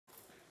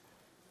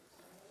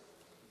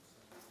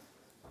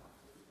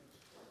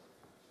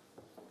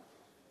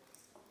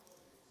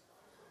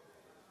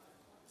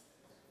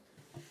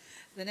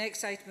The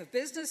next item of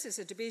business is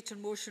a debate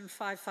on motion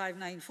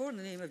 5594 in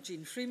the name of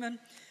Jean Freeman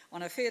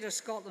on a fairer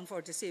Scotland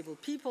for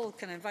disabled people.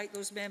 Can I invite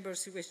those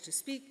members who wish to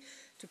speak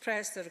to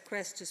press the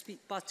request to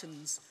speak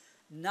buttons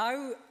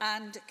now?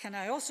 And can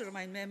I also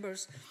remind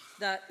members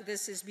that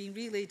this is being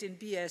relayed in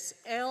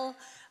BSL,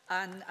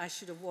 and I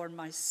should have warned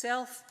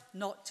myself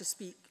not to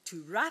speak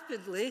too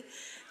rapidly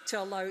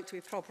to allow it to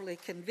be properly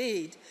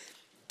conveyed.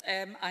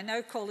 I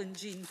now call on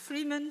Jean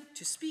Freeman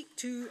to speak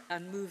to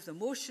and move the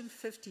motion.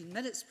 15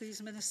 minutes,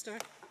 please, Minister.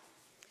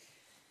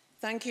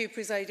 Thank you,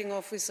 Presiding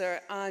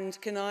Officer.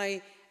 And can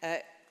I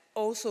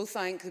also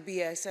thank the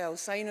BSL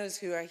signers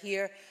who are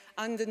here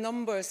and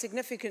the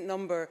significant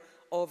number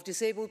of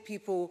disabled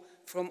people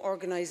from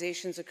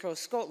organisations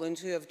across Scotland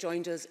who have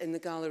joined us in the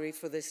gallery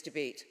for this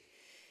debate.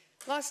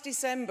 Last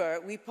December,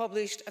 we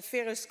published A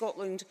Fairer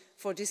Scotland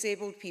for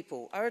Disabled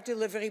People, our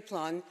delivery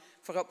plan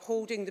for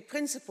upholding the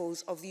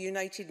principles of the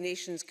United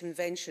Nations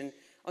Convention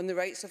on the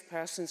Rights of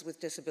Persons with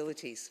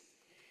Disabilities.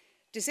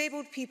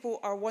 Disabled people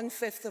are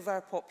 1/5 of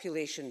our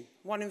population,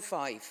 1 in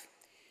 5.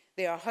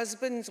 They are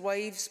husbands,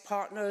 wives,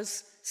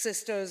 partners,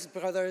 sisters,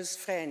 brothers,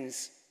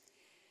 friends.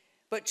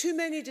 But too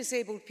many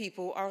disabled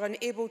people are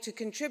unable to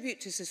contribute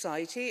to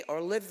society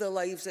or live the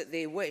lives that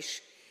they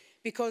wish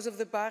because of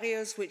the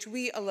barriers which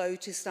we allow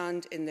to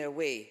stand in their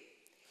way.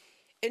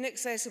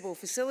 Inaccessible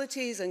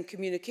facilities and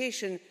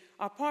communication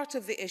are part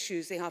of the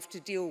issues they have to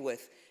deal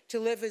with to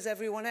live as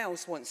everyone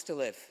else wants to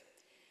live.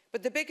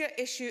 But the bigger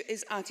issue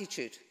is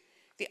attitude,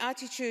 the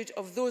attitude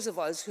of those of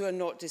us who are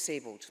not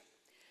disabled.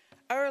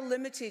 Our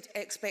limited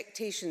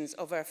expectations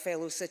of our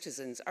fellow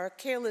citizens, our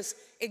careless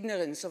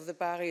ignorance of the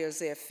barriers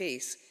they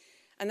face,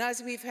 and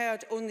as we've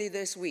heard only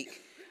this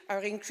week,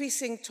 our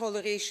increasing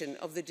toleration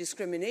of the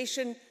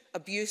discrimination,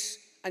 abuse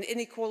and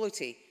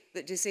inequality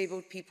that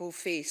disabled people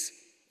face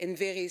in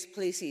various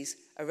places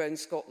around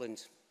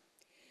Scotland.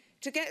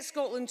 To get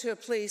Scotland to a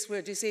place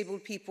where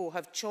disabled people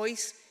have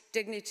choice,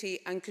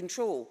 dignity and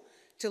control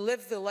to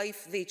live the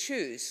life they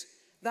choose,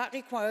 that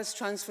requires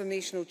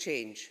transformational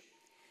change.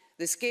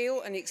 The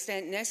scale and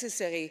extent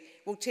necessary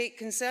will take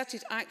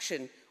concerted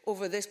action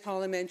over this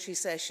parliamentary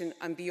session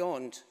and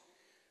beyond.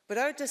 But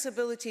our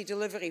disability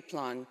delivery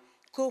plan,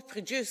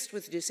 co-produced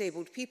with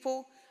disabled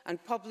people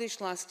and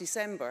published last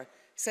December,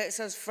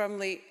 sets us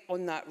firmly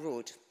on that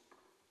road.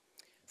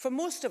 For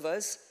most of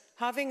us,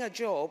 having a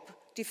job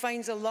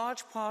defines a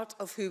large part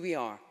of who we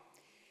are.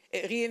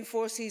 It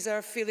reinforces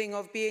our feeling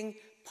of being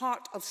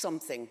part of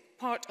something,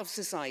 part of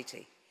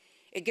society.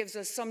 It gives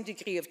us some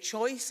degree of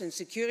choice and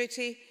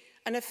security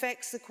and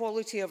affects the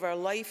quality of our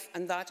life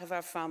and that of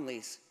our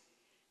families.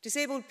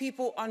 Disabled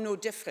people are no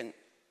different.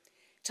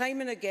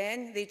 Time and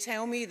again, they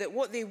tell me that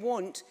what they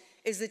want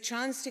is the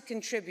chance to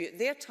contribute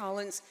their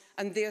talents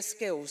and their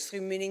skills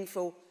through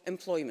meaningful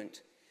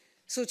employment.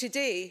 So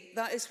today,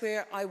 that is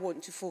where I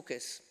want to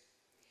focus.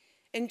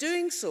 In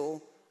doing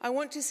so, I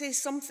want to say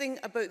something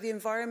about the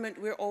environment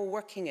we're all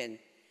working in,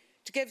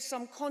 to give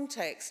some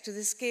context to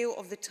the scale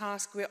of the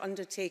task we're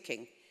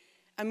undertaking,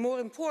 and more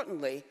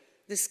importantly,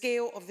 the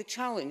scale of the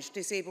challenge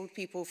disabled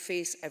people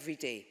face every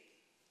day.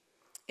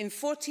 In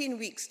 14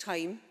 weeks'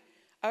 time,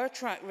 our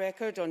track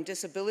record on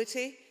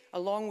disability,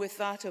 along with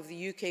that of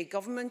the UK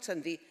Government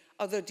and the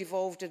other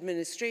devolved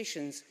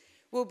administrations,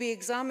 will be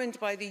examined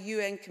by the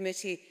UN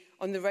Committee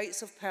on the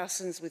Rights of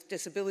Persons with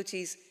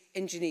Disabilities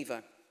in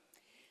Geneva.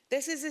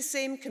 This is the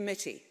same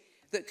committee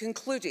that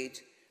concluded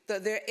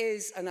that there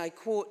is, and I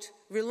quote,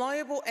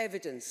 reliable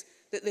evidence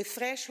that the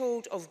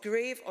threshold of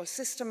grave or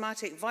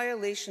systematic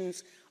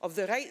violations of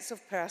the rights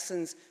of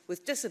persons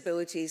with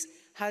disabilities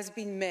has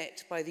been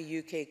met by the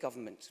UK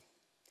Government.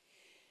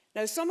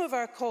 Now, some of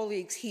our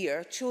colleagues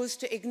here chose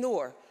to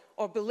ignore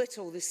or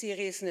belittle the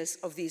seriousness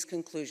of these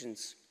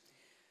conclusions.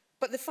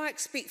 But the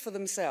facts speak for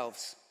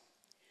themselves.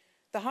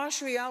 The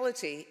harsh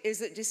reality is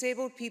that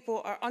disabled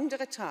people are under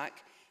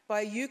attack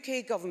by a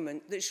UK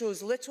Government that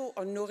shows little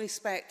or no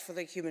respect for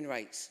their human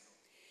rights.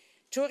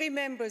 Tory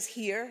members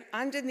here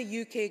and in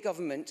the UK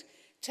Government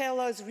tell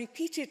us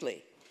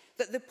repeatedly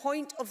that the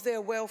point of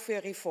their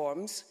welfare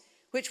reforms,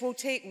 which will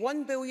take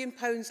 £1 billion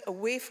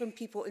away from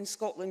people in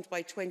Scotland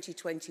by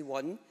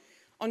 2021,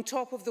 on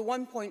top of the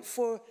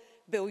 £1.4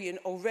 billion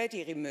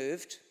already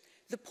removed,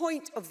 the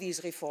point of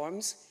these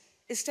reforms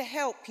is to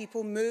help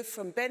people move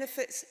from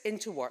benefits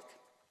into work.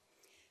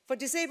 For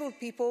disabled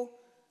people,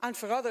 and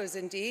for others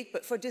indeed,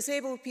 but for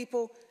disabled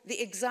people, the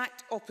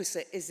exact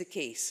opposite is the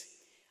case.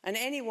 And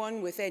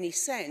anyone with any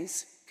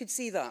sense could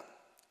see that.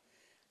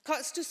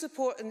 Cuts to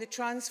support in the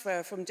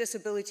transfer from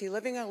disability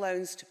living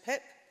allowance to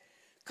PIP,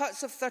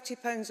 cuts of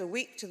 £30 a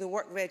week to the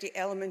work-ready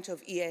element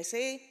of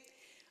ESA,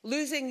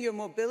 losing your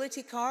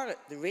mobility car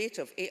at the rate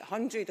of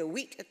 £800 a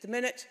week at the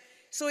minute,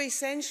 so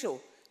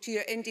essential to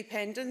your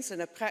independence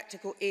and a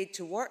practical aid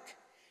to work,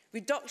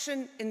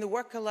 reduction in the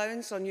work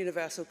allowance on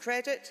universal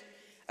credit,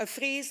 a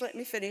freeze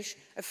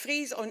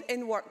on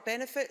in-work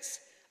benefits,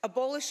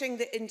 abolishing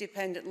the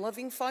Independent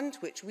Living Fund,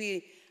 which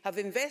we have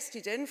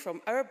invested in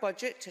from our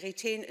budget to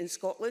retain in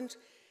Scotland,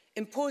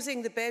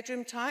 imposing the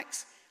bedroom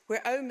tax,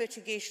 where our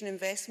mitigation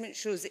investment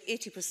shows that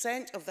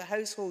 80% of the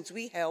households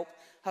we help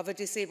have a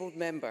disabled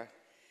member.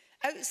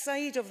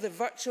 Outside of the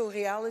virtual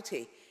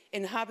reality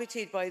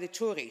inhabited by the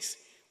Tories,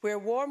 where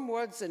warm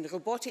words and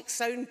robotic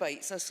sound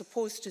bites are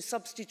supposed to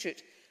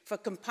substitute for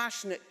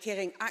compassionate,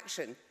 caring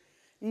action,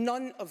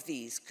 none of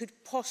these could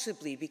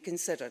possibly be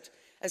considered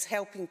as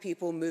helping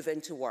people move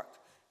into work.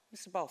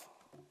 Mr Balfour.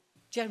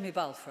 Jeremy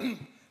Balfour.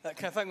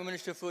 Can I thank the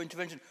Minister for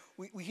intervention?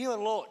 We hear a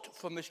lot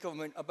from this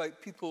government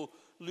about people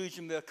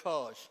losing their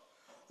cars.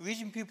 The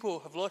reason people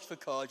have lost their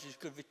cars is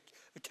because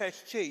the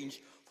test changed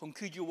from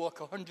could you walk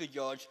 100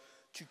 yards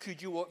to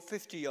could you walk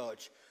 50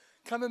 yards.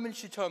 Can the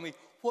Minister tell me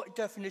what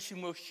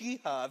definition will she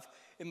have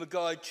in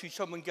regard to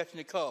someone getting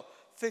a car?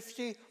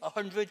 50,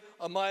 100,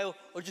 a mile,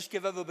 or just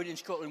give everybody in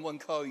Scotland one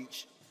car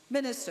each?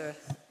 Minister.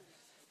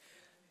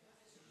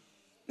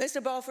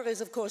 Mr Balfour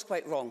is of course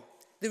quite wrong.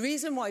 The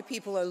reason why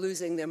people are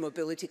losing their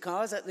mobility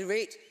cars at the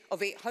rate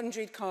of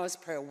 800 cars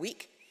per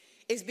week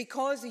is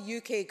because the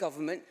UK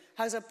government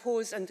has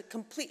imposed a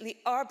completely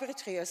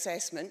arbitrary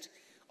assessment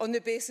on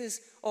the basis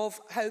of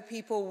how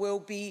people will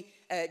be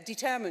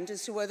determined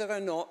as to whether or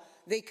not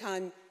they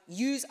can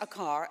use a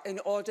car in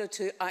order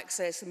to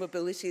access the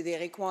mobility they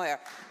require.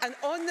 And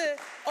on the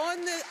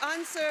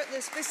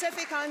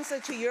specific answer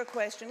to your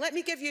question, let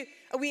me give you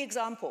a wee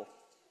example.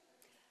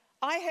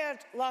 I heard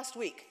last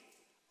week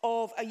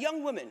of a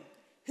young woman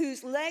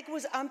whose leg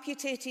was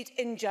amputated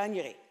in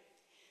January,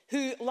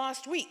 who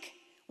last week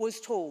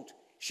was told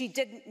she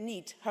didn't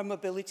need her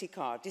mobility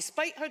car,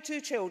 despite her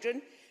 2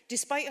 children,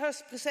 despite her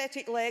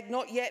prosthetic leg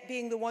not yet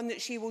being the one that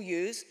she will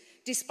use,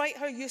 despite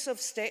her use of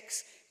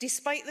sticks,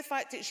 despite the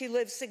fact that she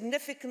lives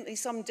significantly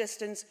some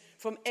distance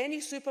from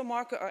any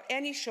supermarket or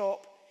any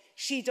shop,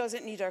 she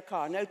doesn't need her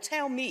car. Now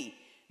tell me,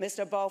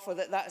 Mr Balfour,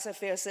 that that's a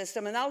fair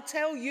system, and I'll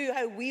tell you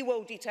how we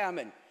will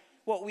determine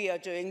what we are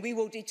doing. We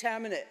will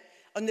determine it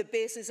on the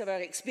basis of our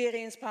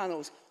experience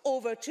panels,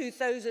 over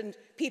 2,000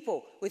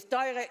 people with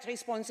direct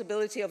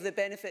responsibility of the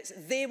benefits.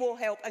 They will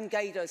help and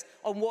guide us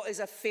on what is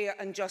a fair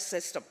and just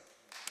system.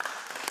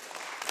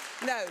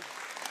 Now,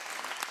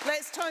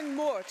 let's turn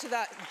more to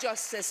that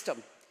just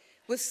system.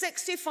 With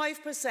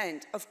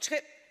 65% of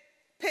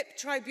PIP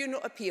tribunal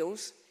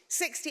appeals,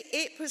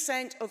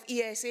 68% of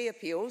ESA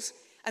appeals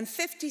and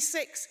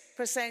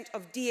 56%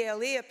 of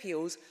DLA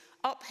appeals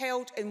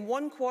upheld in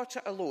 1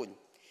 quarter alone,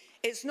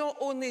 it's not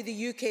only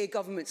the UK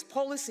government's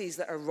policies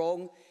that are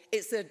wrong,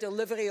 it's their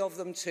delivery of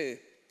them too.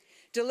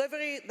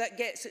 Delivery that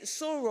gets it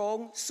so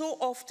wrong so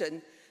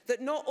often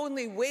that not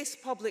only wastes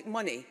public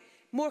money,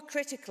 more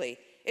critically,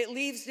 it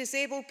leaves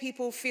disabled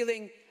people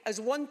feeling, as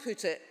one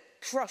put it,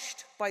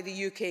 crushed by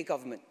the UK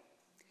government.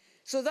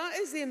 So that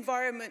is the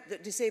environment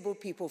that disabled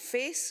people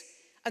face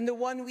and the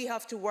one we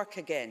have to work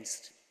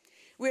against.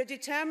 We are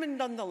determined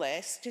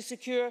nonetheless to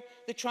secure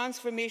the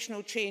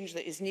transformational change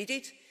that is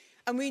needed,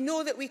 and we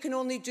know that we can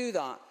only do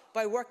that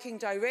by working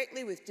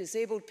directly with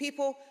disabled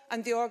people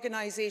and the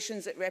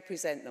organisations that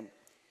represent them.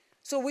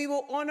 So we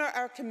will honour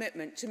our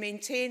commitment to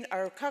maintain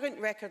our current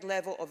record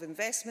level of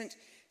investment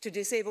to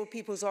disabled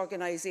people's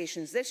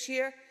organisations this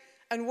year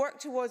and work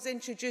towards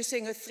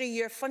introducing a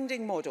 3-year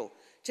funding model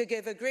to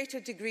give a greater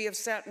degree of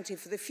certainty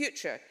for the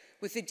future,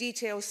 with the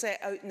details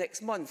set out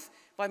next month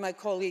by my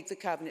colleague, the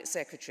Cabinet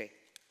Secretary.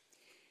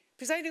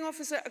 Presiding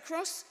Officer,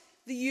 across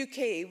the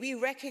UK, we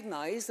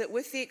recognise that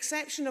with the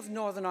exception of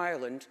Northern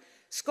Ireland,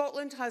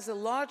 Scotland has the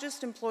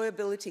largest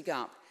employability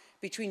gap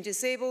between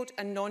disabled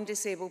and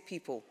non-disabled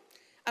people,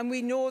 and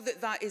we know that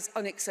that is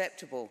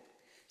unacceptable.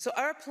 So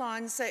our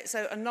plan sets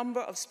out a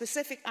number of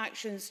specific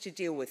actions to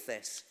deal with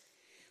this.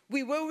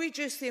 We will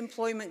reduce the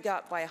employment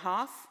gap by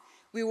half.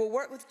 We will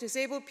work with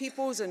disabled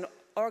peoples and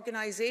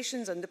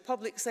organisations and the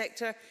public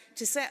sector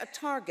to set a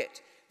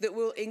target that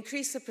will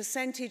increase the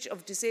percentage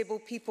of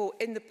disabled people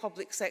in the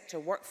public sector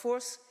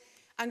workforce.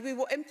 And we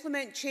will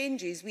implement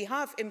changes, we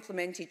have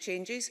implemented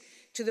changes,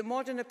 to the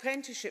Modern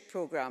Apprenticeship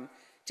Programme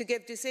to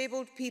give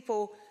disabled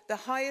people the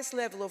highest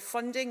level of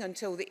funding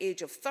until the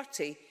age of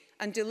 30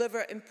 and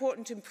deliver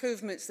important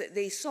improvements that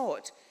they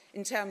sought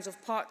in terms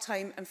of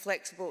part-time and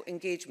flexible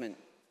engagement.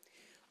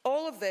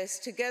 All of this,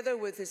 together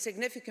with the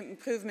significant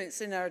improvements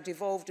in our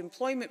devolved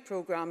employment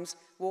programmes,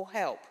 will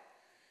help.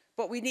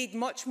 But we need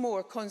much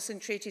more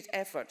concentrated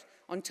effort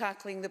on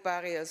tackling the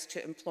barriers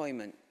to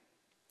employment.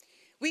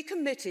 We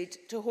committed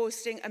to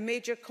hosting a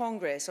major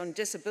congress on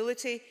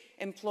disability,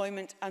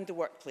 employment and the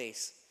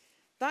workplace.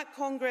 That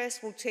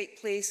congress will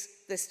take place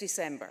this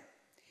December.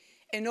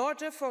 In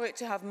order for it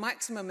to have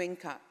maximum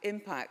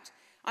impact,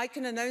 I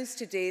can announce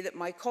today that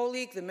my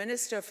colleague, the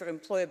Minister for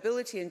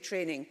Employability and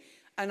Training,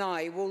 and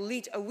I will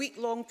lead a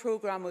week-long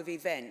programme of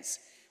events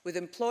with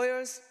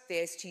employers, the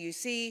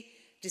STUC,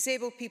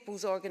 disabled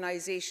people's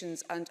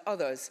organisations and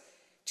others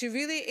to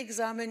really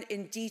examine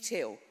in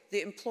detail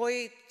the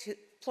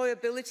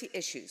employability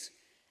issues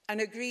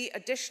and agree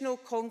additional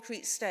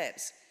concrete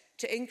steps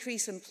to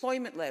increase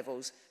employment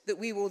levels that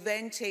we will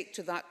then take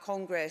to that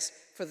Congress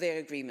for their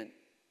agreement.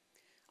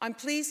 I'm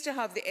pleased to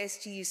have the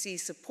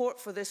STUC's support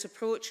for this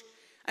approach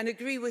and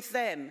agree with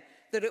them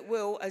that it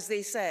will, as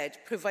they said,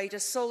 provide a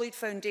solid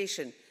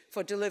foundation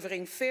for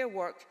delivering fair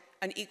work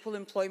and equal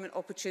employment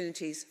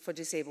opportunities for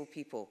disabled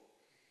people.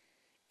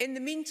 In the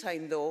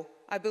meantime, though,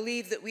 I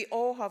believe that we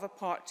all have a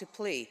part to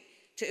play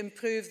to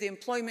improve the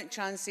employment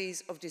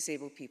chances of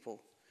disabled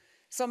people.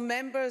 Some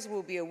members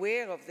will be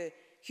aware of the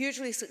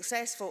hugely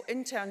successful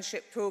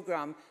internship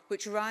programme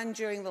which ran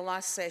during the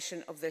last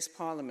session of this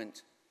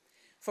Parliament.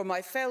 For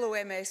my fellow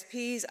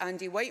MSPs,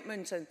 Andy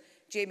Whiteman and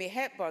Jamie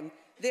Hepburn,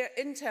 their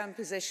intern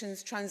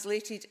positions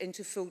translated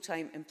into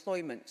full-time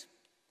employment.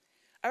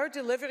 Our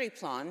delivery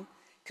plan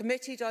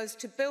committed us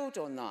to build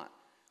on that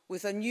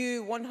with a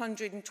new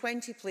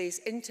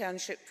 120-place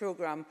internship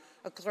programme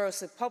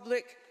across the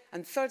public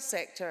and third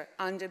sector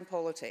and in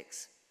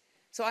politics.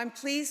 So I'm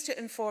pleased to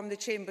inform the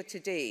Chamber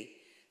today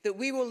that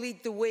we will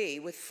lead the way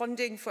with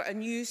funding for a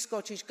new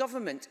Scottish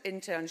Government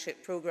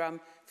internship programme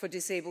for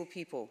disabled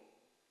people.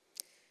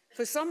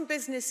 For some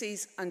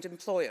businesses and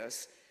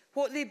employers,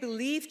 what they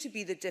believe to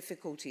be the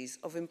difficulties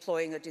of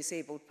employing a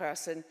disabled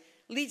person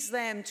leads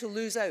them to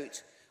lose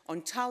out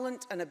on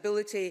talent and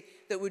ability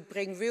that would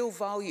bring real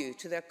value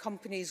to their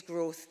company's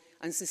growth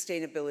and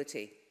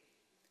sustainability.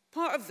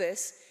 Part of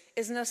this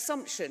is an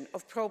assumption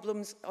of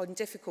problems and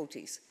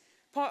difficulties.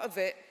 Part of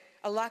it,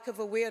 a lack of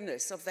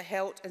awareness of the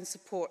help and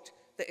support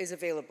that is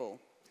available.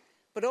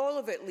 But all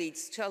of it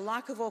leads to a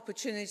lack of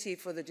opportunity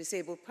for the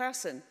disabled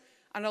person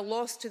and a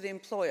loss to the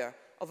employer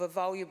of a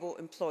valuable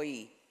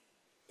employee.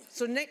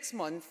 So next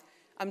month,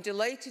 I'm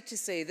delighted to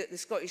say that the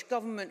Scottish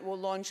Government will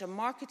launch a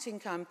marketing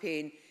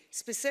campaign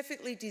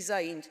specifically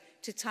designed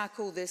to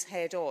tackle this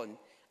head-on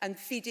and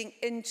feeding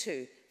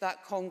into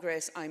that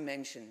Congress I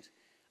mentioned.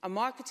 A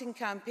marketing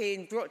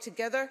campaign brought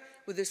together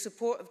with the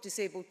support of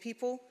disabled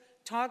people,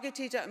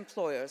 targeted at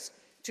employers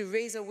to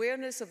raise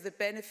awareness of the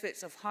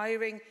benefits of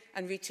hiring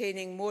and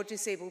retaining more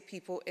disabled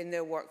people in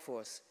their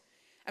workforce,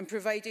 and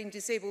providing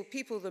disabled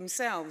people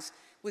themselves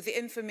with the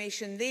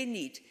information they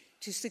need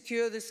to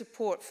secure the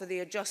support for the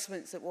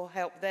adjustments that will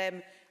help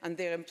them and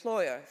their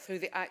employer through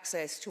the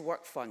Access to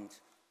Work Fund.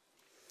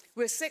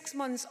 We're 6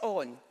 months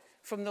on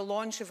from the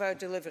launch of our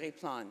delivery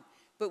plan,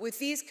 but with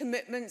these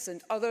commitments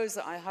and others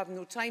that I have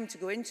no time to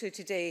go into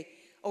today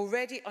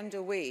already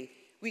underway,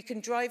 we can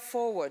drive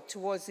forward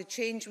towards the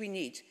change we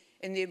need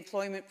in the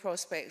employment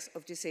prospects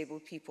of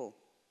disabled people.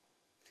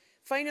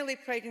 Finally,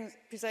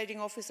 Presiding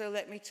Officer,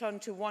 let me turn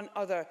to one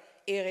other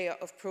area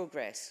of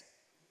progress.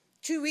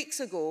 2 weeks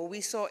ago, we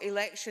saw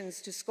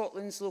elections to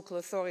Scotland's local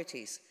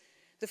authorities,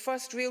 the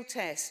first real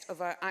test of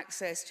our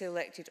Access to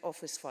Elected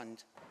Office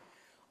Fund.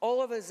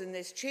 All of us in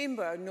this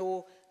chamber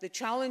know the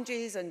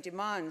challenges and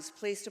demands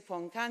placed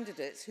upon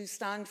candidates who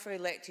stand for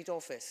elected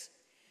office.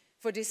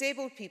 For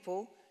disabled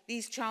people,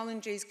 these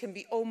challenges can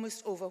be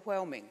almost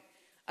overwhelming,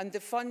 and the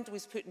fund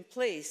was put in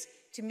place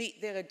to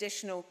meet their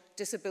additional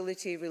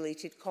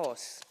disability-related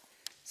costs.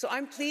 So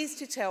I'm pleased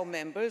to tell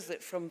members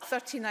that from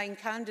 39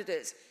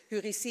 candidates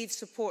who received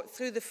support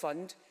through the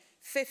fund,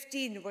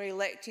 15 were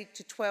elected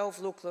to 12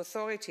 local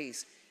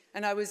authorities,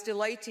 and I was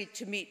delighted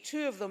to meet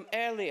 2 of them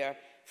earlier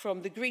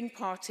from the Green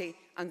Party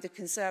and the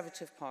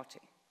Conservative Party.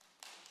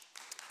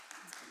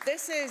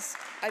 This is,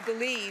 I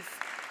believe,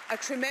 a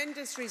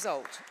tremendous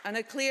result and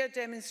a clear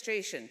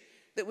demonstration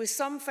that with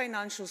some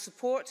financial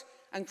support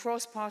and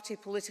cross-party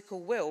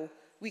political will,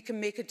 we can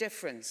make a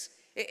difference.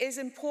 It is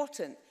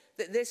important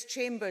that this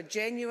chamber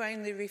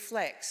genuinely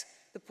reflects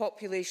the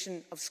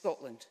population of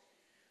Scotland.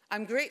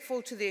 I'm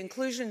grateful to the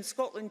Inclusion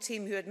Scotland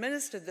team who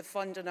administered the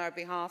fund on our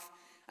behalf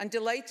and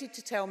delighted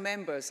to tell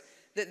members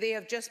that they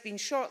have just been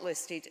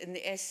shortlisted in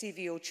the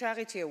SCVO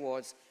Charity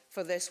Awards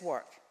for this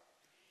work.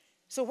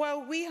 So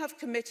while we have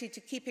committed to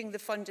keeping the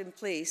fund in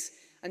place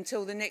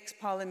until the next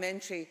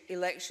parliamentary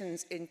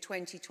elections in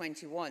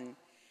 2021,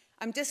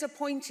 I'm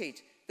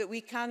disappointed that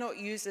we cannot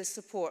use this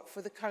support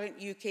for the current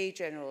UK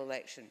general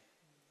election.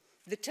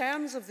 The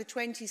terms of the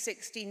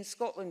 2016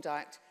 Scotland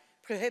Act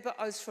prohibit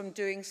us from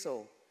doing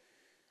so,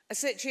 a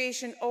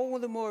situation all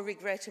the more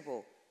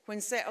regrettable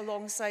when set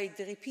alongside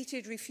the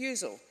repeated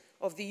refusal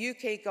of the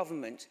UK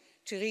Government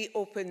to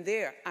reopen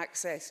their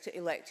Access to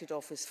Elected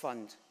Office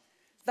Fund.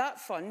 That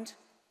fund,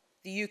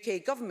 the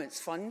UK Government's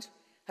fund,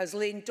 has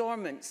lain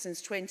dormant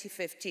since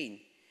 2015,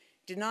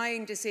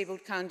 denying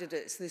disabled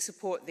candidates the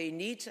support they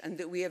need and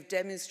that we have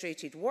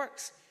demonstrated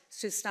works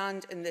to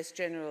stand in this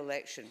general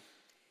election.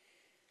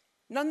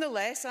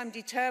 Nonetheless, I'm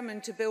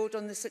determined to build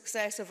on the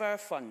success of our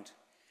fund.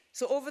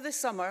 So over the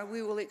summer,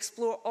 we will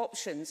explore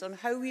options on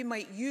how we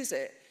might use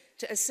it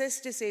to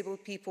assist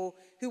disabled people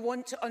who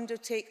want to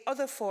undertake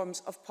other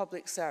forms of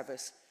public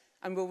service,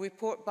 and will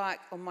report back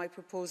on my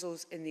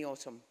proposals in the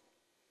autumn.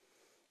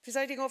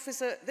 Presiding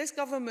Officer, this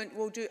government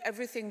will do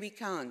everything we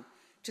can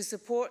to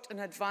support and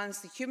advance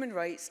the human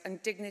rights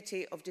and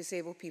dignity of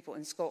disabled people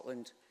in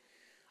Scotland.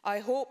 I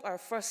hope our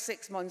first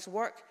 6 months'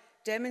 work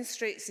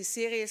demonstrates the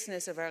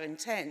seriousness of our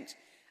intent,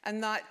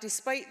 and that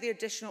despite the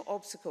additional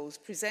obstacles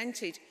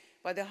presented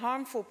by the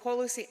harmful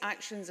policy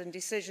actions and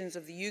decisions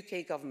of the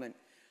UK Government,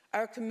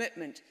 our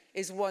commitment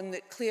is one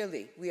that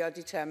clearly we are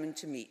determined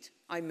to meet.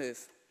 I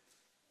move.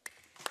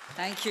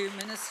 Thank you,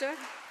 Minister.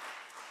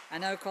 I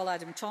now call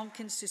Adam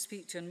Tompkins to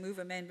speak to and move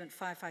Amendment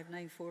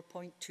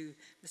 5594.2.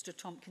 Mr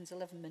Tompkins,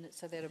 11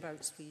 minutes or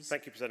thereabouts, please.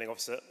 Thank you, Presiding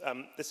Officer.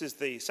 This is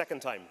the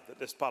second time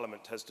that this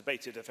Parliament has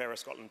debated a fairer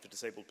Scotland for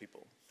disabled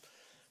people.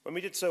 When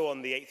we did so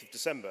on the 8th of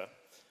December,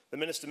 the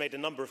Minister made a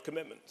number of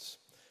commitments.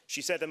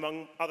 She said,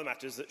 among other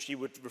matters, that she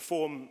would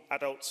reform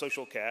adult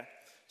social care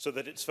so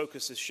that its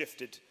focus is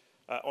shifted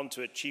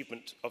onto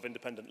achievement of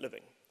independent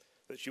living,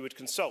 that she would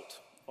consult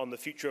on the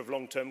future of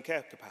long-term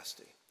care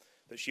capacity,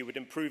 that she would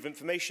improve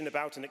information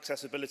about and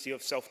accessibility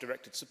of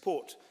self-directed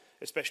support,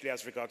 especially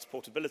as regards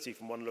portability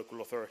from one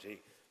local authority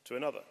to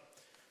another,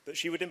 that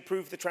she would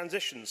improve the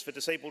transitions for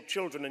disabled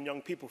children and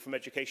young people from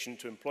education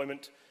to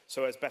employment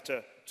so as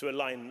better to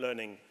align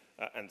learning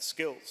and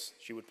skills.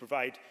 She would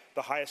provide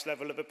the highest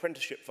level of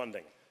apprenticeship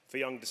funding for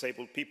young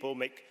disabled people,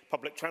 make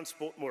public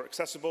transport more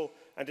accessible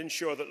and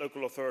ensure that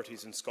local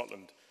authorities in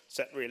Scotland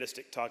set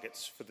realistic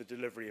targets for the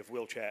delivery of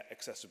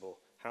wheelchair-accessible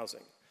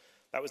housing.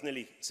 That was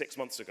nearly 6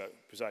 months ago,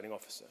 Presiding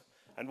Officer.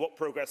 And what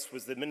progress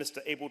was the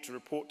Minister able to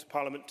report to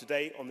Parliament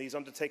today on these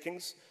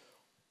undertakings?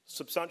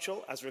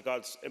 Substantial as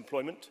regards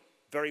employment,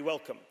 very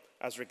welcome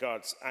as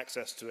regards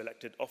access to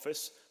elected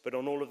office, but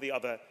on all of the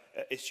other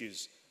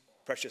issues,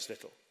 precious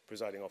little,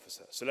 Presiding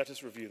Officer. So let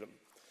us review them.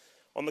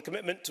 On the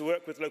commitment to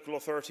work with local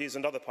authorities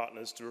and other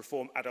partners to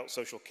reform adult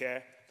social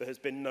care, there has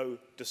been no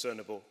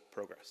discernible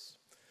progress.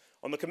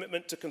 On the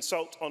commitment to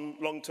consult on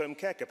long-term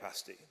care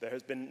capacity, there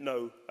has been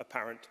no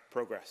apparent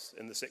progress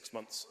in the 6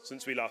 months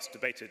since we last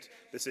debated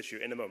this issue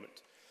in a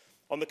moment.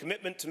 On the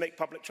commitment to make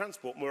public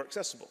transport more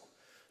accessible,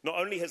 not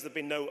only has there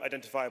been no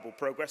identifiable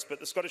progress,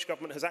 but the Scottish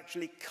Government has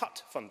actually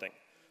cut funding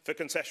for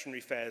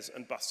concessionary fares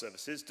and bus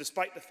services,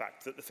 despite the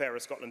fact that the Fairer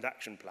Scotland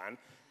Action Plan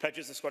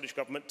pledges the Scottish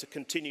Government to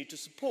continue to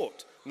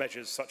support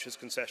measures such as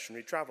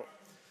concessionary travel.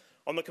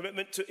 On the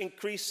commitment to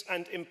increase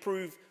and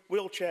improve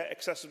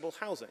wheelchair-accessible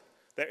housing,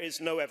 there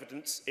is no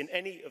evidence in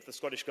any of the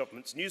Scottish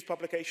Government's news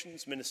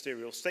publications,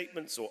 ministerial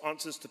statements or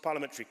answers to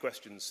parliamentary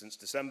questions since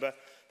December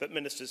that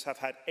ministers have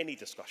had any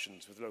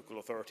discussions with local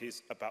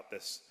authorities about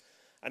this.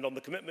 And on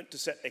the commitment to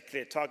set a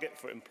clear target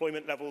for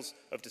employment levels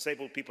of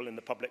disabled people in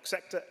the public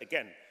sector,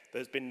 again, there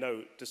has been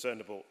no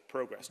discernible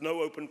progress.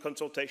 No open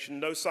consultation,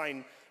 no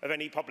sign of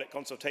any public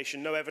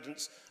consultation, no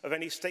evidence of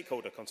any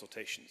stakeholder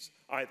consultations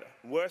either.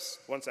 Worse,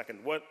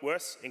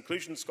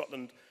 Inclusion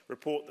Scotland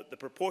report that the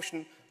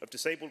proportion of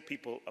disabled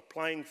people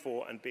applying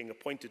for and being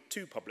appointed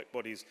to public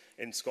bodies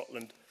in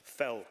Scotland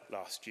fell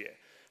last year.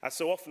 As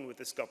so often with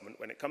this government,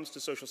 when it comes to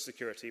social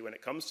security, when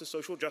it comes to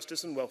social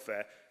justice and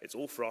welfare, it's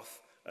all froth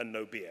and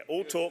no beer.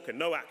 All talk and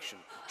no action,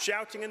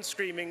 shouting and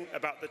screaming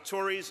about the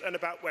Tories and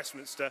about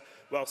Westminster,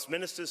 whilst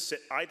ministers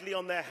sit idly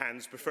on their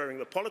hands, preferring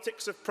the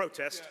politics of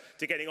protest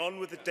to getting on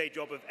with the day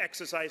job of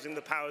exercising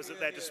the powers at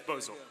their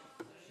disposal.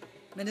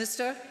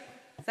 Minister.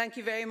 Thank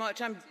you very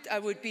much. I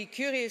would be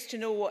curious to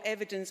know what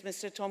evidence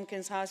Mr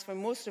Tompkins has for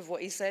most of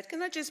what he said.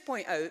 Can I just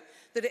point out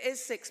that it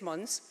is 6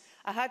 months?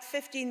 I had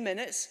 15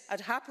 minutes.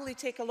 I'd happily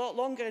take a lot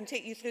longer and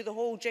take you through the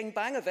whole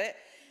jing-bang of it.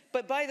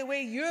 But by the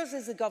way, yours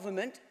is the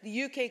government,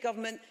 the UK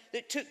government,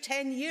 that took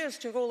 10 years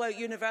to roll out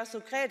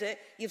universal credit.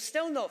 You've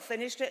still not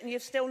finished it and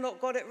you've still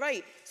not got it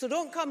right. So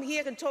don't come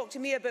here and talk to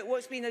me about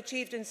what's been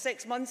achieved in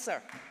 6 months,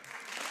 sir.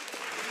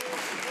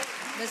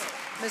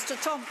 Mr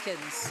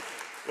Tompkins.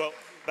 Well,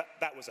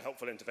 that was a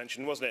helpful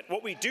intervention, wasn't it?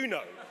 What we do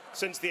know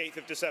since the 8th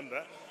of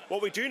December,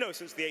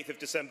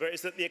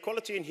 is that the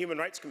Equality and Human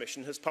Rights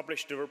Commission has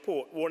published a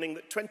report warning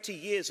that 20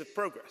 years of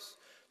progress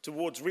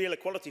towards real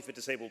equality for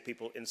disabled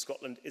people in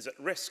Scotland is at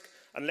risk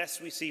unless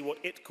we see what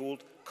it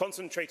called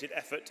concentrated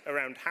effort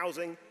around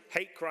housing,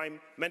 hate crime,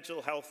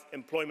 mental health,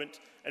 employment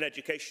and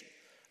education.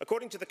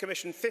 According to the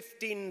Commission,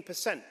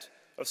 15%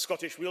 of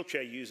Scottish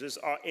wheelchair users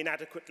are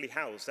inadequately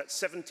housed. That's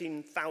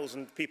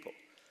 17,000 people.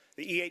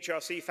 The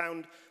EHRC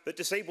found that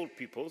disabled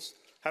pupils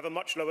have a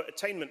much lower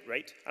attainment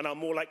rate and are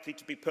more likely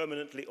to be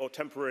permanently or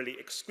temporarily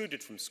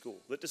excluded from school,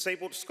 that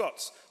disabled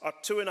Scots are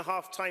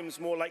 2.5 times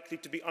more likely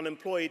to be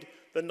unemployed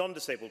than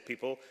non-disabled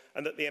people,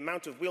 and that the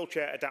amount of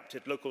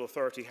wheelchair-adapted local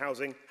authority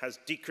housing has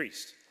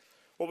decreased.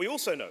 What we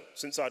also know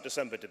since our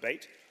December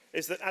debate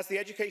is that, as the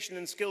Education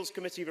and Skills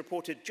Committee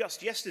reported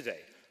just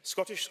yesterday,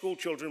 Scottish school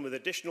children with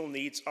additional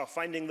needs are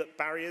finding that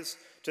barriers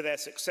to their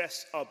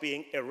success are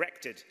being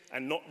erected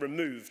and not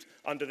removed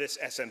under this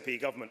SNP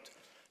government.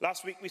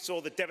 Last week we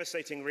saw the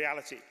devastating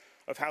reality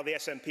of how the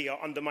SNP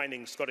are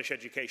undermining Scottish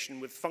education,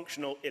 with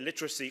functional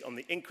illiteracy on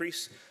the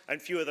increase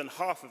and fewer than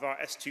half of our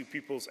S2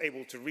 pupils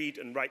able to read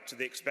and write to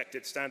the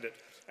expected standard.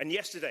 And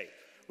yesterday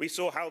we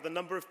saw how the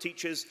number of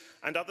teachers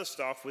and other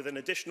staff with an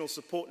additional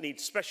support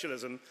needs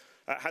specialism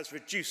has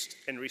reduced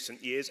in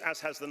recent years, as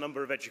has the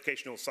number of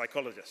educational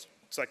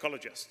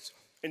psychologists.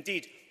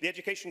 Indeed, the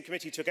Education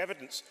Committee took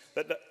evidence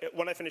that,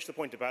 when I finish the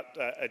point about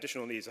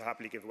additional needs, I'll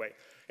happily give away.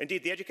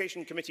 Indeed, the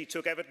Education Committee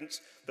took evidence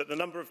that the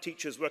number of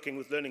teachers working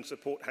with learning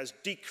support has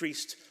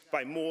decreased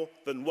by more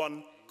than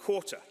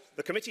 1/4.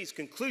 The committee's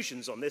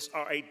conclusions on this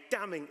are a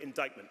damning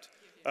indictment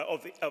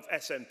of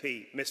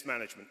SNP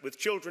mismanagement, with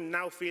children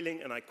now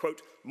feeling, and I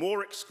quote,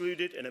 more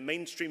excluded in a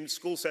mainstream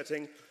school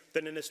setting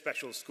than in a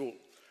special school.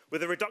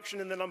 With a reduction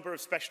in the number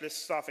of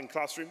specialist staff in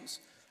classrooms,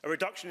 a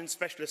reduction in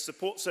specialist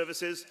support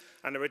services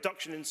and a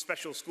reduction in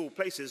special school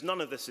places,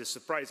 none of this is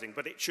surprising,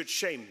 but it should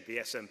shame the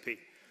SNP.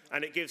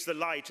 And it gives the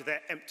lie to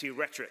their empty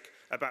rhetoric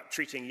about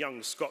treating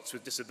young Scots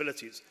with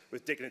disabilities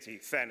with dignity,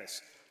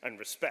 fairness and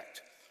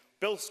respect.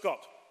 Bill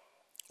Scott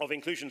of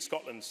Inclusion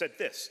Scotland said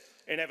this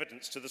in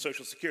evidence to the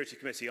Social Security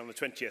Committee on the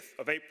 20th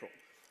of April,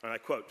 and I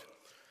quote,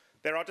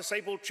 "There are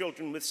disabled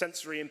children with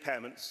sensory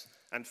impairments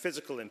and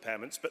physical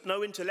impairments, but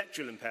no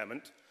intellectual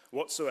impairment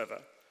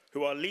whatsoever,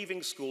 who are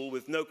leaving school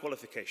with no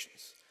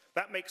qualifications.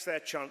 That makes their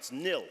chance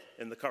nil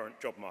in the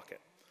current job market.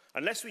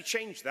 Unless we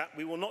change that,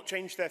 we will not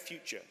change their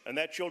future, and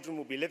their children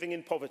will be living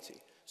in poverty.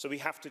 So we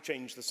have to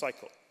change the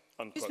cycle."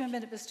 Unquote. Excuse me a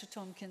minute, Mr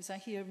Tompkins. I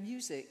hear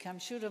music. I'm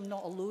sure I'm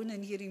not alone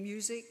in hearing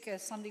music.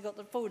 Somebody got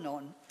their phone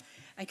on.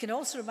 I can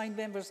also remind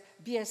members,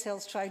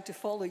 BSL's trying to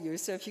follow you,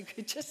 so if you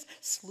could just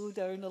slow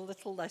down a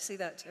little. I say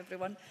that to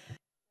everyone.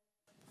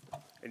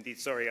 Indeed,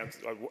 sorry, I'm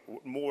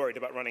more worried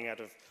about running out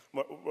of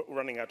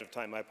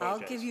time. I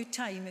apologise. I'll give you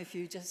time if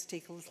you just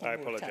take a little more time.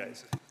 I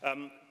apologise.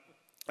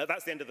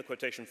 That's the end of the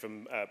quotation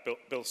from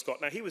Bill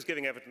Scott. Now, he was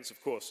giving evidence,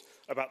 of course,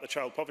 about the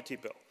child poverty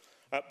bill.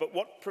 But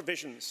what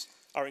provisions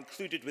are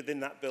included within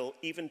that bill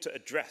even to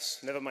address,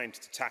 never mind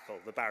to tackle,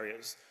 the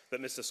barriers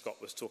that Mr Scott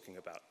was talking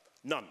about?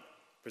 None,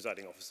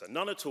 presiding officer.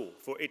 None at all,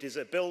 for it is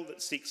a bill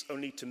that seeks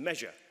only to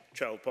measure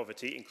child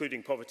poverty,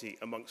 including poverty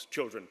amongst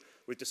children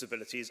with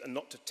disabilities, and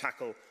not to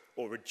tackle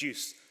or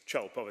reduce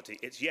child poverty.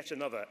 It's yet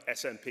another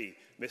SNP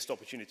missed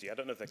opportunity. I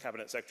don't know if the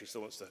Cabinet Secretary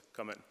still wants to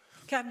come in.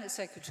 Cabinet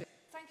Secretary.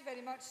 Thank you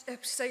very much,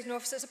 Presiding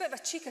Officer. It's a bit of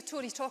a cheek of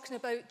Tory talking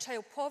about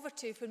child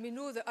poverty when we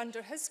know that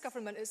under his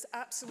government it's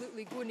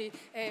absolutely going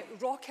to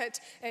rocket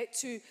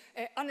to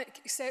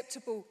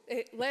unacceptable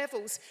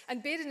levels.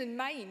 And bearing in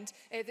mind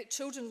that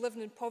children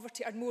living in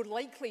poverty are more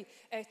likely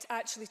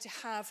to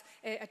have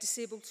a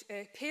disabled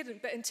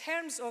parent. But in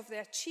terms of the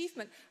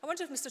achievement, I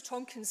wonder if Mr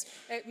Tompkins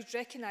would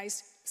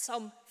recognise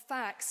some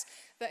facts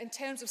that in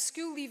terms of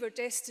school leaver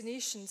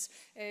destinations,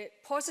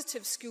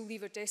 positive school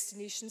leaver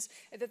destinations,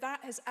 that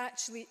has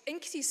actually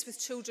increased with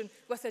children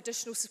with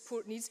additional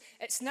support needs.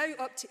 It's now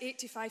up to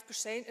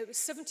 85%. It was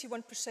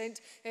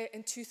 71%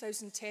 in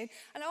 2010.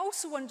 And I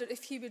also wonder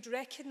if he would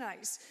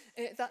recognise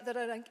that there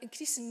are an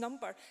increasing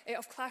number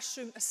of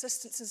classroom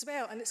assistants as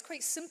well. And it's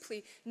quite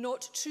simply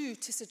not true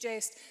to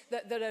suggest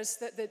that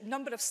the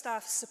number of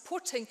staff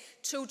supporting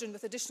children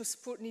with additional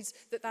support needs,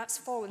 that's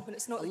fallen when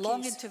it's not the case.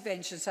 Long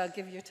interventions. I'll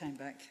give you your time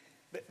back.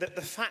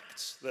 The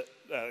facts that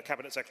the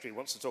Cabinet Secretary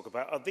wants to talk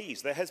about are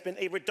these. There has been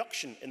a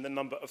reduction in the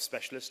number of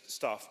specialist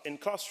staff in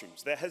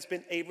classrooms. There has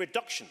been a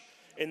reduction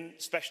in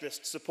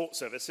specialist support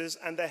services,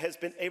 and there has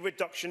been a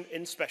reduction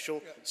in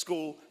special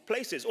school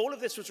places. All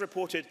of this was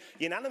reported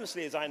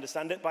unanimously, as I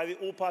understand it, by the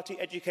All-Party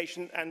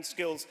Education and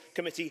Skills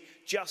Committee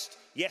just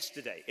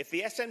yesterday. If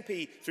the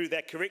SNP, through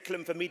their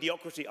curriculum for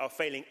mediocrity, are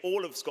failing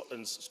all of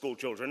Scotland's school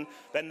children,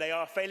 then they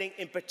are failing,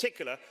 in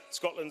particular,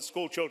 Scotland's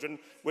school children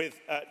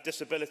with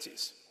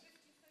disabilities.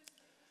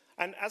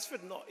 And as for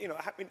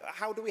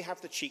how do we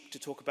have the cheek to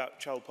talk about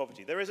child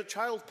poverty? There is a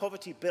child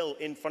poverty bill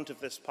in front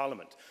of this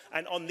Parliament.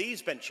 And on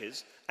these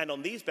benches,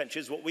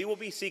 what we will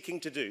be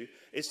seeking to do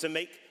is to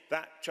make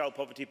that child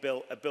poverty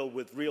bill a bill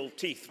with real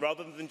teeth,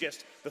 rather than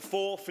just the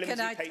four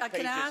flimsy pages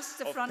Can I ask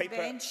the front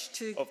bench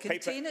to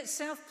contain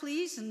itself,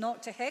 please, and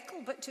not to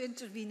heckle, but to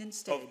intervene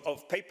instead?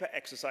 Of paper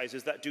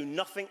exercises that do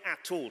nothing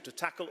at all to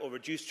tackle or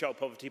reduce child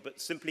poverty, but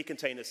simply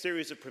contain a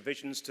series of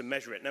provisions to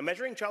measure it. Now,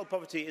 measuring child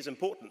poverty is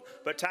important,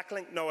 but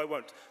tackling... No, I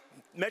won't.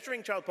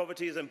 Measuring child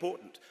poverty is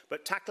important,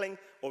 but tackling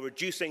or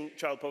reducing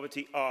child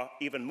poverty are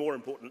even more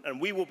important.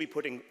 And we will be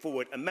putting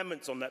forward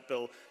amendments on that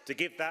bill to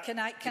give that,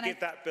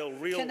 bill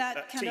real teeth.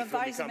 Can I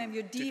advise him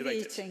you're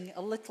deviating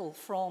a little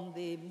from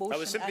the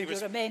motion and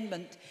your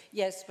amendment?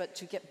 Yes, but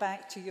to get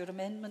back to your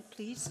amendment,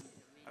 please.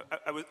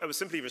 I was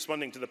simply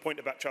responding to the point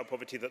about child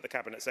poverty that the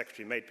Cabinet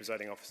Secretary made,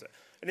 presiding officer.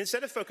 And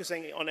instead of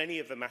focusing on any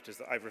of the matters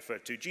that I've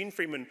referred to, Jean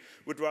Freeman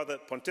would rather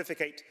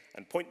pontificate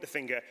and point the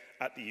finger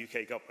at the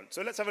UK government.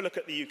 So let's have a look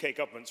at the UK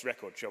government's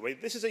record, shall we?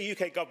 This is a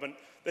UK government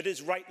that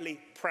is rightly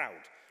proud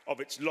of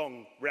its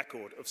long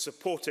record of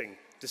supporting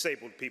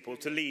disabled people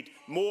to lead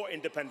more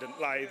independent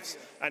lives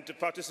and to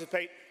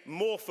participate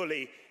more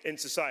fully in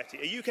society.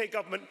 A UK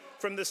government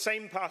from the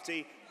same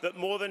party that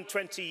more than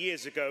 20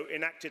 years ago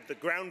enacted the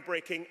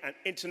groundbreaking and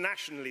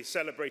internationally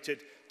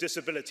celebrated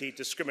Disability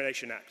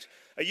Discrimination Act.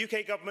 A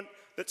UK government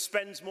that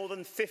spends more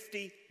than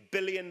 £50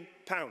 billion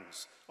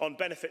on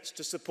benefits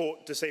to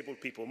support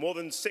disabled people, more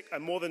than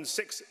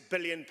 £6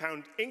 billion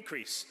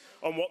increase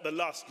on what the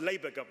last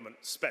Labour government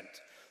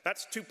spent.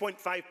 That's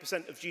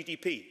 2.5% of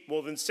GDP,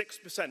 more than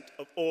 6%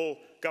 of all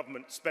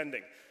government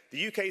spending.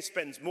 The UK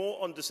spends more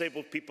on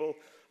disabled people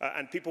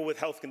and people with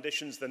health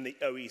conditions than the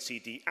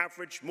OECD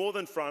average, more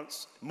than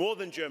France, more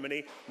than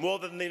Germany, more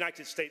than the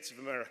United States of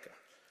America.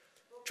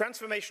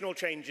 Transformational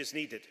change is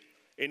needed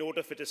in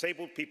order for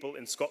disabled people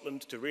in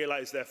Scotland to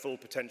realise their full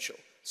potential.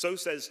 So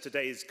says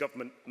today's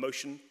government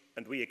motion,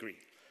 and we agree.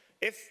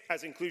 If,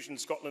 as Inclusion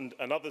Scotland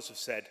and others have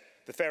said,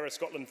 the Fairer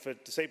Scotland for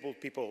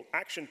Disabled People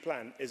Action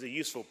Plan is a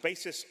useful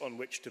basis on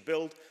which to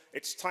build,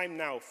 it's time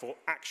now for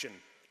action,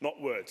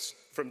 not words,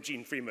 from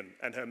Jean Freeman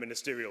and her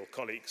ministerial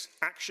colleagues.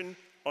 Action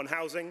on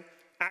housing,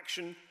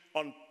 action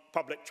on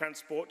public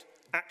transport,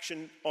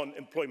 action on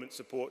employment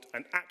support,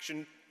 and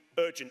action,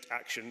 urgent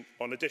action,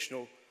 on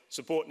additional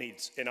support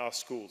needs in our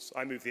schools.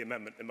 I move the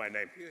amendment in my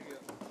name.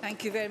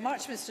 Thank you very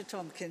much, Mr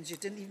Tompkins. You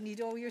didn't even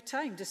need all your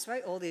time,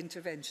 despite all the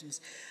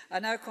interventions. I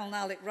now call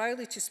Alec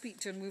Rowley to speak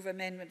to and move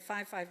Amendment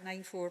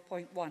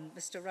 5594.1.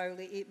 Mr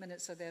Rowley, 8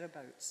 minutes or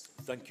thereabouts.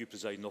 Thank you,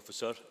 Presiding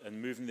Officer.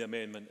 In moving the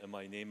amendment in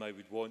my name, I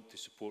would want to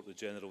support the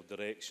general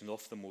direction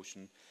of the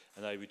motion,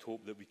 and I would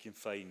hope that we can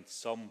find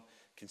some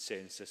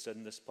consensus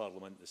in this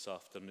Parliament this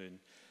afternoon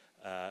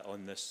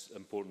on this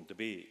important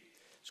debate.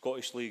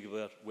 Scottish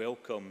Labour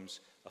welcomes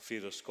a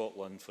Fairer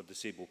Scotland for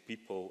Disabled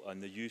People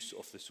and the use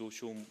of the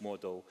social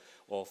model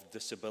of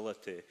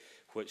disability,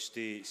 which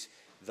states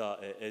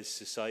that it is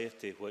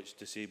society which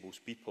disables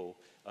people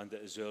and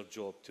it is our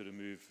job to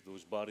remove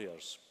those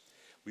barriers.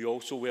 We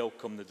also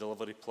welcome the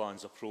delivery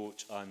plan's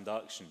approach and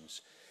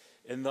actions.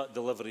 In that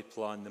delivery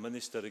plan, the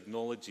Minister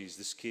acknowledges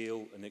the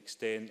scale and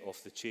extent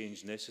of the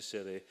change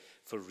necessary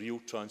for real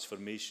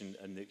transformation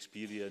in the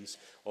experience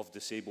of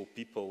disabled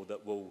people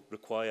that will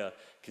require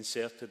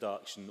concerted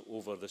action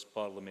over this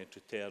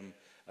parliamentary term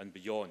and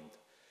beyond.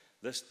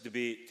 This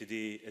debate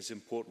today is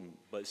important,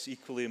 but it's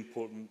equally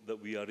important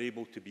that we are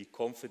able to be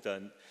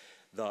confident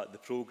that the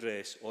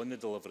progress on the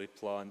delivery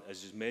plan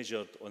is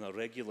measured on a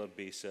regular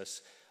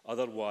basis.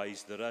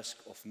 Otherwise, the risk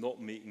of not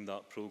making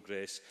that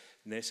progress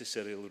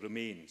necessarily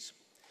remains.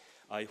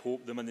 I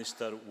hope the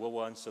Minister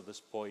will answer this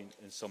point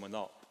in summing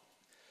up.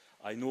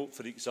 I note,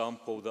 for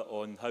example, that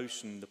on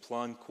housing, the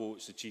plan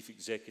quotes the Chief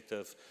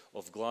Executive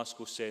of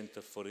Glasgow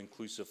Centre for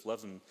Inclusive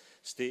Living,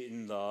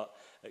 stating that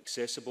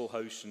accessible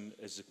housing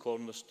is the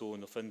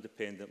cornerstone of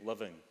independent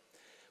living.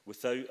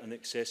 Without an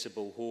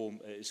accessible home,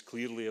 it is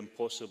clearly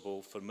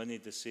impossible for many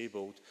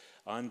disabled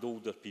and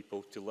older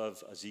people to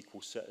live as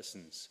equal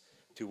citizens,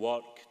 to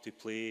work, to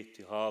play,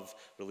 to have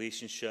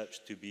relationships,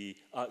 to be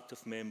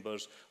active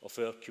members of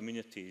our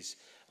communities,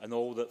 and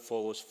all that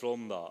follows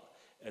from that.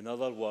 In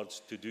other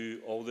words, to do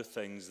all the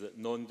things that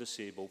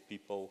non-disabled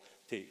people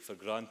take for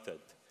granted.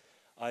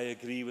 I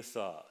agree with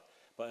that,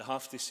 but I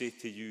have to say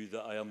to you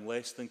that I am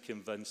less than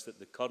convinced that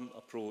the current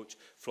approach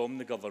from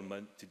the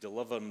government to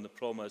deliver on the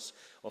promise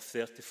of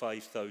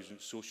 35,000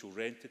 social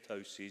rented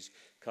houses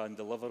can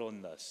deliver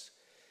on this.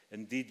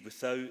 Indeed,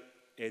 without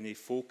any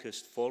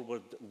focused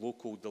forward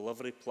local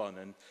delivery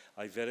planning,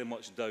 I very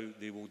much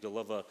doubt they will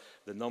deliver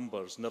the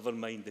numbers, never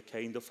mind the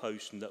kind of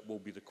housing that will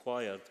be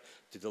required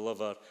to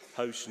deliver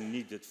housing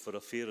needed for a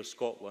Fairer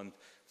Scotland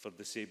for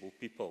disabled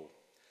people.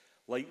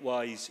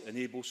 Likewise,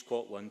 Enable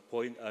Scotland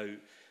point out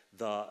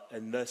that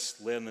in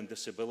this Learning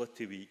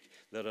Disability Week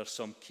there are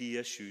some key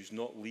issues,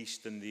 not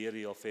least in the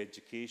area of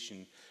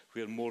education,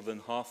 where more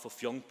than half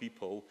of young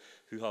people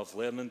who have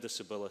learning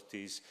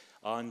disabilities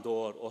and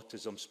or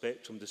autism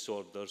spectrum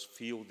disorders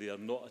feel they are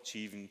not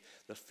achieving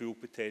their full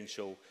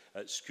potential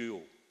at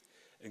school.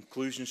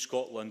 Inclusion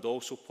Scotland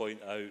also point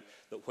out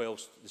that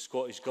whilst the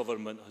Scottish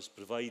Government has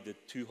provided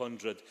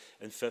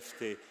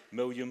 £250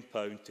 million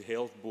to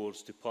health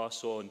boards to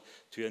pass on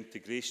to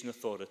integration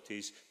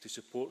authorities to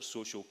support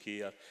social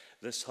care,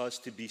 this has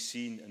to be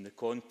seen in the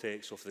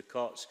context of the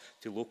cuts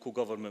to local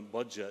government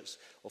budgets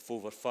of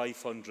over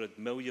 £500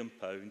 million,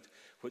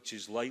 which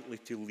is likely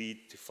to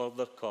lead to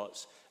further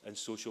cuts in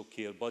social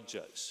care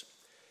budgets.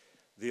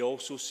 They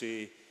also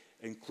say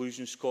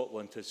Inclusion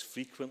Scotland has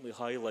frequently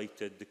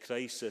highlighted the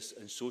crisis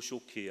in social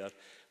care,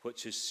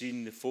 which has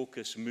seen the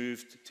focus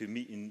moved to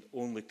meeting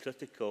only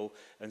critical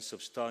and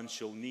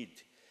substantial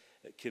need.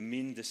 It can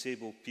mean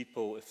disabled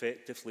people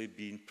effectively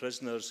being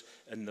prisoners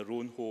in their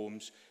own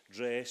homes,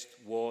 dressed,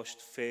 washed,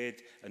 fed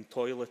and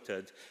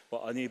toileted,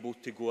 but unable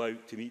to go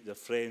out to meet their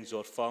friends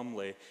or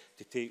family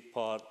to take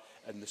part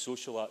in the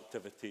social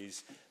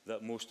activities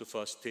that most of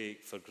us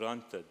take for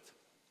granted.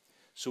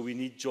 So we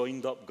need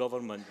joined-up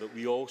government, but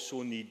we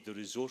also need the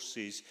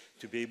resources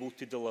to be able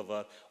to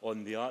deliver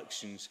on the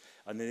actions.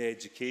 And in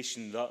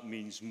education, that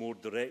means more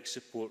direct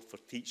support for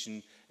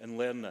teaching and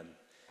learning.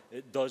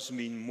 It does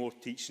mean more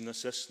teaching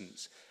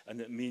assistants,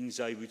 and it means,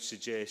 I would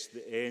suggest,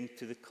 the end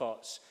to the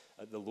cuts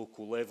at the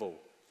local level.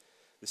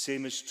 The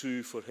same is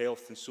true for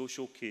health and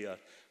social care,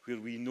 where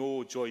we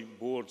know joint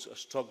boards are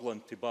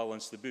struggling to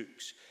balance the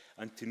books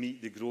and to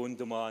meet the growing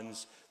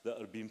demands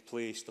that are being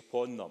placed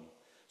upon them.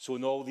 So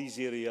in all these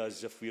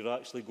areas, if we're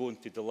actually going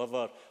to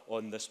deliver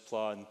on this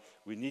plan,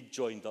 we need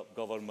joined-up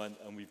government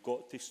and we've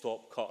got to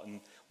stop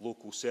cutting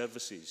local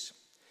services.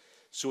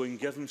 So in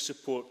giving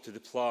support to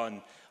the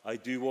plan, I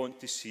do want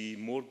to see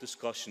more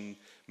discussion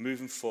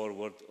moving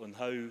forward on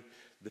how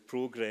the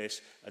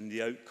progress and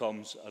the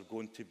outcomes are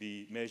going to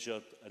be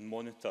measured and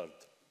monitored.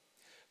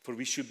 For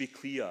we should be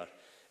clear,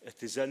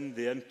 it is in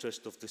the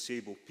interest of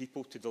disabled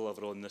people to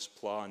deliver on this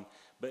plan,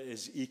 but it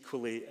is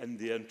equally in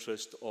the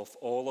interest of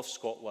all of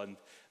Scotland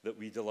that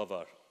we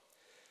deliver.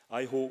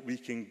 I hope we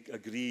can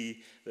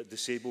agree that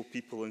disabled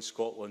people in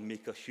Scotland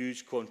make a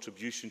huge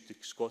contribution to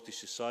Scottish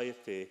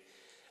society.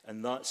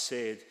 And that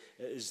said,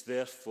 it is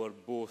therefore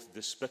both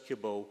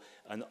despicable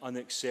and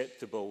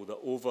unacceptable that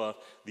over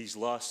these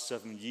last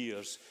 7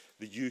 years,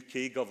 the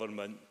UK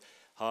government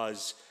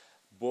has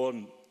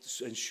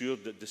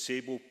ensured that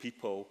disabled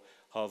people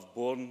have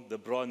borne the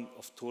brunt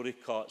of Tory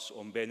cuts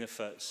on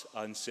benefits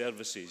and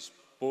services.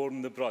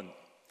 Borne the brunt.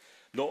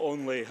 Not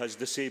only has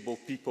disabled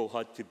people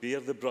had to bear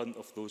the brunt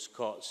of those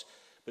cuts,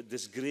 but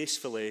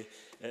disgracefully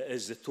it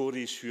is the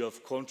Tories who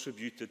have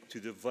contributed to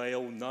the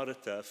vile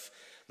narrative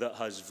that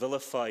has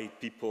vilified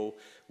people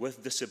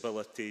with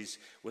disabilities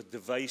with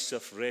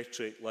divisive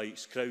rhetoric like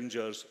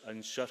scroungers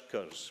and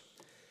shirkers.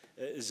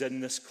 It is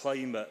in this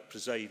climate,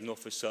 Presiding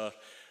Officer,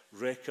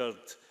 record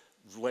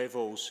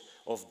levels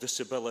of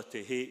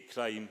disability hate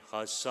crime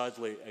has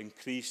sadly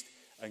increased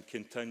and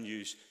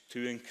continues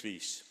to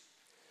increase.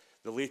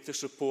 The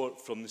latest report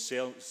from the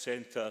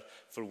Centre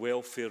for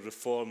Welfare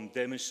Reform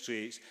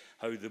demonstrates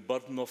how the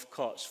burden of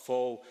cuts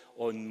fall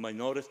on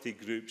minority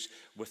groups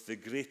with the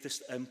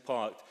greatest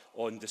impact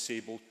on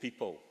disabled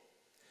people.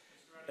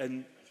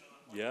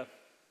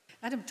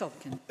 Adam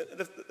Tompkin.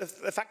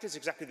 The fact is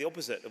exactly the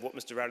opposite of what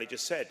Mr Rowley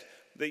just said.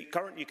 The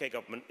current UK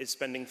government is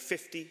spending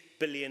 £50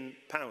 billion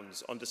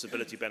on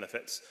disability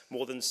benefits,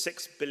 more than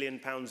 £6 billion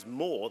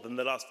more than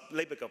the last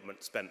Labour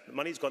government spent. The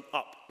money's gone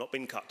up, not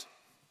been cut.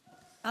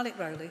 Alec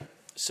Rowley.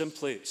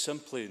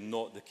 Simply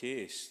not the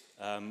case.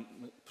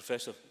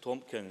 Professor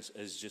Tompkins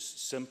is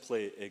just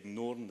simply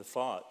ignoring the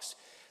facts.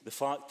 The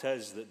fact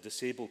is that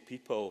disabled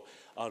people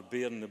are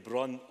bearing the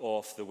brunt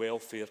of the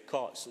welfare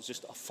cuts. It's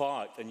just a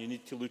fact, and you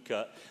need to look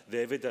at the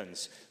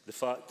evidence. The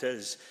fact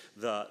is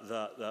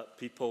that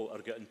people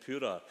are getting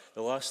poorer.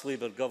 The last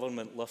Labour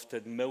government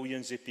lifted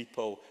millions of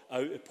people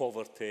out of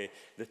poverty.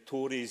 The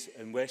Tories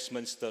in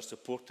Westminster,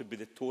 supported by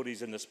the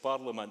Tories in this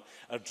Parliament,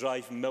 are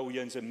driving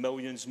millions and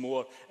millions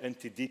more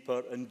into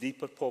deeper and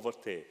deeper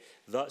poverty.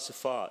 That's a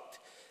fact.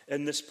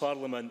 In this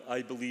Parliament,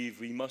 I believe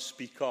we must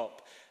speak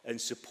up in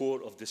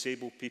support of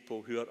disabled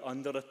people who are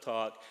under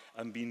attack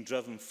and being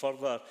driven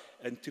further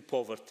into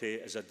poverty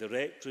as a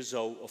direct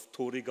result of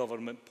Tory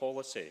government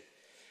policy.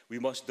 We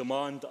must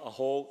demand a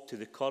halt to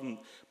the current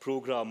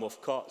programme of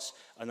cuts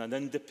and an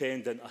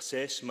independent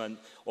assessment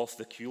of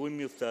the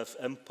cumulative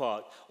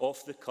impact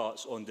of the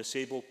cuts on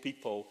disabled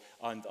people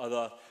and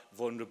other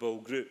vulnerable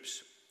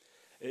groups.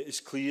 It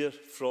is clear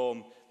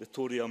from the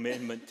Tory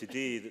amendment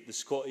today that the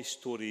Scottish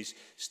Tories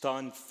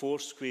stand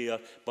foursquare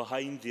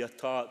behind the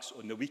attacks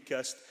on the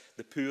weakest,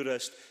 the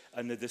poorest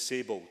and the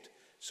disabled.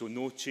 So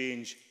no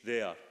change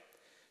there.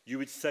 You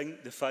would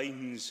think the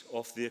findings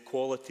of the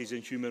Equalities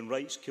and Human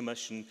Rights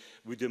Commission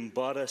would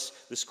embarrass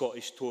the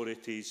Scottish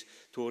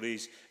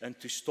Tories and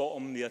to stop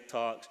the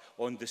attacks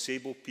on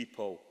disabled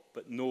people.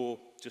 But no,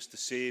 just the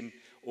same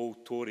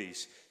old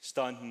Tories,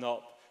 standing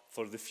up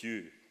for the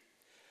few.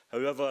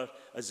 However,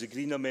 as the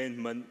Green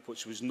Amendment,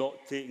 which was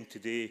not taken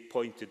today,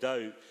 pointed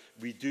out,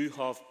 we do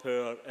have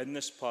power in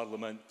this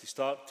Parliament to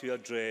start to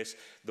address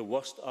the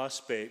worst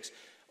aspects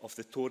of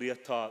the Tory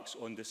attacks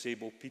on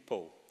disabled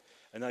people.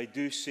 And I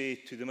do say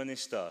to the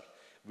Minister,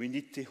 we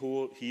need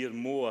to hear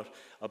more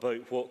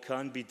about what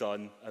can be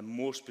done and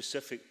more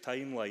specific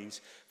timelines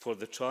for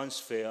the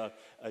transfer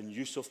and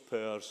use of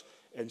powers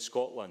in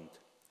Scotland.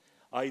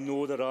 I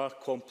know there are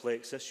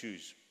complex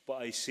issues,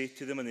 but I say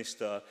to the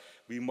Minister,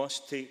 we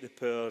must take the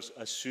powers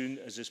as soon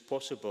as is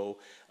possible,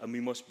 and we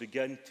must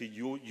begin to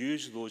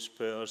use those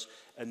powers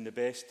in the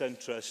best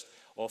interest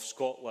of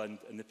Scotland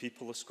and the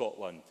people of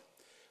Scotland.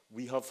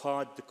 We have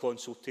had the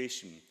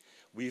consultation.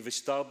 We have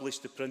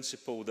established the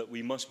principle that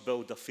we must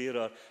build a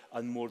fairer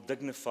and more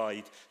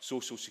dignified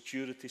social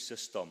security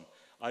system.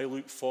 I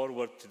look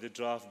forward to the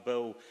draft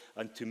bill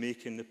and to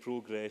making the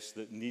progress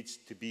that needs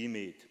to be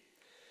made.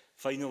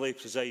 Finally,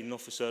 Presiding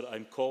Officer, I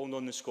am calling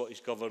on the Scottish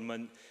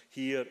Government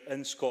here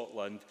in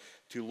Scotland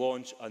to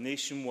launch a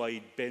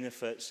nationwide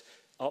benefits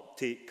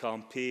uptake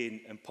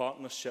campaign in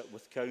partnership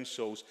with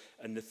councils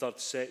and the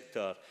third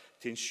sector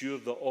to ensure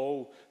that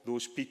all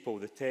those people,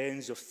 the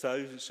tens of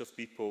thousands of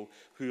people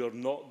who are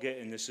not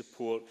getting the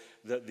support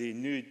that they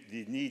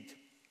need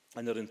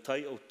and are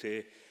entitled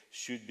to,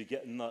 should be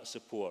getting that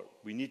support.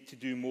 We need to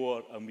do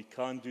more, and we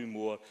can do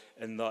more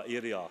in that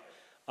area.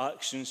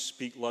 Actions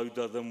speak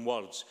louder than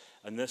words.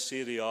 In this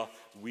area,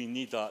 we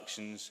need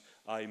actions.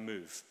 I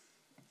move.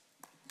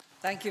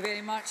 Thank you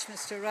very much,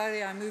 Mr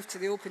Rowley. I move to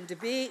the open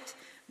debate.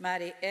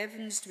 Mary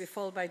Evans, to be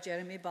followed by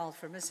Jeremy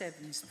Balfour. Ms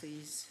Evans,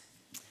 please.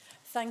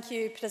 Thank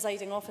you,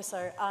 Presiding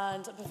Officer.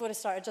 And before I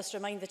start, I just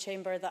remind the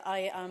Chamber that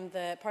I am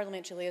the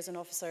Parliamentary Liaison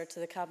Officer to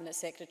the Cabinet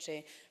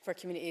Secretary for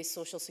Communities,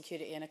 Social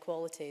Security and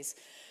Equalities.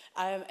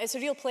 It's a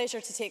real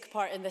pleasure to take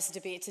part in this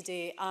debate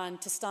today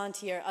and to stand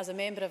here as a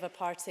member of a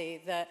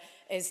party that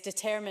is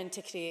determined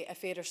to create a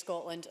fairer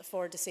Scotland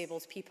for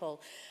disabled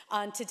people.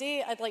 And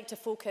today I'd like to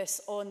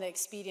focus on the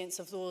experience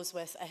of those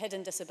with a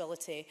hidden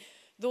disability,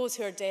 those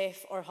who are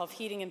deaf or have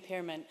hearing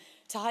impairment,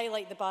 to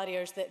highlight the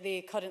barriers that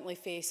they currently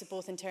face,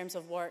 both in terms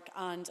of work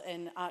and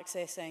in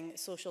accessing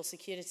social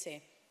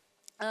security.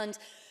 And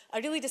I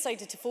really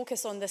decided to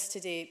focus on this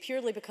today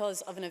purely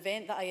because of an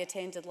event that I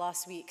attended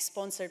last week,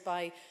 sponsored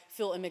by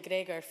Fulton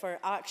McGregor for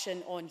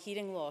Action on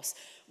Hearing Loss,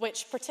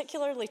 which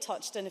particularly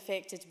touched and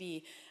affected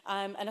me.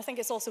 And I think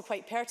it's also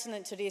quite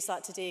pertinent to raise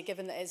that today,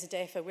 given that it's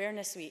Deaf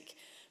Awareness Week,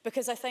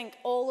 because I think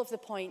all of the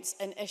points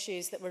and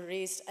issues that were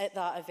raised at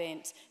that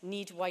event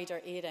need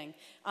wider airing.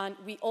 And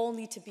we all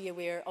need to be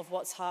aware of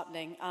what's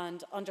happening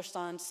and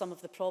understand some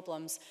of the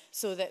problems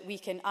so that we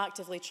can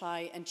actively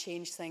try and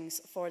change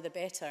things for the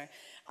better.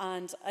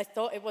 And I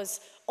thought it was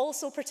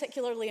also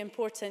particularly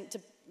important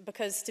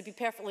because, to be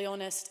perfectly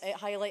honest, it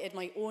highlighted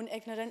my own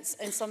ignorance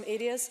in some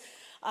areas.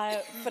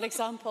 For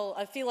example,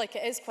 I feel like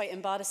it is quite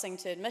embarrassing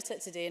to admit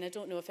it today, and I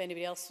don't know if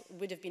anybody else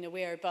would have been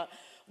aware, but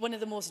one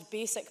of the most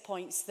basic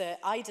points that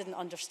I didn't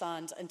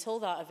understand until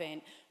that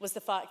event was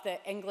the fact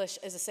that English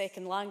is a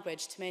second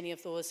language to many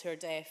of those who are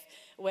deaf,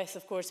 with,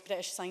 of course,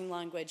 British Sign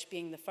Language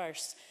being the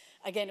first.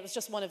 Again, it was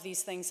just one of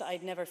these things that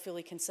I'd never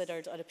fully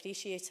considered or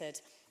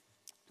appreciated.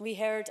 We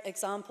heard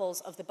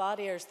examples of the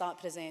barriers that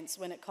presents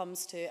when it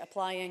comes to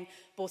applying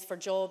both for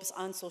jobs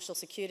and social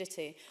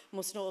security,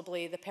 most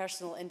notably the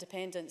personal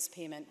independence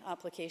payment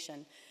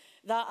application.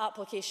 That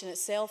application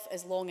itself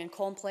is long and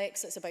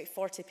complex. It's about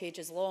 40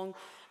 pages long,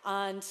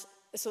 and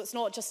so it's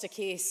not just a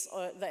case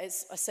that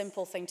it's a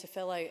simple thing to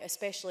fill out,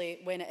 especially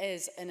when it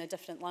is in a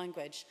different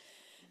language.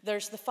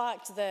 There's the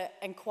fact that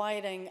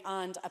inquiring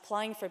and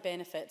applying for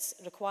benefits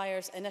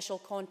requires initial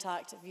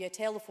contact via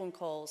telephone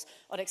calls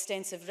or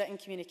extensive written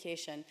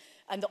communication,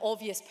 and the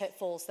obvious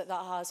pitfalls that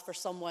that has for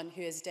someone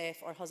who is deaf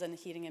or has a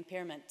hearing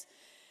impairment.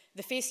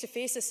 The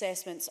face-to-face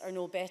assessments are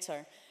no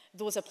better.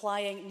 Those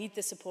applying need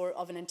the support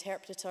of an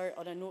interpreter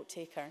or a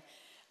note-taker.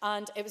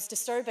 And it was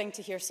disturbing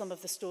to hear some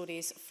of the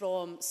stories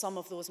from some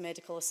of those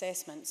medical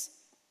assessments.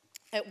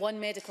 At one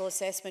medical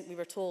assessment, we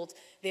were told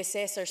the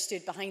assessor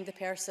stood behind the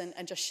person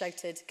and just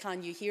shouted,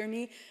 "Can you hear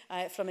me?"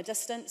 From a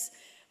distance.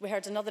 We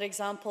heard another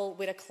example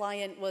where a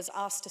client was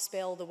asked to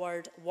spell the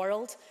word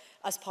world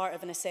as part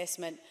of an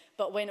assessment,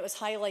 but when it was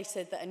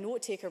highlighted that a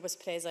note taker was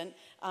present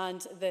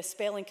and the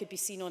spelling could be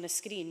seen on a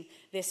screen,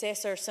 the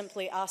assessor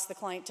simply asked the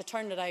client to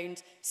turn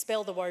around,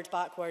 spell the word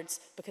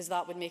backwards, because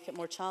that would make it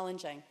more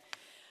challenging.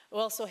 We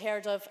also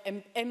heard of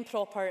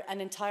improper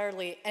and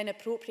entirely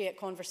inappropriate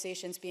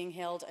conversations being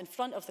held in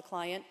front of the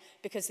client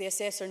because the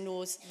assessor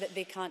knows that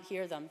they can't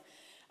hear them.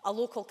 A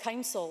local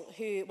council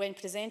who, when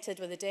presented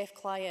with a deaf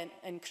client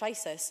in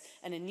crisis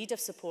and in need of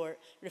support,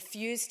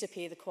 refused to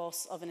pay the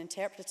costs of an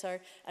interpreter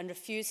and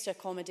refused to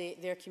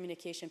accommodate their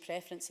communication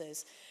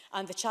preferences.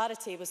 And the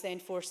charity was then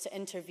forced to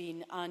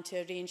intervene and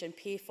to arrange and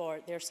pay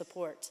for their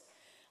support.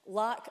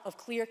 Lack of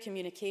clear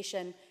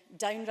communication,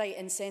 downright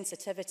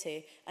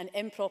insensitivity and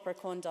improper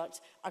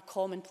conduct are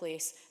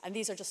commonplace, and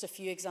these are just a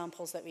few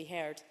examples that we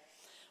heard.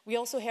 We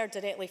also heard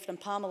directly from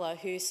Pamela,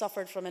 who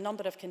suffered from a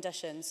number of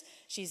conditions.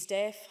 She's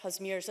deaf, has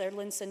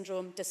Mears-Irlen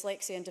syndrome,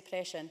 dyslexia and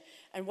depression,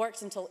 and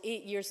worked until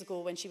 8 years ago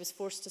when she was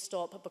forced to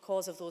stop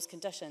because of those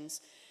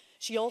conditions.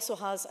 She also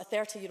has a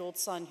 30-year-old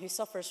son who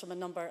suffers from a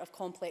number of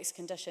complex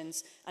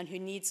conditions and who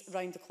needs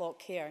round-the-clock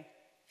care.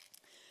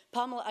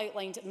 Pamela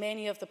outlined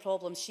many of the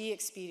problems she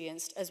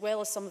experienced, as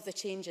well as some of the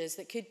changes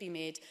that could be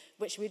made,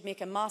 which would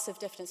make a massive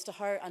difference to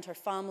her and her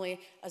family,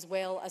 as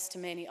well as to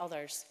many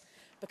others.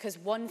 Because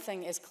one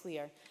thing is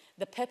clear,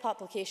 the PIP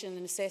application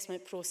and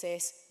assessment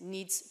process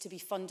needs to be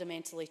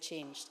fundamentally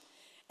changed.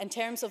 In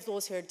terms of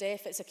those who are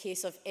deaf, it's a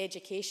case of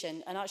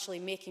education and actually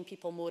making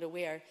people more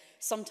aware.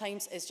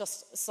 Sometimes it's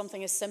just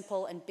something as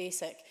simple and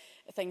basic,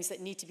 things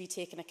that need to be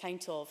taken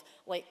account of,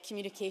 like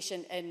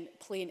communication in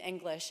plain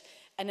English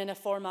and in a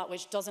format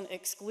which doesn't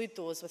exclude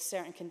those with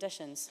certain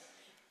conditions.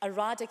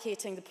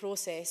 Eradicating the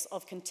process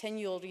of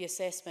continual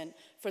reassessment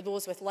for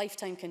those with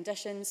lifetime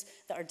conditions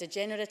that are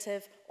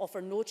degenerative,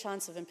 offer no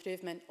chance of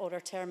improvement or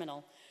are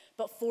terminal.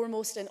 But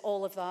foremost in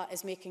all of that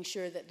is making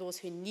sure that those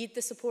who need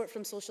the support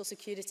from Social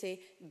Security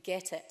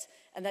get it,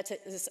 and that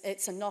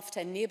it's enough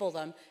to enable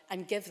them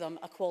and give them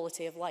a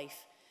quality of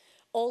life.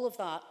 All of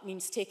that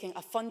means taking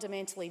a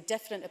fundamentally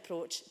different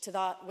approach to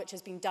that which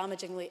has been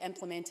damagingly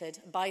implemented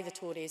by the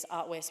Tories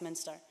at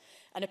Westminster.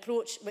 An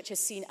approach which has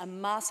seen a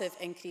massive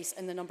increase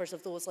in the numbers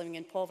of those living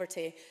in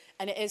poverty,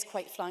 and it is,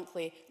 quite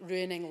frankly,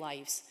 ruining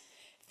lives.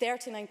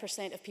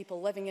 39% of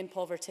people living in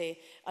poverty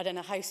are in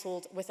a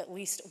household with at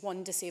least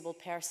one disabled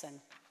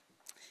person.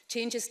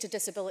 Changes to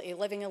disability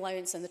living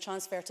allowance and the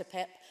transfer to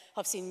PIP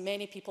have seen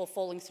many people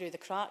falling through the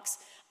cracks,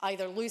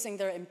 either losing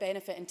their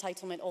benefit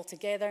entitlement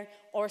altogether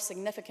or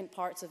significant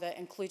parts of it,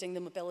 including the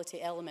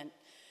mobility element.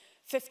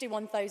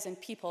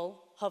 51,000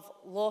 people have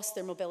lost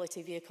their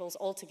mobility vehicles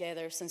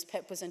altogether since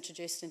PIP was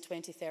introduced in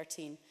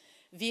 2013.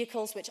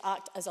 Vehicles which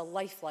act as a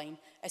lifeline,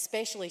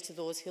 especially to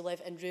those who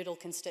live in rural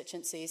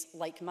constituencies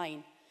like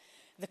mine.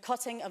 The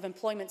cutting of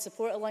employment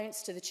support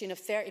allowance to the tune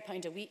of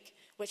 £30 a week,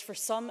 which for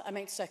some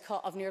amounts to a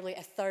cut of nearly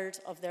a third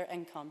of their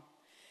income.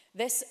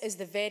 This is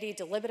the very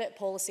deliberate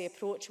policy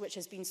approach which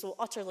has been so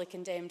utterly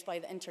condemned by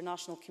the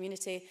international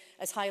community,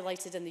 as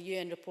highlighted in the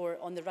UN report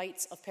on the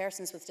rights of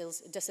persons with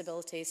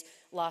disabilities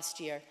last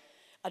year.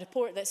 A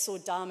report that's so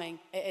damning,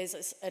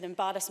 it's an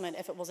embarrassment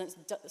if it wasn't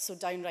so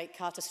downright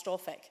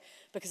catastrophic,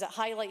 because it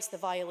highlights the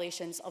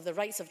violations of the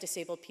rights of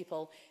disabled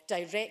people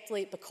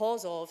directly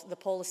because of the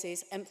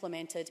policies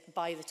implemented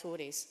by the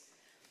Tories.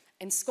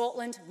 In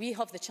Scotland, we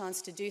have the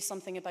chance to do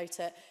something about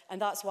it,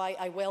 and that's why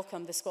I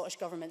welcome the Scottish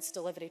Government's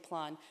delivery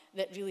plan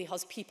that really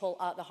has people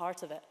at the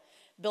heart of it,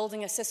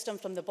 building a system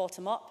from the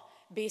bottom up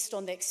based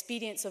on the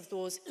experience of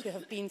those who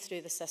have been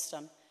through the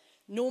system.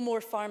 No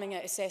more farming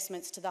out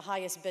assessments to the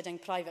highest bidding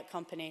private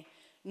company,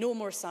 no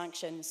more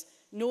sanctions,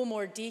 no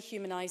more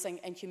dehumanising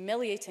and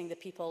humiliating the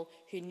people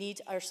who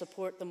need our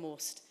support the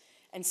most.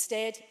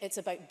 Instead, it's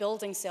about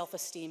building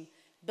self-esteem,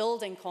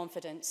 building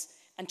confidence,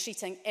 and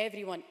treating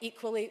everyone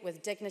equally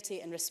with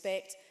dignity and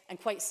respect, and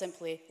quite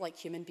simply like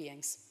human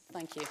beings.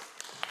 Thank you.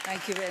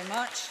 Thank you very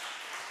much.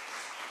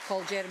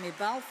 Call Jeremy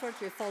Balfour, to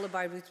be followed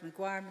by Ruth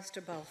Maguire.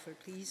 Mr Balfour,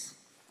 please.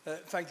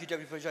 Thank you,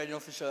 Deputy Presiding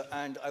Officer,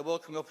 and I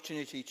welcome the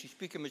opportunity to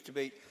speak in this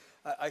debate.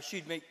 I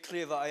should make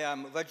clear that I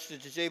am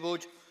registered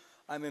disabled.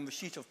 I'm in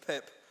receipt of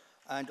PIP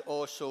and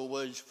also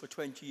was for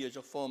 20 years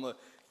a former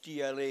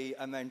DLA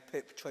and then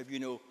PIP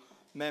tribunal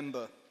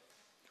member.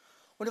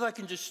 I wonder if I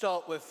can just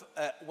start with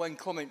one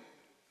comment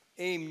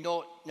aimed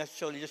not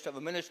necessarily just at the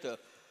Minister,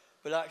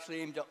 but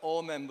actually aimed at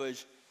all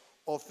members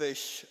of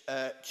this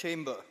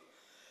chamber.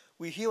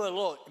 We hear a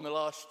lot in the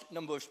last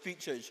number of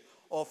speeches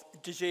of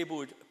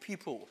disabled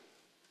people.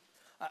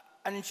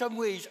 And in some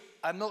ways,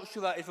 I'm not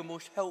sure that is the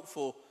most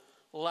helpful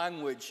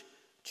language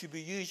to be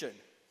using.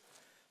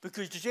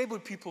 Because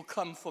disabled people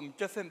come from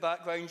different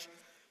backgrounds,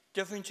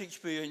 different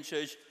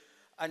experiences,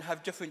 and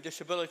have different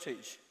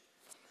disabilities.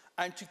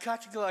 And to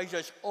categorise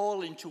us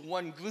all into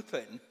one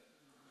grouping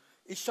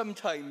is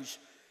sometimes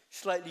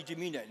slightly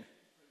demeaning.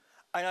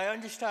 And I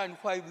understand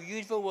why we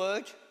use the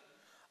word,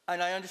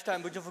 and I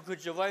understand the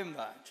difficulties around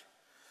that.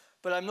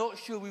 But I'm not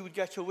sure we would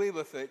get away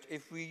with it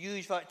if we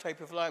use that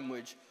type of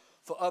language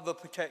for other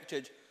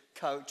protected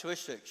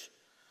characteristics.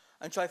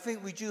 And so I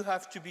think we do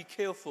have to be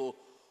careful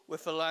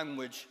with the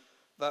language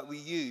that we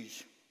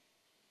use.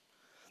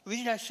 The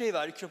reason I say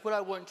that is because what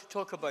I want to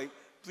talk about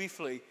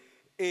briefly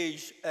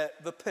is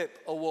the PIP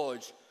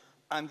Awards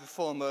and the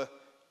former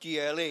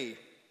DLA.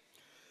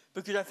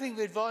 Because I think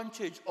the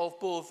advantage of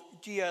both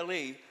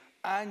DLA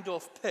and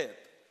of PIP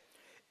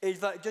is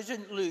that it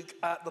doesn't look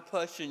at the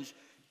person's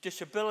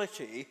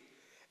disability,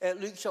 it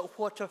looks at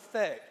what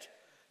effect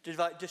does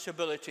that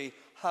disability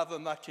have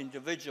on that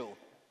individual.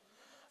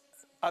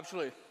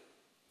 Absolutely.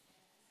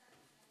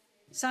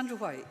 Sandra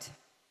White.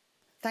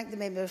 Thank the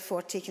member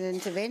for taking an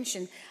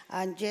intervention.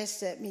 And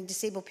yes, I mean,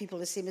 disabled people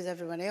are the same as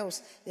everyone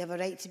else. They have a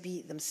right to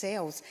be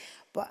themselves.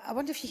 But I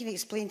wonder if you can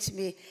explain to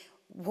me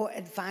what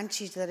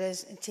advantage there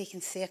is in taking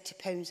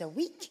 £30 a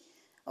week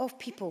of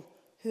people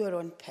who are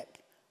on PIP.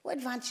 What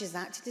advantage is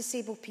that to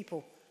disabled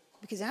people?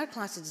 Because our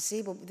class is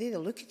disabled, but they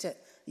look at it,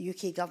 the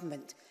UK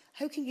government.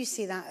 How can you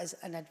say that is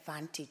an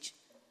advantage?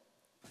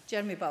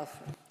 Jeremy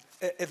Balfour.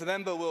 If the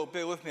member will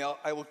bear with me,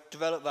 I will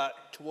develop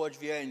that towards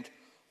the end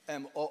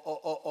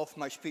of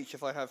my speech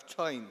if I have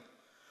time.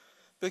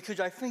 Because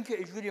I think it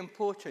is really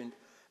important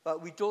that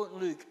we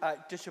don't look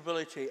at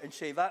disability and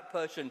say that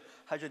person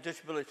has a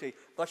disability,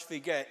 thus they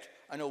get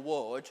an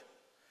award.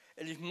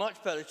 It is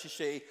much better to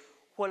say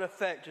what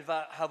effect does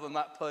that have on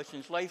that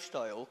person's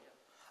lifestyle,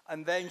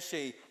 and then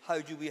say how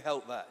do we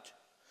help that.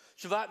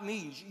 So that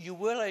means you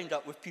will end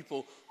up with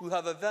people who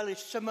have a very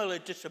similar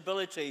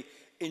disability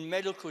in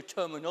medical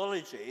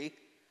terminology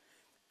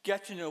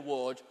getting an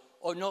award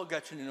or not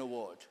getting an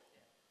award.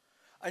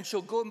 And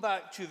so going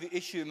back to the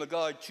issue in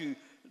regard to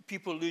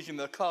people losing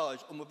their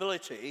cars or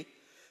mobility,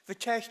 the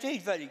test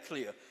is very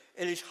clear.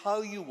 It is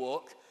how you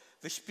walk,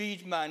 the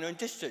speed, manner and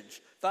distance.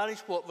 That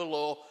is what the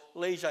law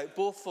lays out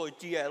both for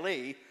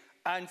DLA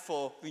and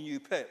for the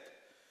new PIP.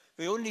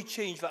 The only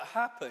change that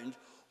happened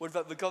was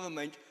that the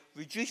government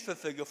reduced the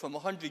figure from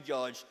 100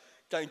 yards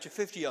down to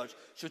 50 yards.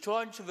 So to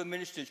answer the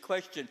Minister's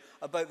question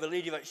about the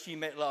lady that she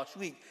met last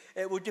week,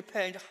 it would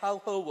depend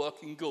how her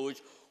working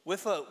goes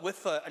with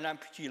an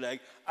amputee leg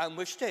and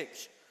with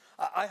sticks.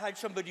 I had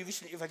somebody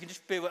recently, if I can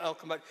just bear with it, I'll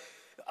come back.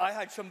 I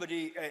had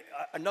somebody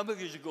a number of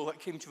years ago that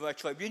came to our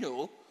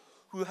tribunal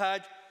who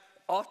had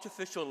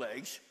artificial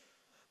legs,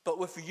 but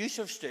with the use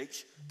of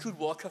sticks could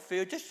walk a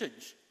fair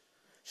distance.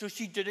 So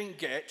she didn't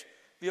get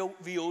the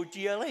old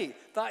DLA.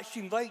 That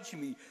seemed right to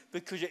me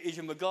because it is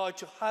in regard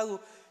to how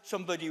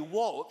somebody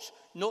walks,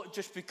 not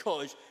just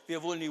because they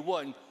have only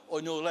one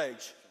or no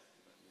legs.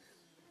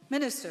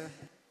 Minister.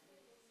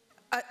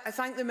 I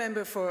thank the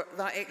member for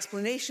that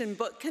explanation,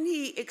 but can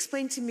he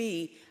explain to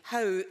me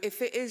how,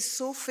 if it is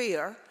so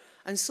fair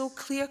and so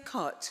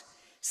clear-cut,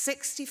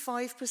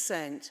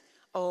 65%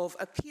 of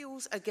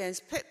appeals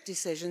against PIP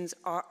decisions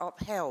are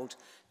upheld?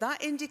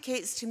 That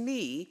indicates to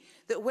me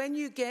that when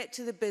you get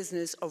to the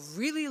business of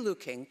really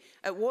looking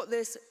at what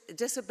this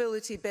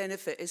disability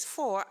benefit is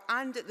for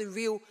and at the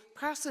real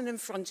person in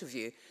front of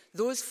you,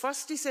 those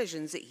first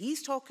decisions that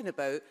he's talking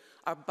about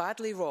are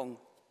badly wrong.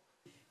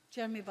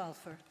 Jeremy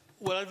Balfour.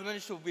 Well, as the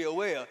Minister will be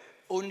aware,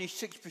 only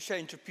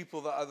 6% of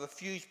people that have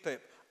refused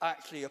PIP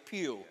actually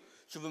appeal.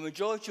 So the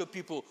majority of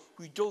people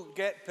who don't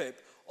get PIP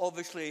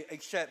obviously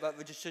accept that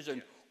the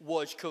decision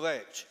was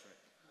correct.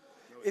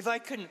 If I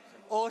can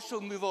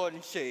also move on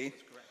and say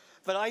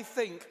that I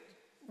think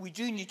we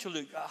do need to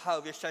look at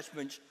how the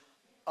assessments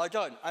are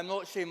done. I'm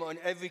not saying that on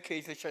every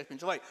case the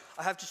assessments are right.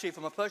 I have to say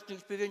from a personal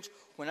experience,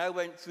 when I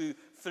went through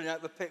filling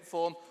out the PIP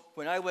form,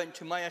 when I went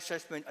to my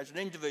assessment as an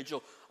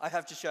individual, I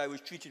have to say I was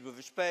treated with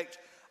respect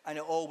and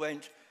it all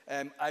went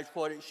as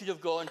what it should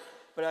have gone.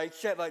 But I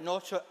accept that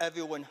not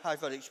everyone has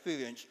that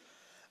experience.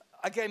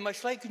 Again, my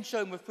slight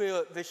concern with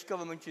where this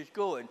government is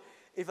going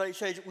is that it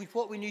says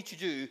what we need to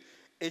do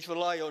is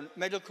rely on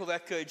medical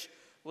records,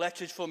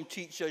 letters from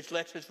teachers,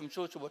 letters from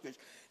social workers.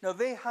 Now,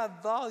 they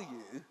have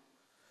value,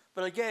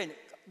 but again,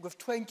 with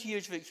 20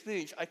 years of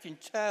experience, I can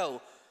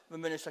tell the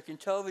Minister, I can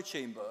tell the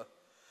Chamber,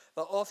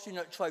 that often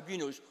at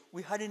tribunals,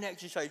 we had an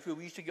exercise where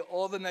we used to get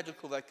all the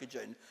medical records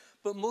in,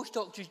 but most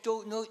doctors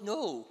don't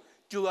know,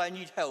 do I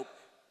need help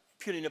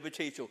peeling a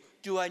potato?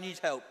 Do I need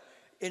help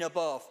in a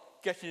bath,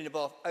 getting in a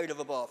bath, out of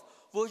a bath?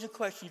 Those are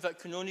questions that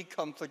can only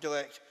come for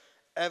direct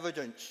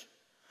evidence.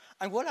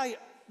 And what I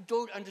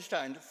don't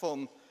understand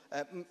from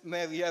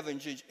Mary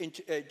Evans'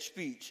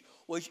 speech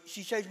was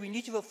she says we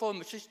need to reform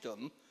the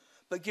system,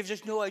 but gives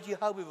us no idea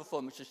how we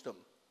reform the system.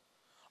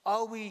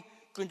 Are we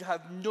going to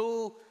have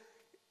no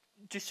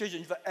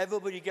decisions that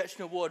everybody gets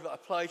an award that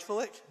applies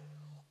for it?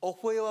 Or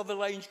where are the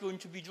lines going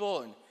to be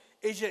drawn?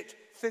 Is it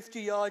 50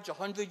 yards,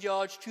 100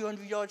 yards,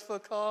 200 yards for a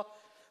car?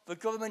 The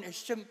government has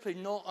simply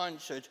not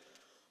answered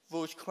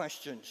those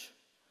questions.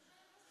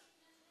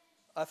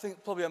 I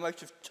think probably I'm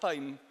out of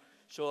time,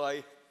 so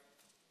I...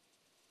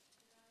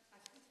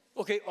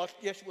 Okay,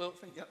 yes, well,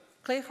 yeah.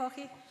 Claire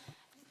Hockey.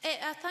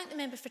 I thank the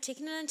member for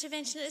taking an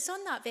intervention. It's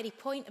on that very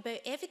point about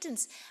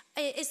evidence.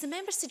 Is the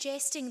member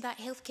suggesting that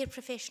healthcare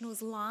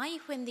professionals lie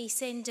when they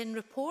send in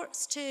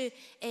reports to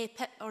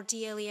PIP or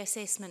DLE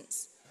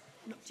assessments?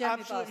 No,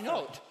 absolutely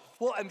not.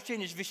 What I'm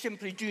saying is they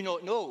simply do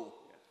not know.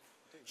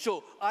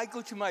 So I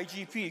go to my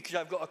GP because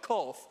I've got a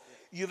cough.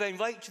 You then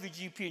write to the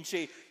GP and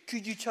say,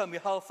 could you tell me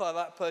how far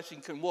that person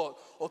can walk,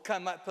 or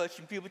can that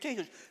person peel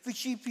potatoes? The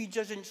GP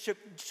doesn't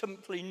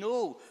simply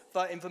know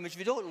that information.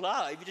 They don't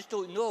lie, they just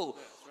don't know.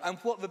 And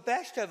what the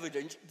best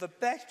evidence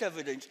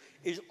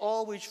is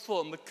always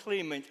from the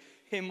claimant,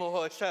 him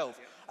or herself.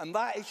 And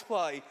that is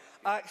why,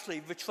 actually,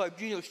 the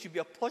tribunal should be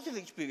a positive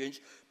experience,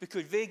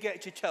 because they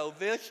get to tell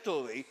their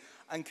story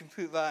and can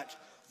put that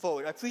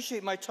forward. I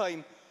appreciate my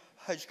time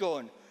has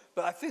gone,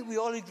 but I think we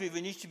all agree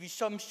there needs to be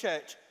some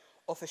set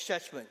of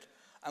assessment.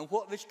 And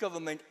what this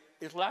government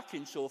is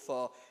lacking so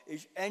far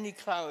is any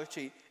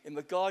clarity in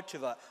regard to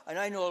that. And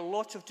I know a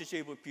lot of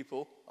disabled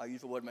people, I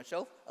use the word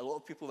myself, a lot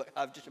of people that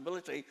have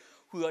disability,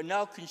 who are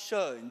now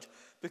concerned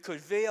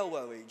because they are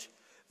worried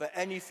that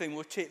anything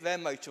will take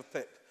them out of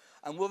PIP.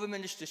 And will the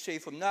Minister say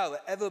from now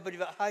that everybody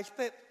that has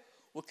PIP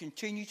will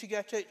continue to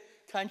get it?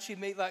 Can she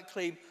make that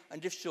claim?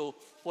 And if so,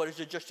 what is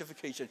the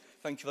justification?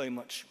 Thank you very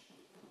much.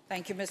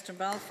 Thank you, Mr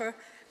Balfour.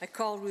 I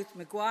call Ruth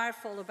Maguire,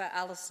 followed by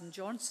Alison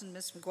Johnson.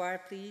 Ms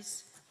Maguire,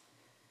 please.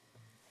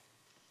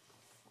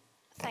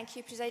 Thank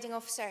you, Presiding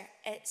Officer.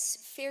 It's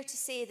fair to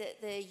say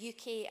that the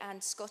UK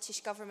and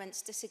Scottish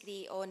governments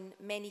disagree on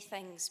many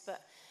things,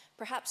 but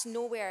perhaps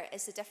nowhere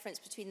is the difference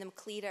between them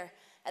clearer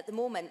at the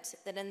moment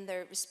than in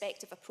their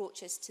respective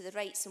approaches to the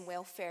rights and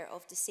welfare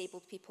of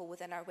disabled people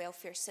within our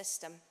welfare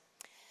system.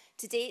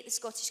 To date, the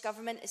Scottish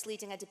Government is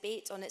leading a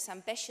debate on its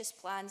ambitious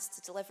plans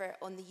to deliver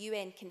on the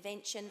UN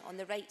Convention on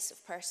the Rights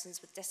of Persons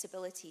with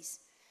Disabilities.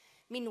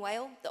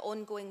 Meanwhile, the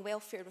ongoing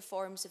welfare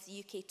reforms of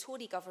the UK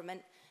Tory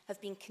Government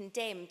have been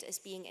condemned as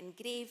being in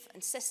grave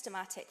and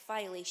systematic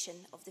violation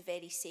of the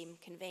very same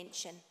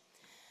convention.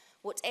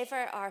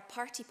 Whatever our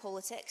party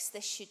politics,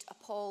 this should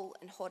appall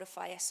and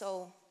horrify us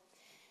all.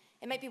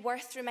 It might be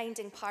worth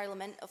reminding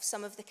Parliament of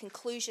some of the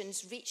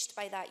conclusions reached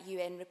by that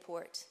UN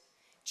report.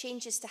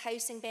 Changes to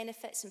housing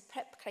benefits and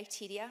PIP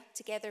criteria,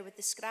 together with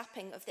the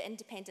scrapping of the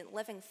Independent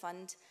Living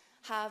Fund,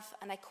 have,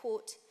 and I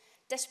quote,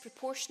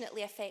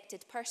 disproportionately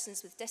affected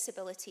persons with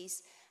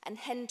disabilities and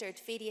hindered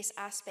various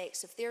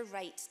aspects of their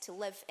right to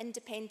live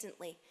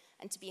independently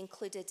and to be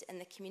included in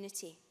the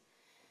community.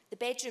 The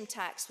bedroom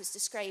tax was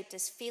described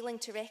as failing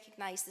to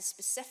recognise the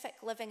specific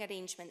living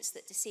arrangements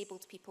that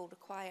disabled people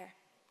require.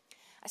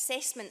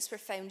 Assessments were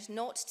found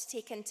not to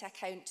take into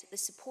account the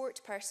support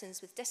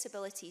persons with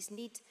disabilities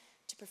need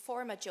to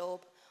perform a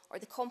job or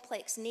the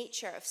complex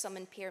nature of some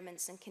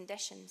impairments and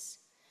conditions.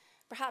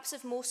 Perhaps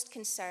of most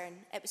concern,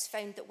 it was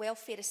found that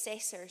welfare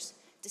assessors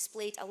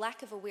displayed a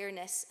lack of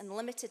awareness and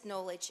limited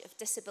knowledge of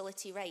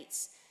disability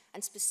rights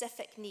and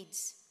specific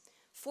needs,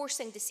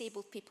 forcing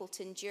disabled people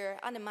to endure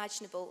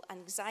unimaginable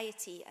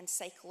anxiety and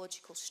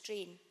psychological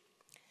strain.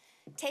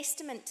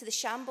 Testament to the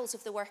shambles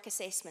of the work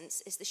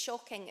assessments is the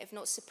shocking, if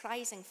not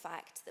surprising,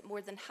 fact that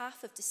more than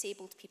half of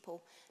disabled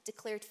people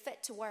declared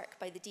fit to work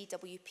by the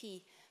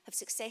DWP have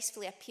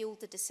successfully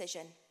appealed the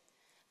decision,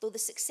 though the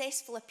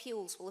successful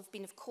appeals will have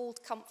been of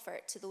cold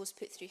comfort to those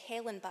put through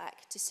hell and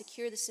back to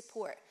secure the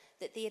support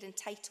that they are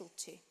entitled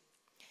to.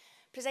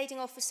 Presiding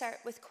Officer,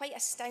 with quite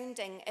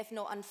astounding, if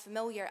not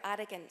unfamiliar,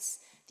 arrogance,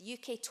 the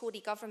UK Tory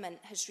government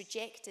has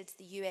rejected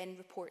the UN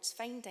report's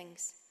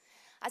findings.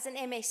 As an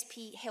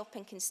MSP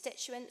helping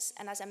constituents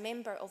and as a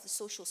member of the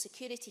Social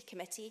Security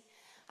Committee,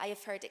 I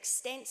have heard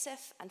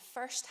extensive and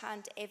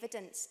first-hand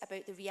evidence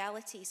about the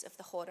realities of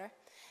the horror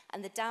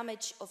and the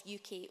damage of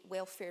UK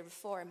welfare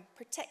reform,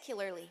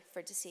 particularly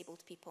for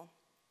disabled people.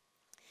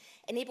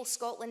 Enable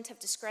Scotland have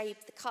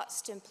described the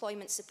cuts to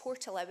employment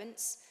support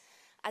allowance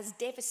as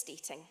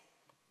devastating.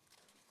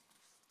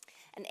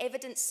 And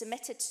evidence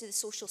submitted to the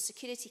Social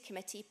Security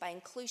Committee by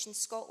Inclusion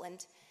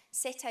Scotland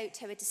set out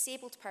how a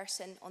disabled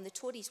person on the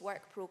Tories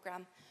work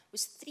programme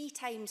was 3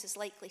 times as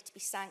likely to be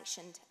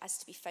sanctioned as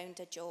to be found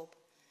a job.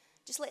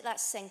 Just let that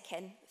sink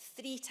in,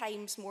 3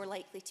 times more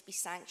likely to be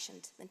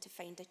sanctioned than to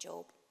find a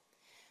job.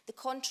 The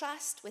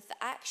contrast with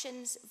the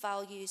actions,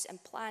 values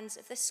and plans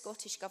of this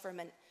Scottish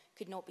Government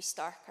could not be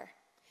starker.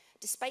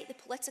 Despite the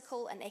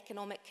political and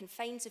economic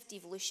confines of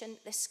devolution,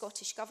 this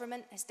Scottish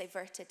Government has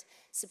diverted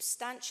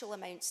substantial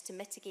amounts to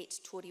mitigate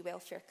Tory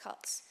welfare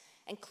cuts,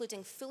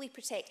 including fully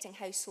protecting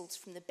households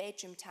from the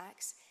bedroom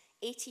tax,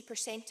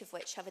 80% of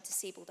which have a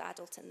disabled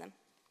adult in them.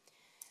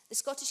 The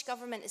Scottish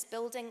Government is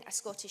building a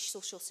Scottish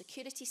social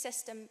security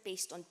system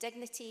based on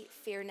dignity,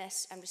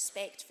 fairness and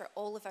respect for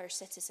all of our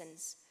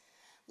citizens.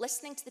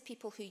 Listening to the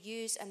people who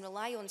use and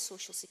rely on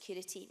social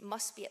security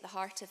must be at the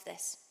heart of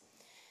this.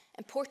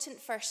 Important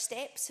first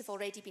steps have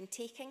already been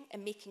taken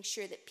in making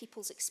sure that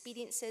people's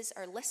experiences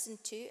are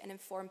listened to and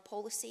inform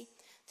policy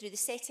through the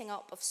setting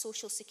up of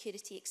social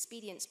security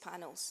experience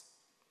panels.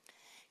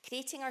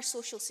 Creating our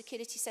social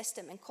security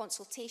system in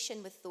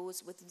consultation with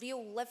those with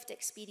real lived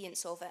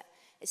experience of it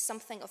is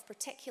something of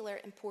particular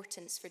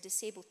importance for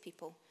disabled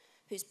people,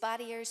 whose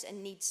barriers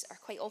and needs are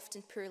quite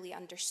often poorly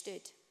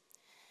understood.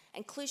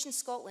 Inclusion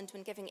Scotland,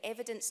 when giving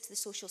evidence to the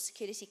Social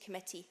Security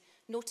Committee,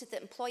 noted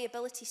that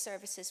employability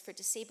services for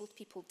disabled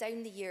people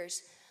down the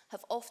years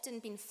have often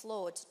been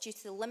flawed due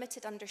to the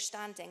limited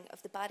understanding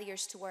of the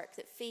barriers to work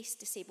that face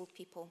disabled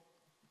people.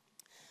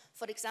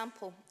 For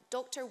example,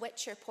 Dr.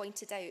 Witcher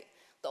pointed out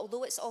that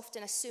although it's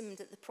often assumed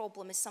that the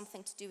problem is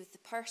something to do with the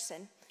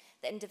person,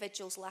 the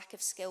individual's lack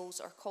of skills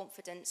or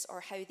confidence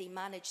or how they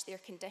manage their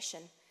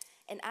condition,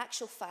 in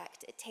actual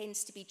fact, it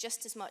tends to be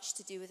just as much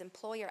to do with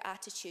employer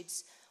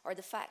attitudes or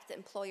the fact that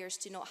employers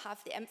do not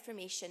have the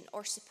information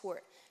or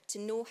support to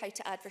know how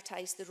to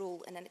advertise the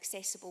role in an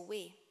accessible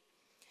way.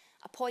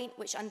 A point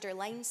which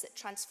underlines that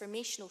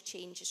transformational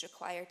change is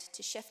required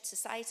to shift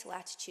societal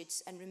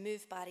attitudes and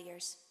remove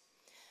barriers.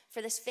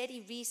 For this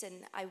very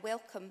reason, I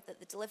welcome that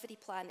the delivery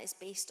plan is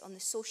based on the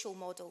social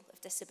model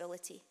of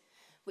disability,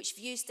 which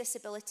views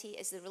disability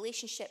as the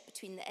relationship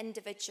between the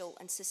individual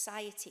and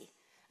society,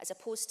 as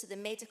opposed to the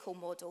medical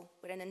model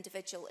where an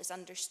individual is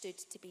understood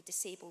to be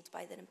disabled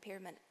by their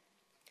impairment.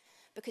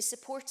 Because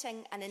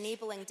supporting and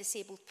enabling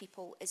disabled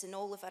people is in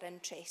all of our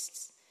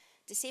interests.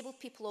 Disabled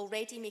people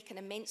already make an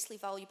immensely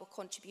valuable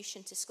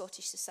contribution to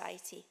Scottish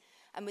society,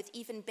 and with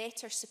even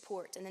better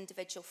support and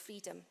individual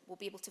freedom, will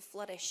be able to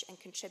flourish and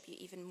contribute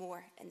even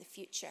more in the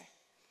future.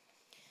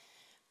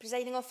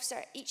 Presiding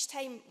Officer, each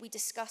time we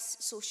discuss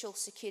social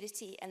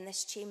security in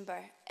this chamber,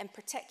 in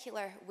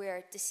particular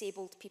where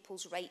disabled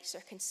people's rights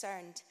are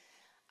concerned,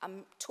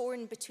 I'm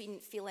torn between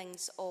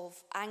feelings of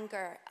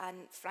anger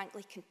and,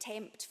 frankly,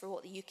 contempt for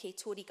what the UK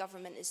Tory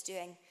government is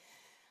doing,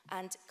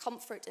 and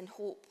comfort and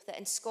hope that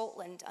in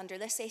Scotland, under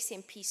this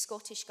SNP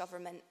Scottish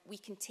government, we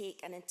can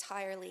take an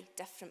entirely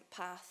different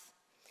path.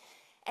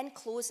 In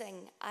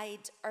closing,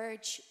 I'd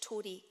urge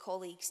Tory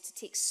colleagues to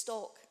take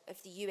stock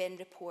of the UN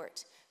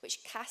report,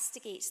 which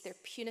castigates their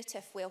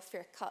punitive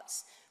welfare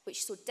cuts,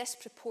 which so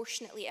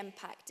disproportionately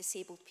impact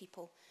disabled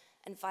people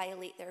and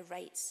violate their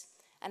rights.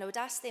 And I would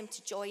ask them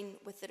to join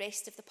with the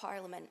rest of the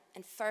Parliament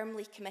in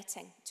firmly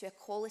committing to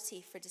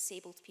equality for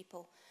disabled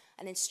people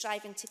and in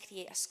striving to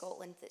create a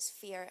Scotland that's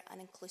fair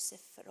and inclusive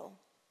for all.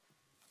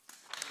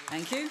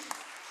 Thank you.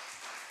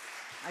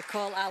 I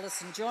call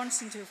Alison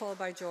Johnson to be followed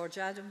by George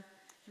Adam.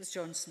 Ms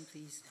Johnson,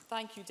 please.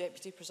 Thank you,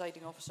 Deputy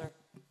Presiding Officer.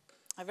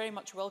 I very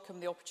much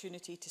welcome the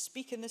opportunity to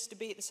speak in this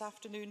debate this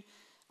afternoon,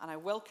 and I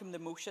welcome the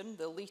motion,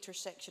 the later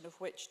section of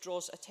which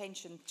draws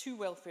attention to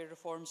welfare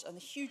reforms and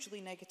the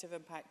hugely negative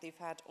impact they've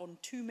had on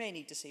too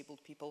many disabled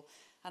people,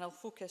 and I'll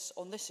focus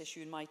on this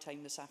issue in my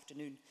time this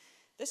afternoon.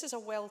 This is a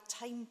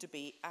well-timed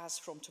debate, as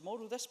from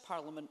tomorrow this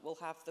Parliament will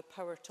have the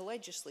power to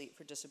legislate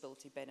for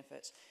disability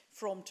benefits.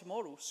 From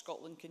tomorrow,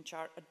 Scotland can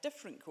chart a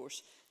different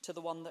course to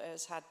the one that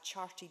has had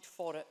charted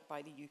for it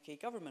by the UK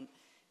Government.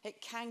 It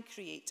can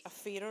create a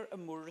fairer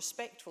and more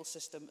respectful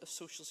system of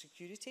social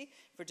security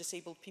for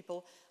disabled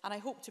people, and I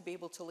hope to be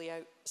able to lay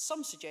out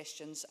some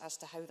suggestions as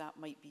to how that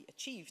might be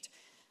achieved.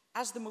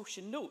 As the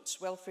motion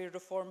notes, welfare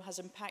reform has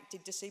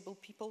impacted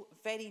disabled people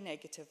very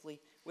negatively,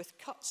 with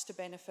cuts to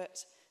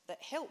benefits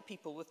that help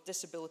people with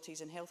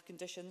disabilities and health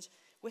conditions,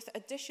 with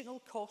additional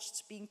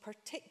costs being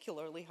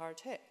particularly hard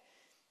hit.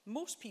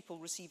 Most people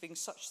receiving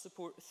such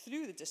support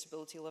through the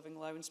Disability Living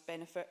Allowance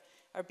benefit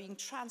are being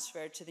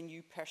transferred to the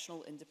new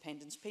Personal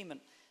Independence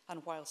Payment,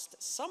 And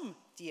whilst some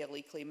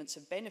DLA claimants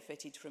have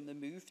benefited from the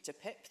move to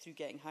PIP through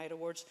getting higher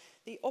awards,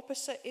 the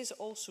opposite is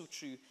also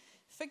true.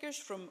 Figures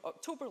from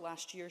October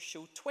last year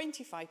show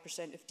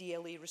 25% of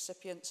DLA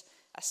recipients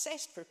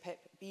assessed for PIP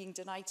being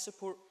denied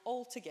support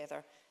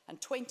altogether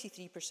and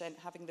 23%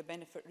 having the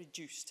benefit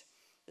reduced.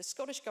 The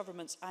Scottish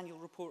Government's annual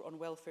report on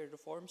welfare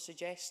reform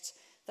suggests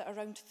that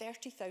around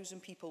 30,000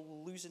 people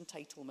will lose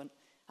entitlement,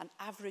 an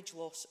average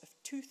loss of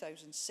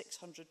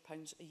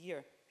 £2,600 a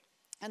year.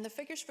 And the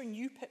figures for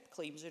new PIP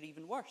claims are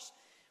even worse,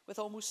 with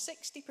almost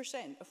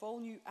 60% of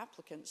all new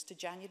applicants to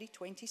January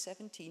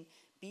 2017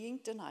 being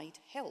denied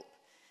help.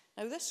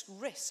 Now, this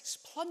risks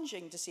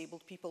plunging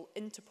disabled people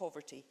into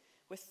poverty,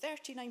 with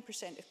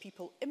 39% of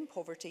people in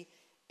poverty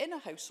in a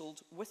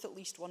household with at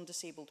least one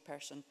disabled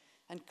person,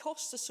 and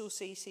costs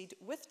associated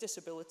with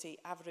disability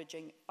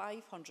averaging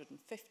 £550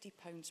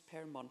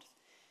 per month.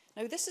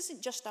 Now, this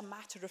isn't just a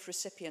matter of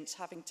recipients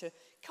having to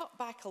cut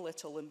back a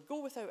little and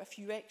go without a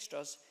few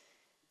extras.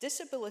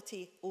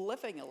 Disability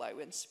living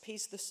allowance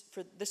pays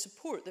for the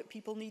support that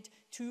people need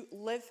to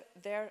live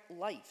their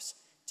lives,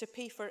 to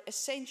pay for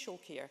essential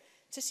care,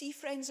 to see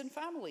friends and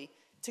family,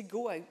 to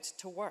go out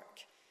to work.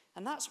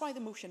 And that's why the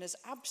motion is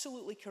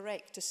absolutely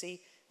correct to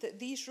say that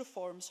these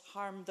reforms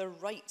harm the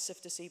rights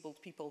of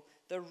disabled people,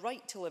 the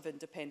right to live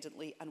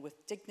independently and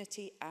with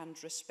dignity and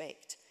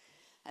respect.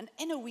 And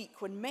in a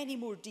week when many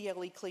more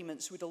DLA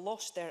claimants would have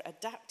lost their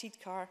adapted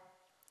car,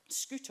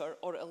 scooter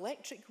or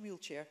electric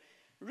wheelchair,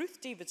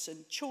 Ruth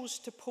Davidson chose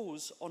to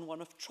pose on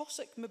one of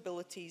Trossic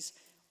Mobility's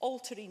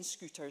all-terrain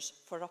scooters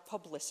for a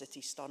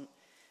publicity stunt.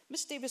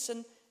 Miss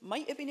Davidson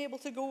might have been able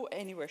to go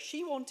anywhere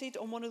she wanted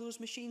on one of those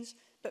machines,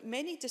 but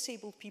many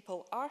disabled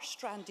people are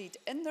stranded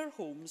in their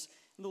homes,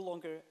 no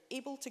longer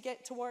able to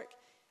get to work,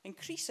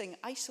 increasing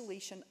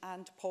isolation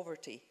and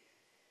poverty.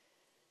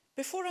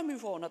 Before I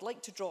move on, I'd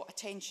like to draw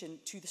attention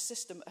to the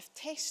system of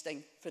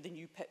testing for the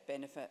new PIP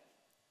benefit.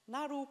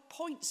 Narrow,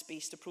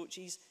 points-based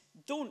approaches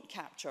don't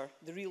capture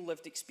the real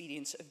lived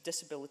experience of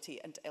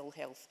disability and ill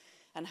health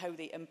and how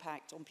they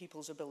impact on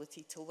people's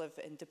ability to live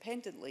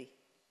independently.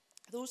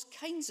 Those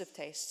kinds of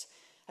tests,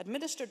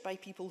 administered by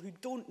people who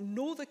don't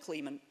know the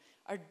claimant,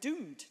 are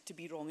doomed to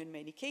be wrong in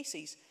many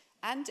cases,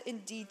 and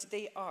indeed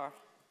they are,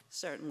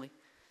 certainly.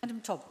 Madam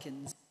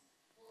Tompkins.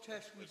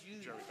 Tess, would you?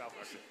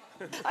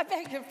 I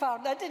beg your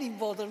pardon, I didn't even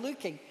bother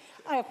looking.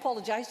 I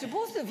apologise to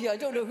both of you. I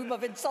don't know whom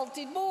I've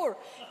insulted more.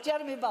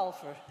 Jeremy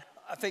Balfour.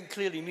 I think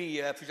clearly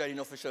me, Presiding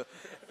Officer.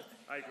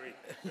 I agree.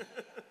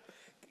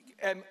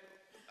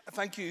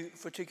 Thank you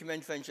for taking my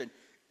intervention.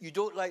 You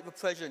don't like the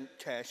present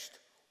test.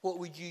 What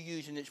would you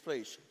use in its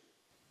place?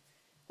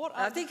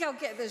 I think I'll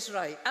get this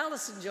right.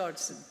 Alison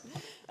Johnson.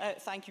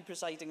 Thank you,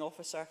 Presiding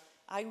Officer.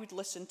 I would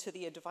listen to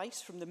the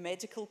advice from the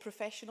medical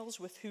professionals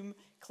with whom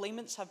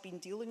claimants have been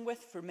dealing with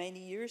for many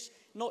years,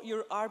 not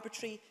your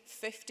arbitrary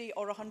 50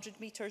 or 100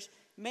 metres.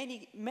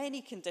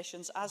 Many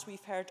conditions, as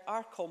we've heard,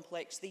 are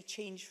complex. They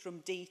change from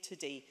day to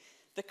day.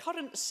 The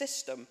current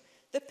system,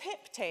 the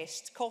PIP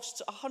test,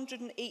 costs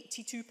 £182,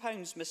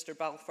 Mr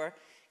Balfour,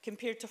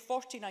 compared to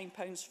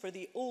 £49 for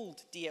the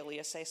old DLA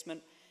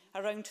assessment,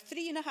 around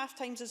 3.5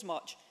 times as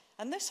much.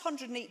 And this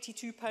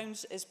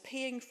 £182 is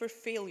paying for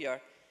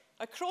failure.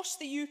 Across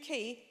the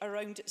UK,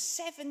 around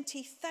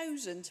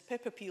 70,000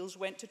 PIP appeals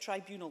went to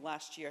tribunal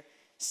last year.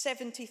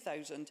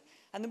 70,000.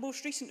 And the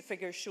most recent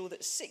figures show that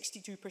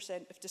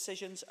 62% of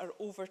decisions are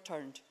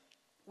overturned.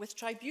 With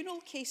tribunal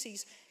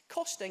cases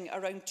costing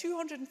around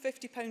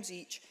 £250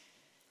 each,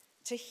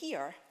 to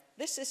hear,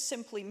 this is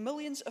simply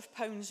millions of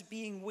pounds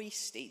being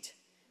wasted.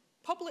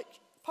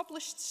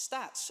 Published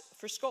stats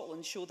for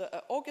Scotland show that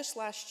at August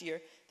last year,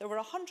 there were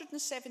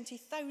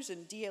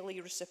 170,000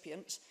 DLA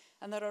recipients,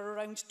 and there are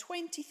around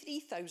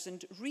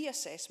 23,000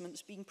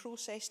 reassessments being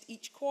processed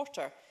each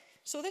quarter.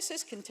 So this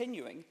is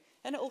continuing,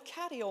 and it will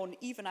carry on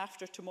even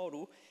after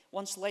tomorrow,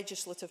 once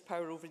legislative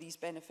power over these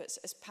benefits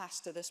is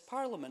passed to this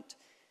Parliament.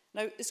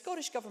 Now, the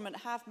Scottish Government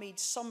have made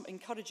some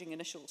encouraging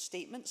initial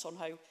statements on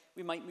how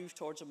we might move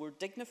towards a more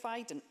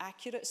dignified and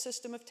accurate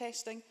system of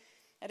testing.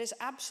 It is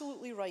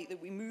absolutely right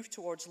that we move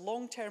towards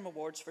long-term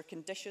awards for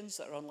conditions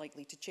that are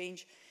unlikely to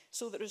change,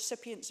 so that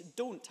recipients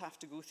don't have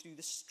to go through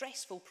the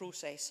stressful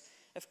process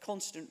of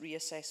constant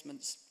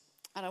reassessments.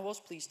 And I was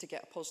pleased to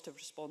get a positive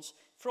response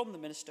from the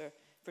Minister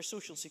for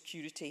Social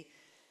Security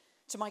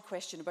to my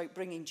question about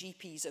bringing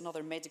GPs and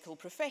other medical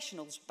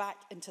professionals back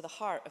into the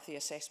heart of the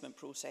assessment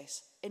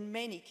process. In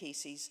many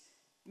cases,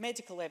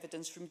 medical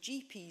evidence from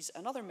GPs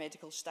and other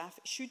medical staff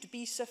should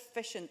be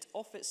sufficient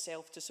of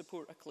itself to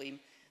support a claim.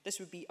 This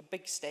would be a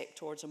big step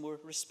towards a more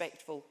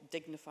respectful,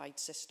 dignified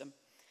system.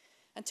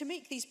 And to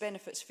make these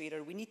benefits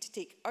fairer, we need to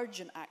take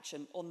urgent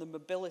action on the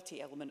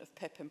mobility element of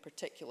PIP in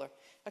particular.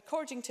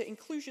 According to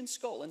Inclusion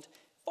Scotland,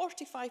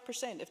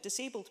 45% of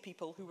disabled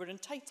people who were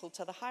entitled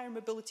to the higher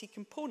mobility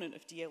component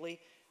of DLA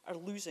are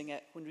losing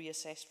it when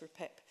reassessed for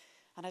PIP.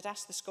 And I'd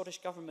ask the Scottish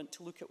Government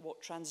to look at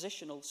what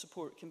transitional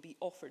support can be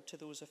offered to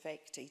those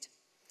affected.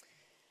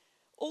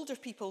 Older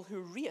people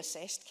who are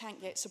reassessed can't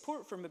get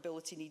support for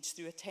mobility needs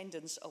through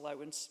attendance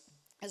allowance.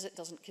 as it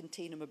doesn't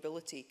contain a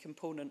mobility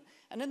component.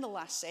 And in the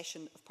last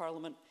session of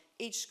Parliament,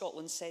 Age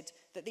Scotland said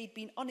that they'd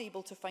been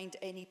unable to find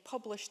any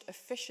published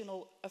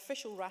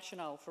official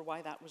rationale for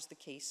why that was the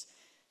case.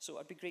 So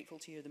I'd be grateful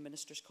to hear the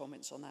Minister's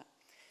comments on that.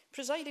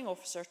 Presiding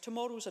Officer,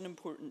 tomorrow's an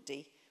important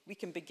day. We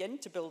can begin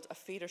to build a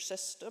fairer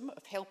system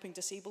of helping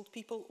disabled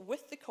people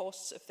with the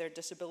costs of their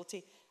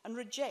disability and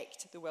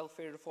reject the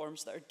welfare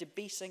reforms that are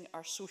debasing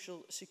our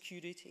social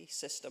security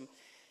system.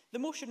 The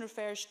motion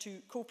refers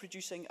to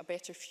co-producing a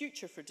better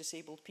future for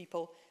disabled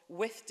people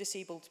with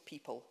disabled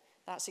people.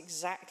 That's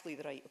exactly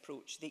the right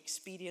approach. The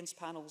experience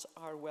panels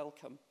are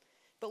welcome.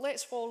 But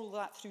let's follow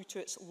that through to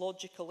its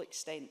logical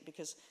extent,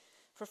 because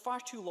for far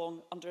too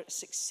long, under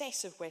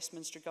successive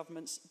Westminster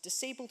governments,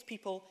 disabled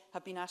people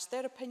have been asked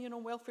their opinion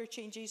on welfare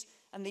changes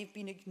and they've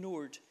been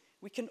ignored.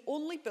 We can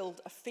only build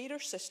a fairer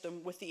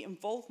system with the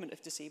involvement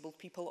of disabled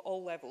people at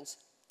all levels.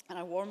 And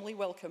I warmly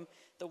welcome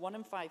the 1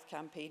 in 5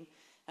 campaign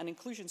and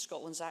Inclusion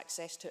Scotland's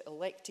access to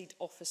elected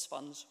office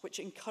funds, which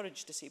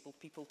encourage disabled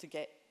people to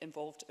get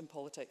involved in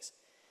politics.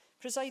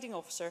 Presiding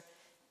Officer,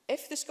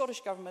 if the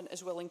Scottish Government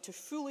is willing to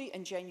fully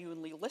and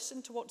genuinely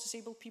listen to what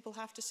disabled people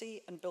have to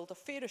say and build a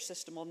fairer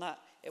system on that,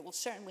 it will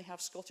certainly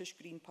have Scottish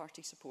Green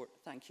Party support.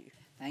 Thank you.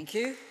 Thank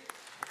you.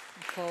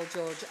 I call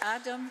George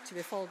Adam, to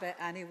be followed by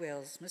Annie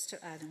Wells. Mr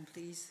Adam,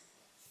 please.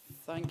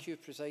 Thank you,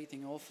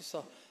 Presiding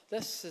Officer.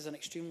 This is an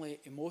extremely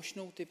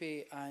emotional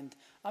debate, and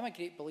I'm a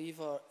great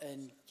believer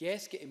in,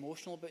 yes, get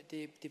emotional about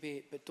the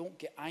debate, but don't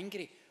get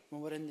angry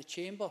when we're in the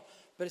chamber.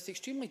 But it's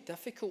extremely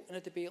difficult in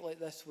a debate like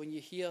this when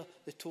you hear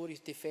the Tories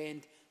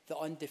defend the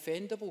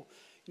undefendable.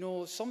 You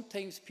know,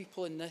 sometimes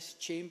people in this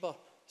chamber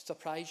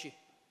surprise you,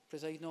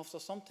 Presiding Officer.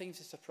 Sometimes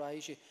they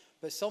surprise you,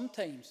 but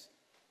sometimes,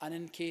 and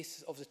in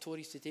case of the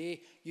Tories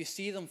today, you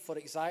see them for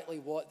exactly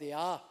what they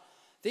are.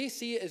 They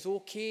see it as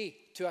okay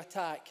to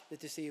attack the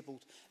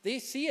disabled. They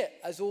see it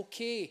as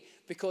okay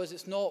because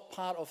it's not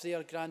part of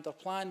their grander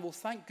plan. Well,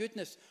 thank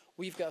goodness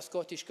we've got a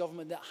Scottish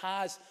Government that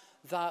has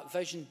that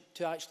vision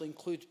to actually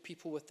include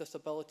people with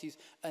disabilities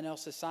in our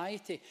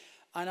society.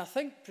 And I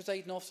think,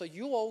 Presiding Officer,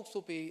 you'll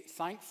also be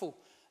thankful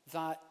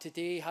that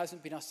today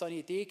hasn't been a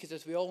sunny day, because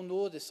as we all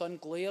know, the sun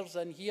glares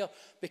in here,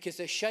 because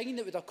the shine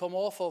that would have come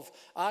off of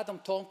Adam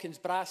Tompkins'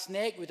 brass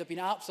neck would have been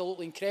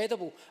absolutely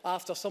incredible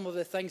after some of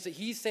the things that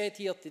he said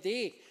here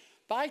today.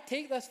 But I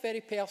take this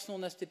very personal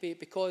in this debate,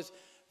 because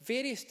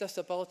various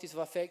disabilities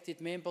have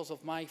affected members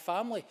of my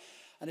family.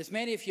 And as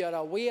many of you are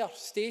aware,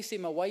 Stacey,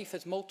 my wife,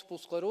 has multiple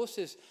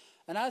sclerosis.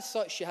 And as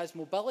such, she has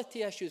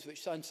mobility issues,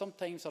 and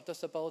sometimes her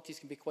disabilities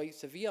can be quite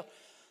severe.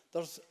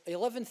 There's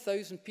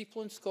 11,000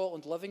 people in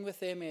Scotland living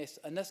with MS,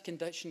 and this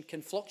condition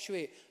can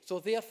fluctuate. So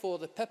therefore,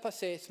 the PIP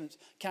assessments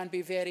can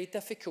be very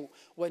difficult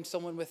when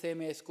someone with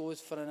MS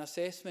goes for an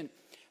assessment.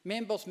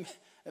 Members,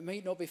 it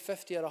might not be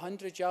 50 or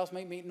 100 yards,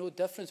 might make no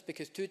difference,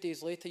 because 2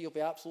 days later you'll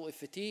be absolutely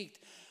fatigued.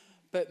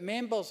 But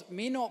members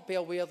may not be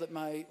aware that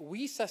my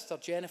wee sister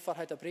Jennifer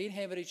had a brain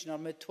hemorrhage in her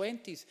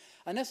mid-20s,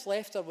 and this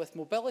left her with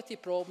mobility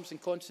problems and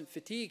constant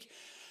fatigue.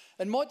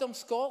 In modern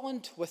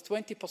Scotland, with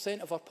 20%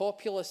 of our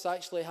populace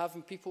actually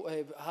having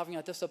having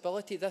a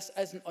disability, this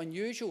isn't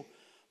unusual.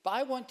 But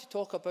I want to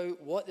talk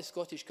about what the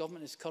Scottish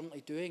Government is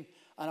currently doing,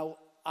 and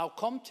I'll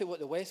come to what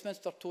the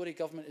Westminster Tory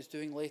Government is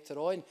doing later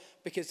on,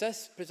 because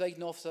this,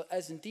 Presiding Officer,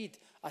 is indeed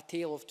a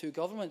tale of two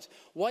governments.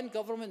 One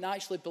government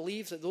actually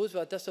believes that those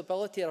with a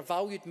disability are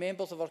valued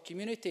members of our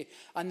community,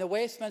 and the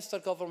Westminster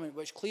Government,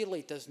 which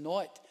clearly does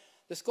not.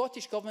 The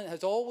Scottish Government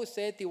has always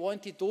said they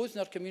wanted those in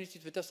our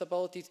communities with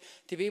disabilities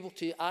to be able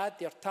to add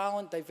their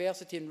talent,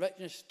 diversity and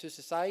richness to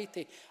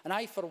society. And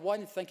I, for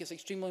one, think it's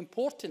extremely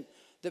important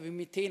that we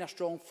maintain a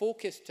strong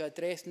focus to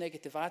address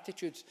negative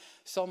attitudes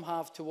some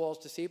have towards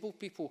disabled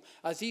people,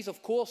 as these,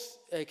 of course,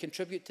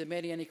 contribute to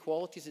many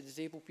inequalities that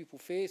disabled people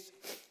face.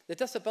 The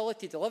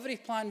Disability Delivery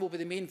Plan will be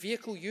the main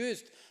vehicle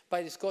used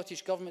by the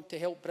Scottish Government to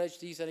help bridge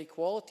these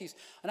inequalities.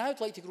 And I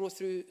would like to go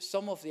through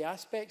some of the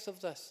aspects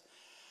of this.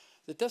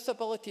 The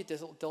Disability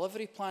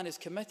Delivery Plan is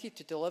committed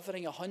to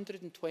delivering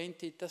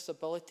 120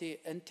 disability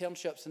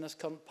internships in this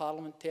current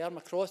Parliament term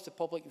across the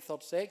public and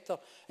third sector.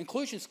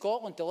 Inclusion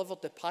Scotland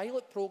delivered the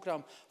pilot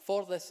programme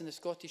for this in the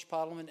Scottish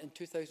Parliament in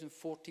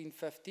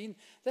 2014-15.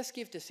 This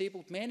gave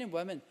disabled men and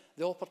women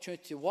the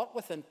opportunity to work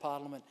within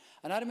Parliament.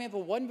 And I remember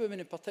one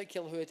woman in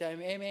particular who had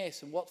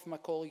MS and worked for my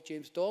colleague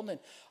James Dornan.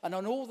 And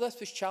although this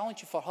was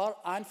challenging for her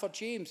and for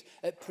James,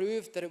 it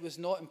proved that it was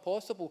not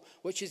impossible,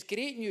 which is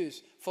great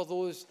news for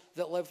those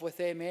that live with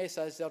MS,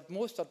 as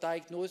most are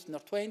diagnosed in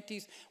their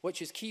 20s,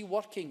 which is key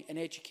working in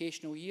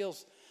educational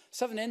years.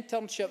 7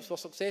 internships were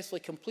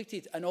successfully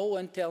completed, and all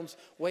interns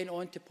went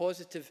on to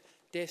positive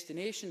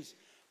destinations.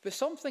 But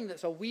something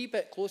that's a wee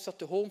bit closer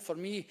to home for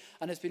me,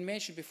 and has been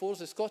mentioned before, is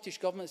the Scottish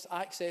Government's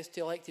access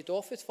to elected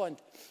office fund.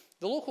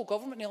 The local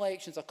government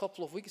elections a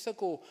couple of weeks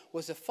ago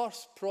was the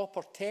first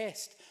proper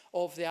test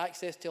of the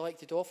access to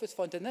elected office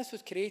fund, and this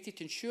was created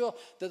to ensure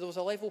that there was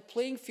a level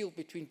playing field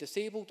between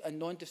disabled and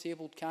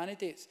non-disabled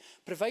candidates,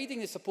 providing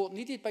the support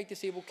needed by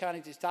disabled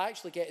candidates to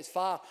actually get as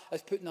far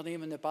as putting their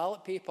name on the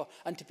ballot paper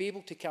and to be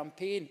able to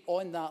campaign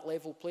on that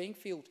level playing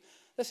field.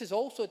 This is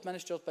also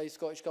administered by the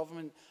Scottish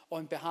Government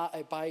on behalf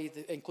by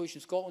the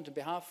Inclusion Scotland on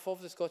behalf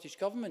of the Scottish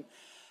Government.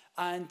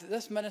 And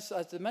this minister,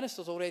 as the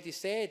Minister's already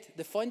said,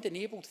 the fund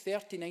enabled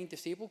 39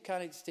 disabled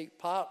candidates to take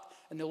part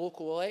in the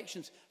local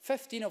elections,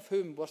 15 of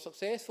whom were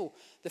successful.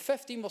 The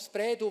 15 were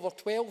spread over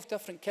 12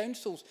 different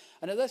councils.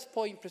 And at this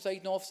point,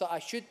 Presiding Officer, I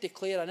should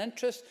declare an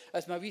interest,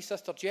 as my wee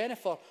sister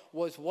Jennifer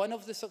was one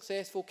of the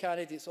successful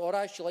candidates, or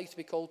as she likes to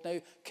be called now,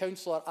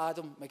 Councillor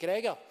Adam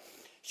McGregor.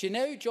 She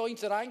now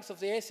joins the ranks of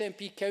the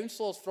SNP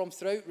councillors from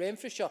throughout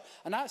Renfrewshire,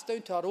 and that's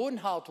down to her own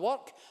hard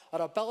work, her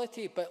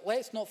ability, but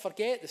let's not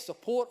forget the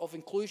support of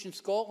Inclusion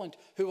Scotland,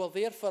 who were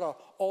there for her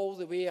all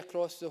the way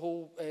across the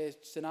whole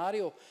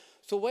scenario.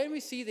 So when we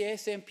see the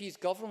SNP's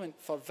government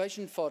for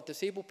vision for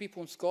disabled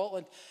people in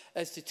Scotland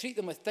is to treat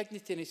them with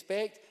dignity and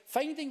respect,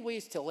 finding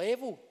ways to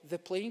level the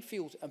playing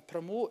field and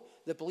promote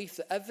the belief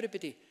that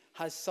everybody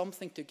has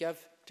something to give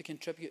to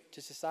contribute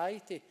to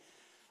society.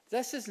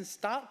 This is in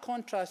stark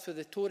contrast with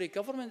the Tory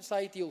government's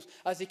ideals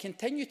as they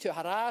continue to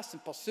harass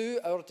and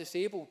pursue our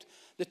disabled.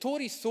 The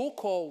Tories'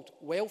 so-called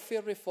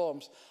welfare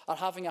reforms are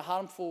having a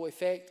harmful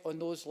effect on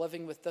those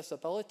living with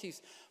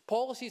disabilities.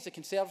 Policies the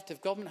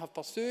Conservative government have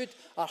pursued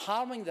are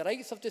harming the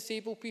rights of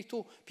disabled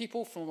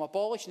people from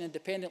abolishing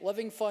Independent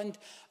Living Fund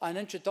and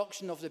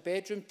introduction of the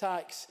bedroom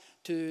tax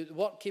to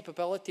work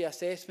capability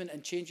assessment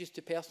and changes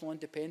to personal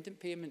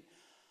independent payment.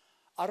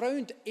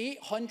 Around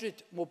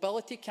 800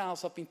 mobility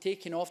cars have been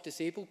taken off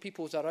disabled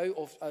people as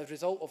a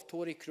result of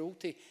Tory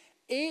cruelty.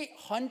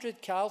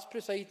 800 cars,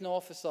 Presiding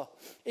Officer.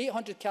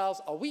 800 cars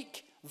a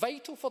week.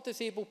 Vital for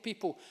disabled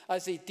people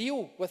as they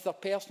deal with their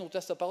personal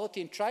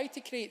disability and try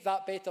to create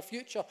that better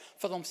future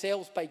for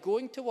themselves by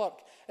going to work.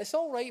 It's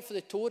all right for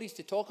the Tories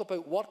to talk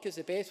about work as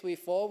the best way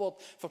forward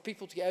for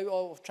people to get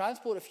out of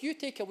transport. If you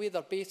take away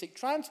their basic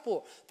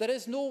transport, there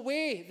is no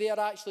way they are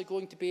actually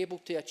going to be able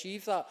to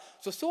achieve that.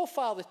 So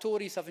far the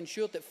Tories have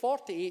ensured that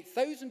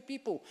 48,000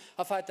 people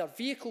have had their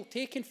vehicle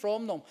taken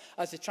from them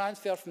as the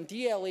transfer from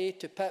DLA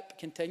to PIP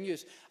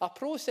continues. A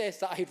process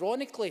that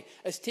ironically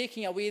is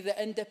taking away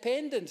the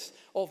independence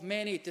of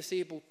many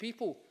disabled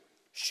people.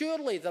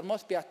 Surely there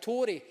must be a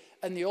Tory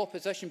in the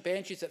opposition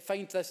benches that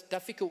finds this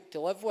difficult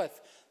to live with.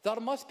 There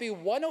must be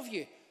one of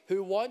you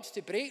who wants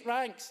to break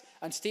ranks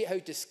and state how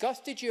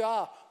disgusted you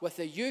are with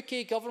the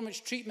UK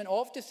government's treatment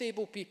of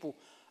disabled people.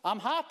 I'm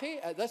happy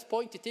at this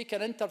point to take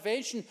an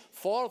intervention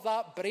for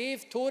that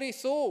brave Tory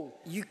soul.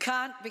 You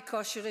can't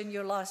because you're in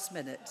your last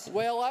minute.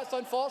 Well, that's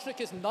unfortunate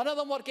because none of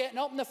them were getting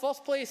up in the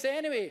first place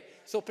anyway.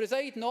 So,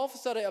 Presiding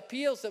Officer, it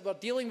appears that we're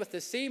dealing with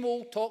the same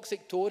old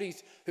toxic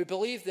Tories who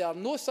believe there are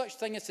no such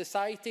thing as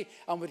society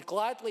and would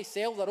gladly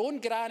sell their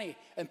own granny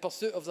in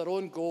pursuit of their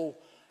own goal.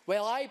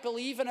 Well, I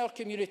believe in our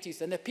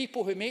communities and the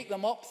people who make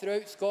them up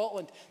throughout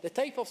Scotland. The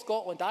type of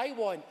Scotland I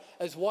want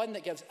is one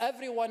that gives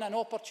everyone an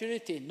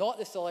opportunity, not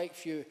the select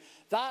few.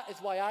 That is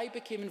why I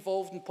became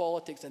involved in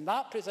politics, and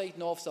that,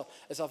 Presiding Officer,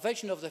 is a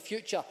vision of the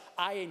future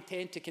I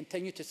intend to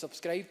continue to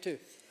subscribe to.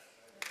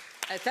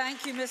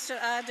 Thank you, Mr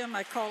Adam.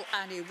 I call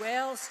Annie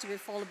Wells to be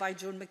followed by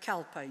Joan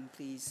McAlpine,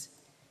 please.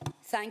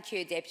 Thank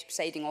you, Deputy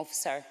Presiding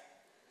Officer.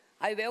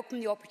 I welcome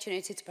the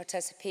opportunity to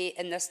participate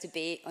in this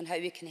debate on how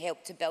we can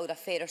help to build a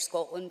fairer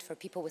Scotland for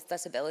people with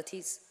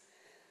disabilities.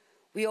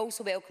 We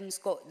also welcome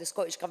the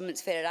Scottish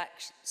Government's Fairer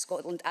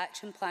Scotland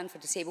Action Plan for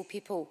Disabled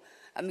People,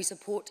 and we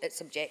support its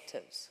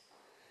objectives.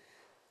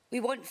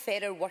 We want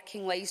fairer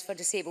working lives for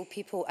disabled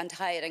people and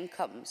higher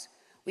incomes.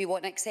 We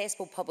want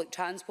accessible public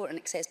transport and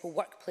accessible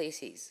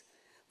workplaces.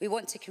 We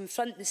want to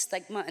confront the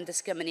stigma and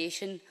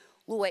discrimination,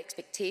 low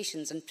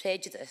expectations and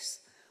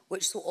prejudice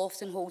which so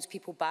often holds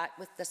people back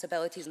with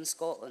disabilities in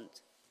Scotland.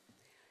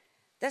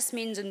 This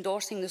means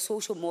endorsing the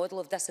social model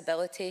of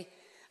disability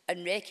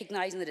and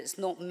recognising that it's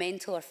not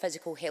mental or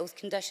physical health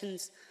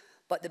conditions,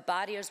 but the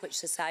barriers which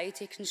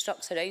society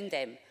constructs around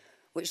them,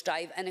 which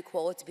drive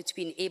inequality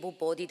between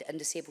able-bodied and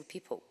disabled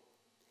people.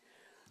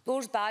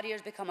 Those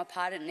barriers become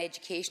apparent in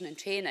education and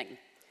training.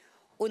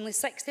 Only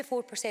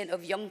 64%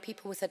 of young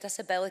people with a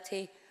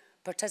disability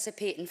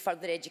participate in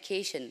further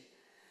education,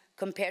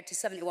 compared to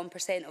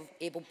 71% of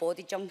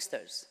able-bodied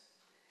youngsters.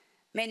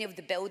 Many of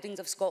the buildings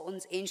of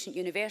Scotland's ancient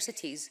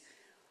universities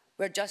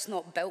were just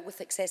not built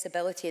with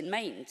accessibility in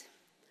mind.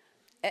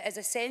 It is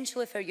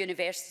essential, if our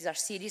universities are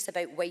serious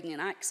about widening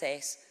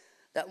access,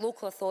 that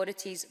local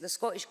authorities, the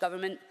Scottish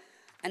Government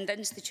and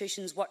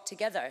institutions work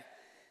together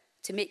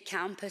to make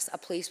campus a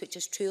place which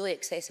is truly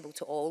accessible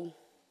to all.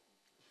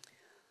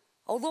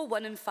 Although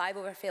 1 in 5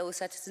 of our fellow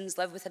citizens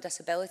live with a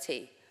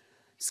disability,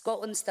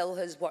 Scotland still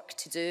has work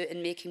to do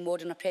in making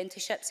modern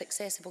apprenticeships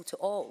accessible to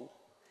all.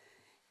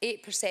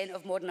 8%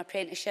 of modern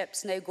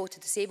apprenticeships now go to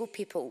disabled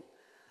people,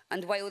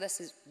 and while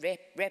this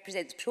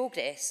represents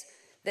progress,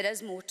 there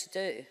is more to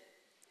do.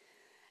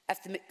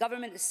 If the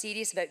government is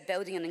serious about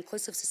building an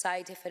inclusive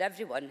society for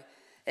everyone,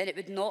 then it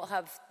would not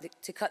have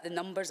to cut the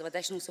numbers of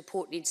additional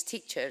support needs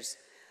teachers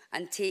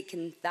and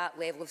taken that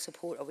level of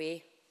support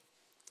away.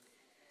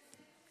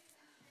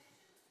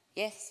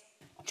 Yes.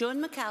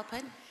 Joan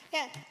McAlpine.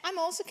 Yeah, I'm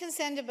also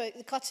concerned about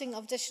the cutting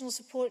of additional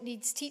support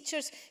needs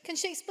teachers. Can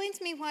she explain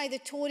to me why the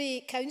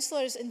Tory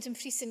councillors in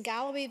Dumfries and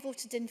Galloway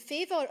voted in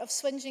favour of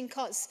swinging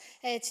cuts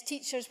to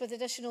teachers with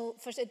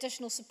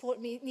additional support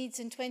needs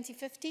in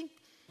 2015?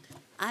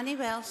 Annie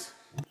Wells.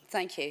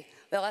 Thank you.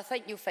 Well, I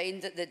think you'll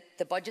find that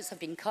the budgets have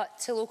been cut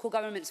to local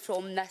governments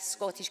from this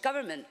Scottish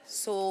Government.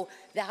 So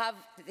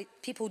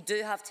people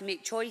do have to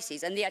make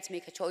choices, and they had to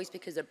make a choice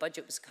because their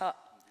budget was cut.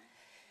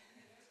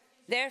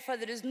 Therefore,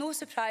 there is no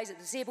surprise that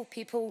disabled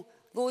people,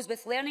 those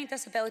with learning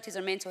disabilities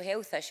or mental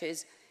health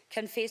issues,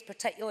 can face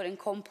particular and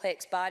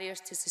complex barriers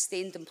to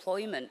sustained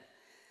employment.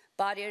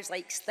 Barriers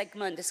like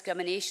stigma and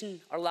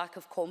discrimination or lack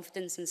of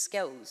confidence and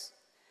skills.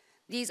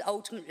 These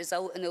ultimately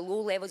result in the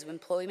low levels of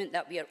employment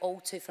that we are all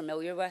too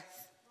familiar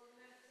with.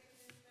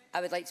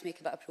 I would like to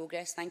make a bit of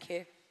progress, thank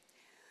you.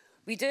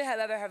 We do,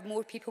 however, have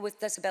more people with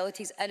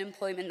disabilities in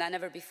employment than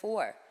ever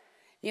before.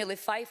 Nearly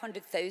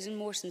 500,000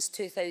 more since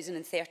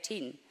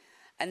 2013,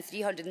 and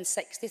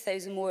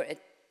 360,000 more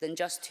than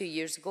just 2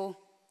 years ago.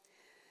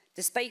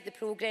 Despite the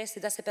progress, the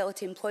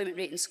disability employment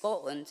rate in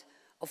Scotland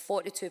of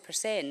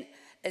 42%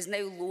 is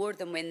now lower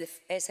than when the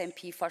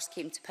SNP first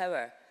came to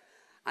power,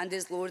 and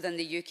is lower than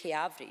the UK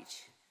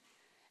average.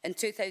 In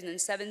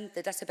 2007,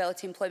 the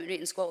disability employment rate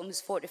in Scotland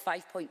was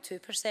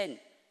 45.2%.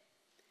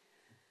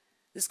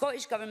 The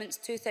Scottish Government's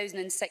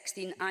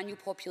 2016 annual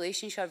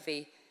population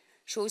survey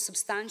shows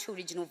substantial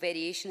regional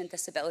variation in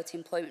disability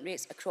employment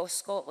rates across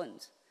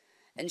Scotland.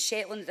 In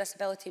Shetland, the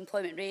disability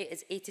employment rate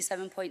is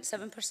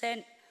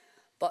 87.7%,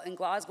 but in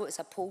Glasgow it's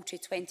a paltry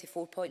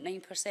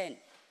 24.9%.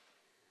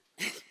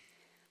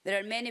 There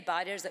are many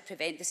barriers that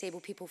prevent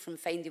disabled people from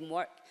finding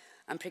work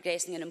and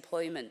progressing in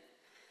employment.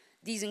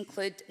 These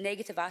include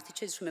negative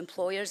attitudes from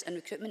employers and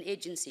recruitment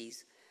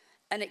agencies,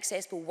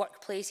 inaccessible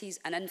workplaces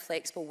and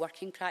inflexible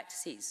working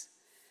practices.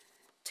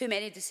 Too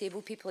many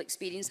disabled people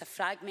experience a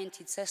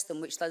fragmented system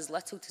which does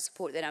little to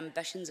support their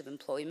ambitions of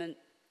employment.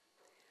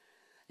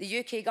 The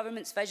UK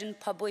Government's vision,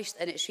 published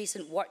in its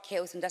recent Work,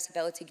 Health and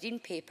Disability Green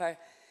Paper,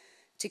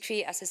 to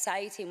create a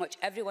society in which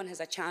everyone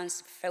has a chance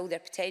to fulfil their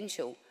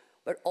potential,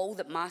 where all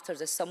that matters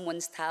is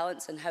someone's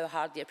talents and how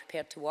hard they are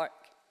prepared to work.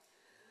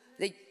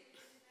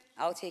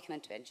 I'll take an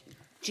intervention.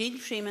 Jean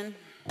Freeman.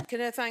 Can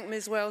I thank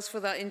Ms Wells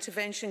for that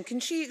intervention? Can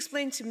she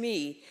explain to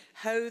me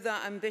how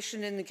that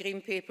ambition in the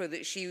Green Paper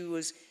that she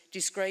was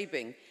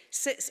describing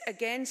sits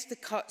against the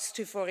cuts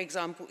to, for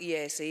example,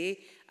 ESA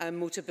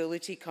and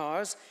Motability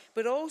cars,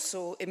 but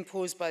also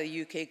imposed by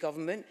the UK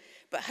Government?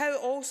 But how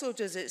also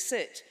does it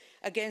sit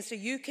against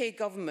a UK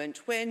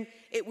Government when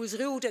it was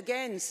ruled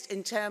against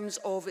in terms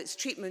of its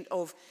treatment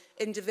of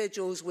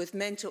individuals with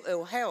mental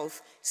ill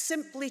health,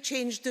 simply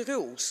changed the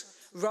rules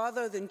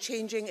rather than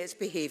changing its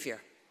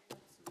behaviour?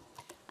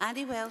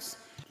 Annie Wells.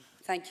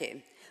 Thank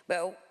you.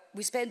 Well,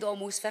 we spend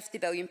almost £50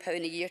 billion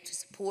a year to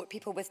support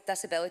people with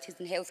disabilities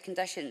and health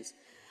conditions,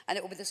 and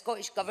it will be the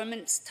Scottish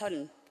Government's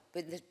turn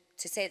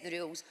to set the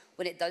rules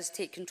when it does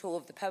take control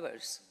of the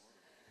powers.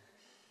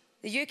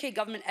 The UK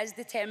Government is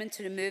determined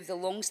to remove the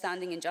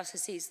long-standing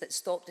injustices that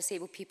stop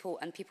disabled people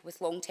and people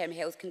with long-term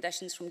health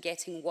conditions from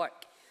getting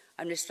work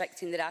and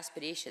restricting their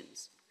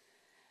aspirations.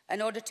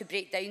 In order to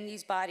break down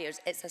these barriers,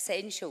 it's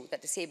essential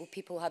that disabled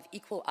people have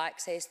equal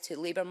access to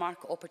labour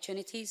market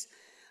opportunities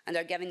and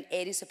are given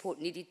any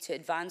support needed to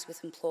advance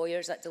with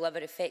employers that deliver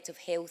effective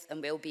health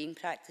and wellbeing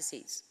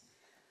practices.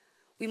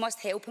 We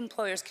must help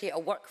employers create a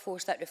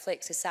workforce that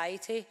reflects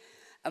society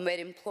and where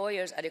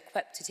employers are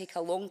equipped to take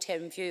a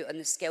long-term view on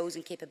the skills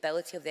and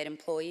capability of their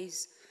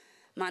employees,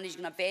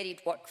 managing a varied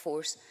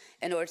workforce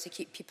in order to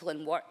keep people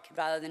in work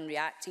rather than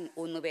reacting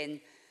only when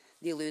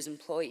they lose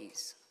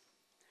employees.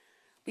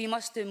 We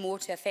must do more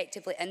to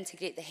effectively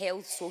integrate the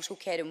health, social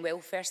care and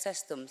welfare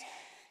systems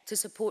to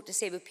support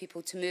disabled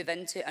people to move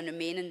into and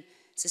remain in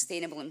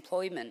sustainable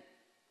employment.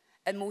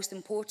 And most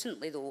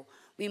importantly, though,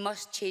 we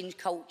must change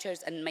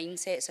cultures and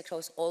mindsets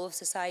across all of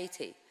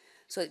society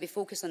so that we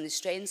focus on the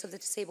strengths of the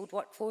disabled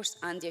workforce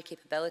and their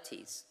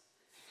capabilities.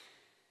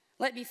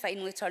 Let me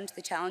finally turn to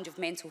the challenge of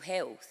mental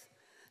health.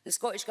 The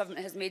Scottish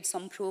Government has made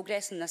some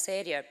progress in this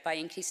area by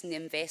increasing the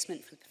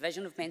investment for the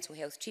provision of mental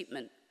health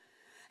treatment.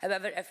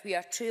 However, if we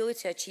are truly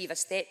to achieve a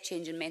step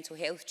change in mental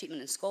health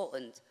treatment in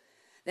Scotland,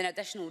 then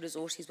additional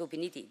resources will be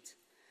needed.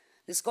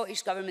 The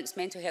Scottish Government's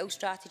mental health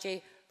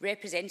strategy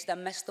represented a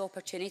missed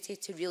opportunity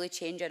to really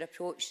change our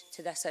approach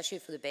to this issue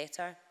for the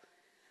better.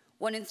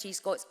 1 in 3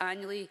 Scots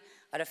annually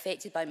are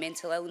affected by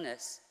mental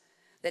illness.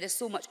 There is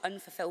so much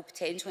unfulfilled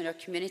potential in our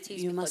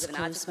communities because of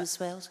inadequate... Ms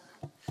Wells.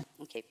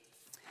 Okay.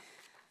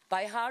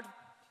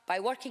 By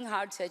working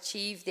hard to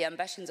achieve the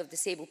ambitions of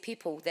disabled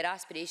people, their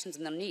aspirations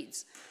and their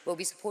needs will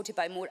be supported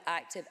by more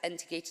active,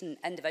 integrated and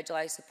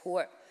individualised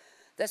support.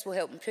 This will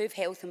help improve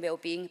health and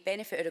well-being,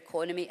 benefit our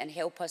economy and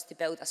help us to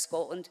build a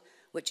Scotland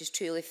which is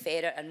truly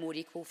fairer and more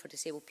equal for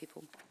disabled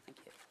people. Thank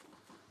you.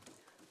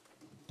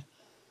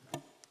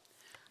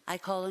 I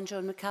call on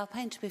John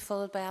McAlpine to be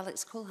followed by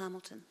Alex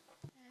Cole-Hamilton.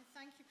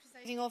 Thank you,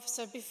 Presiding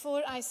Officer.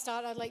 Before I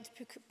start, I'd like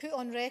to put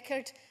on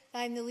record that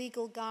I'm the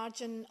legal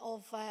guardian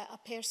of a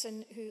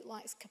person who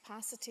lacks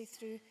capacity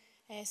through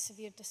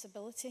severe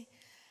disability.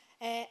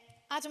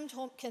 Adam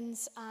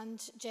Tompkins and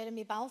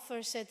Jeremy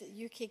Balfour said that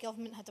the UK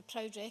government had a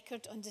proud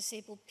record on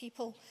disabled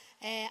people.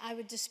 I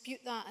would dispute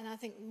that, and I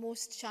think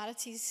most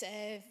charities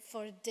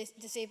for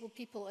disabled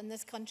people in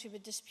this country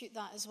would dispute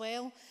that as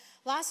well.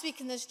 Last week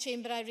in this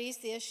chamber, I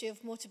raised the issue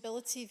of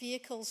mobility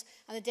vehicles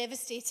and the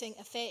devastating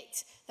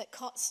effect that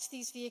cuts to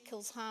these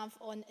vehicles have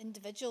on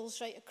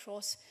individuals right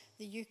across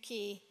the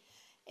UK.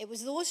 It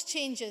was those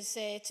changes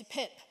to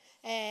PIP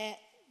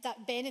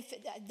that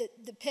benefit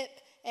the PIP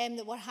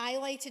that were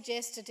highlighted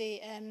yesterday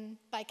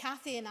by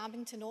Cathy in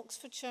Abington,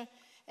 Oxfordshire,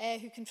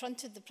 who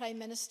confronted the Prime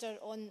Minister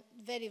on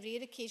a very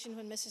rare occasion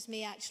when Mrs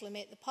May actually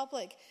met the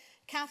public.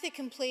 Cathy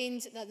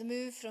complained that the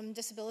move from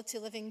disability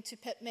living to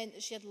PIP meant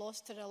that she had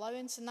lost her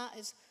allowance, and that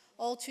is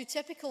all too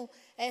typical.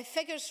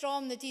 Figures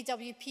from the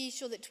DWP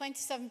show that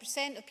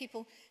 27% of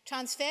people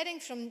transferring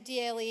from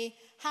DLA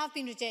have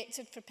been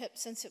rejected for PIP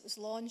since it was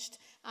launched.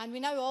 And we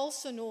now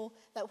also know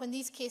that when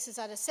these cases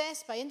are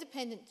assessed by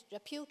independent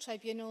appeal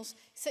tribunals,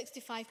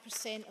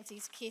 65% of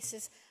these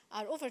cases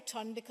are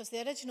overturned because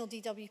the original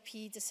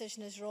DWP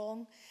decision is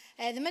wrong.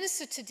 The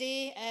Minister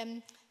today,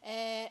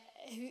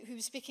 who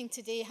was speaking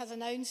today, has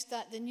announced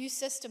that the new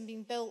system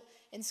being built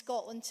in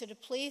Scotland to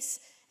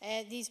replace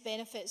these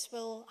benefits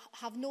will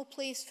have no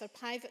place for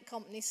private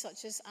companies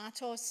such as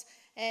Atos,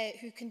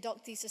 who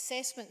conduct these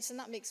assessments, and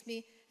that makes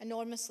me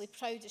enormously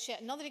proud. It's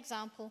yet another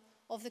example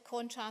of the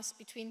contrast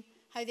between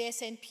how the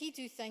SNP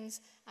do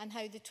things and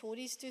how the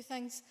Tories do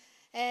things.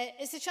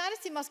 It's the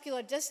charity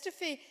Muscular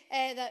Dystrophy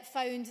that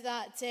found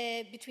that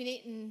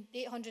between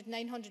 800 and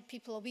 900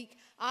 people a week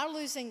are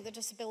losing their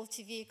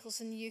disability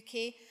vehicles in the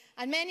UK,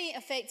 and many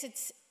affected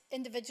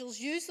individuals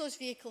use those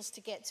vehicles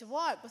to get to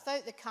work.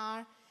 Without the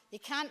car, they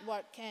can't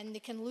work and they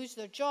can lose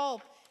their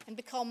job and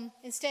become,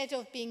 instead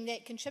of being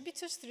net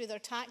contributors through their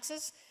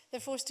taxes, they're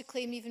forced to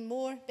claim even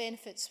more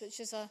benefits, which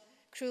is a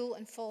cruel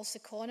and false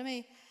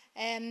economy.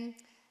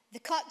 The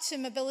cut to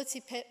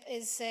mobility PIP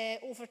is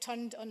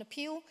overturned on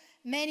appeal.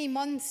 Many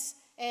months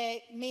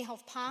may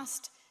have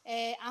passed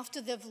after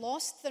they've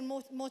lost their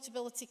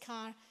mobility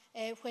car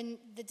when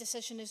the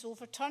decision is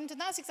overturned.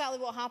 And that's exactly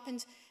what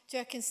happened to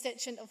a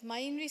constituent of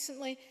mine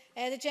recently.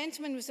 The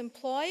gentleman was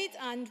employed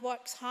and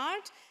works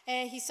hard.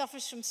 He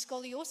suffers from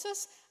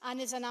scoliosis and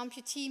is an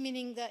amputee,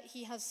 meaning that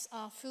he has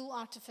a full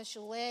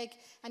artificial leg,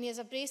 and he has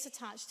a brace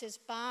attached to his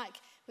back,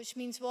 which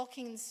means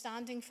walking and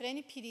standing for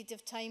any period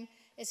of time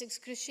is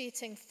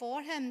excruciating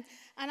for him.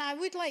 And I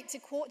would like to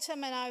quote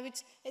him, and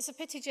it's a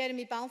pity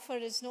Jeremy Balfour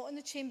is not in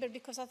the chamber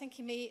because I think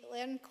he may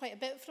learn quite a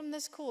bit from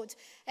this quote.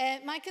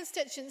 My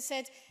constituent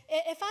said,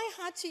 if I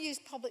had to use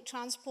public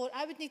transport,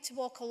 I would need to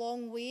walk a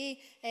long way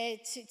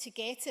to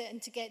get it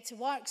and to get to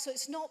work. So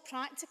it's not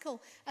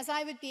practical, as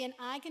I would be in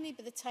agony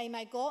by the time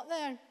I got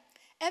there.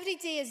 Every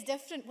day is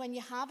different when you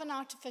have an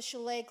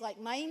artificial leg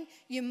like mine.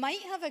 You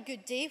might have a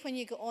good day when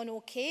you get on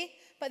okay,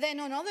 but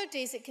then on other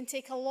days it can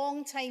take a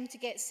long time to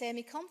get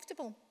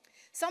semi-comfortable.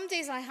 Some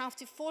days I have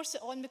to force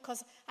it on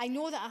because I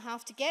know that I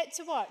have to get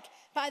to work.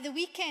 But at the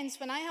weekends,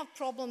 when I have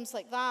problems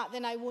like that,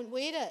 then I won't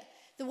wear it.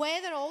 The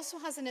weather also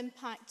has an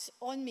impact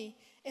on me.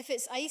 If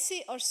it's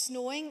icy or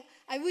snowing,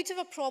 I would have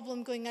a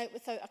problem going out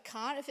without a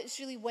car. If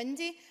it's really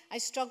windy, I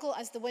struggle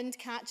as the wind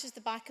catches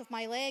the back of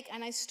my leg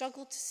and I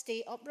struggle to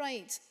stay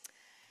upright.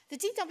 The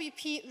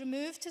DWP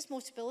removed his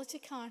mobility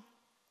car.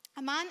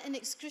 A man in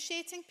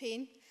excruciating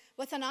pain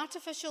with an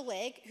artificial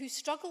leg who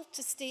struggled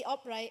to stay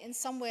upright in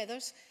some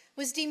weathers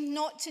was deemed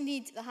not to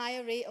need the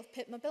higher rate of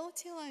PIP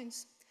mobility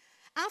allowance.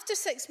 After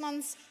 6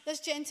 months, this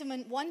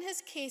gentleman won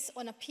his case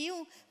on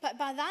appeal, but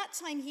by that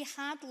time he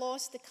had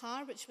lost the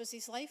car, which was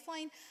his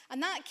lifeline,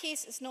 and that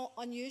case is not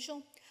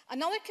unusual.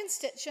 Another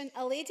constituent,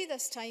 a lady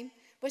this time,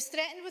 was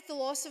threatened with the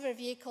loss of her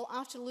vehicle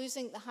after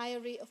losing the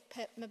higher rate of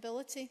PIP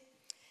mobility.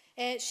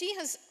 She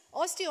has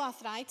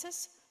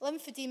osteoarthritis,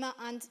 lymphedema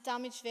and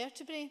damaged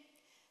vertebrae.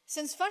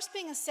 Since first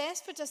being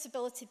assessed for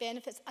disability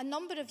benefits a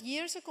number of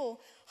years ago,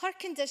 her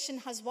condition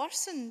has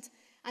worsened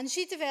and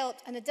she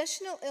developed an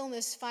additional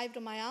illness,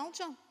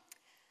 fibromyalgia.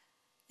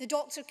 The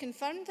doctor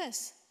confirmed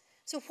this.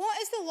 So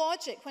what is the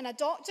logic when a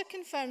doctor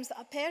confirms that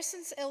a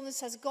person's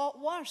illness has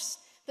got worse,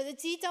 but the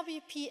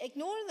DWP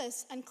ignore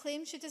this and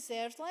claim she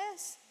deserved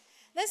less?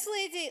 This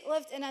lady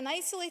lived in an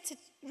isolated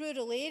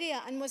rural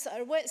area and was at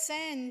her wit's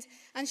end,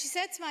 and she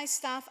said to my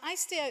staff, I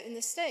stay out in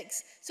the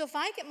sticks, so if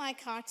I get my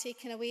car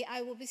taken away,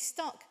 I will be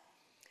stuck.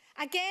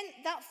 Again,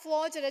 that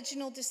flawed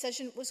original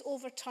decision was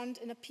overturned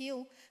in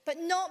appeal, but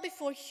not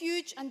before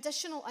huge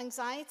additional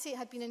anxiety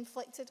had been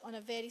inflicted on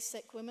a very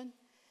sick woman.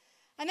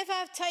 And if I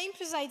have time,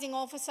 Presiding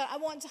Officer, I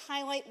want to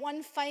highlight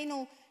one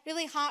final,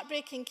 really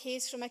heartbreaking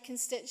case from a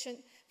constituent,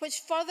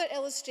 which further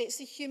illustrates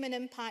the human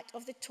impact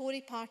of the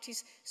Tory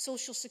party's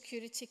social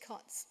security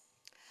cuts.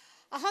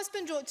 A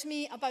husband wrote to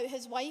me about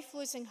his wife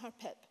losing her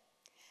PIP.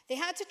 They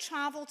had to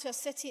travel to a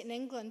city in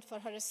England for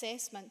her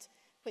assessment,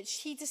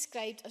 which he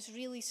described as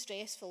really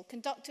stressful,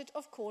 conducted,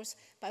 of course,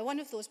 by one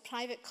of those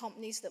private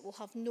companies that will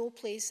have no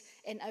place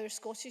in our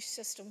Scottish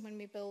system when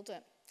we build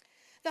it.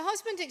 The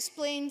husband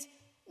explained,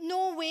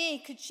 no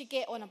way could she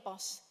get on a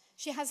bus.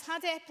 She has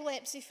had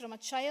epilepsy from a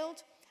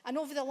child, and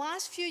over the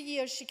last few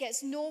years she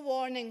gets no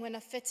warning when a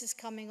fit is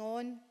coming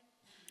on.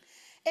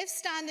 If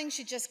standing,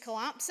 she just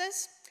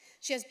collapses.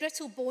 She has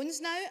brittle bones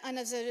now, and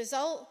as a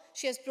result,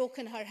 she has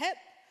broken her hip,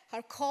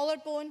 her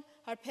collarbone,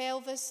 her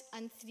pelvis,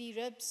 and 3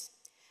 ribs.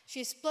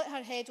 She has split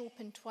her head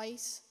open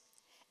twice.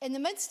 In the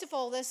midst of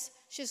all this,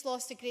 she has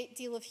lost a great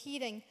deal of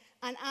hearing,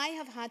 and I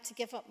have had to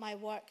give up my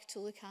work to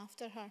look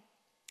after her.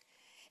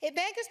 It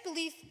beggars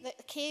belief that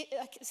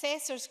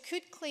assessors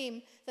could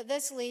claim that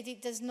this lady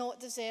does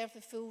not deserve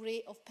the full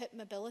rate of PIP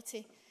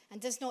mobility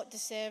and does not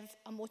deserve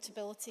a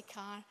Motability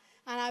car.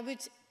 And I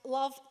would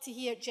love to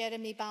hear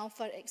Jeremy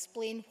Balfour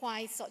explain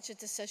why such a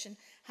decision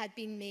had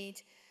been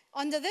made.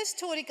 Under this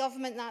Tory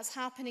government, that's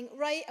happening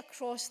right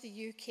across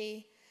the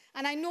UK.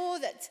 And I know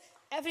that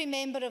every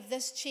member of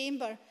this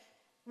chamber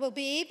will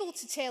be able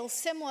to tell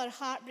similar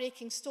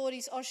heartbreaking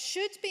stories, or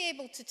should be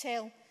able to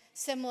tell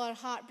similar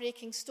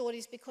heartbreaking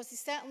stories, because they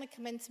certainly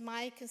come into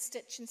my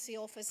constituency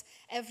office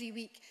every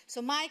week.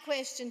 So my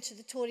question to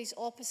the Tories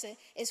opposite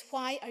is,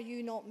 why are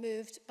you not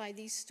moved by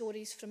these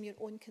stories from your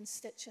own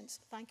constituents?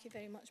 Thank you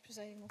very much,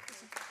 Presiding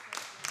Officer.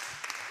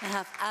 I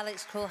have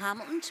Alex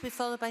Cole-Hamilton to be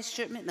followed by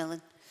Stuart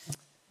McMillan.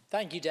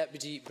 Thank you,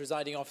 Deputy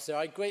Presiding Officer.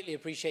 I greatly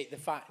appreciate the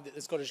fact that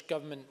the Scottish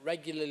Government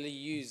regularly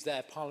use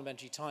their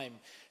parliamentary time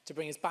to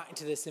bring us back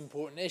to this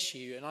important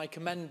issue, and I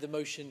commend the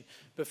motion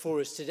before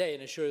us today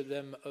and assure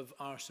them of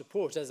our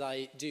support, as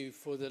I do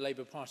for the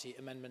Labour Party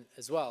amendment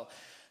as well.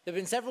 There have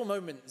been several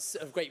moments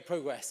of great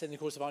progress in the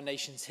course of our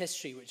nation's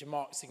history which have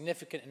marked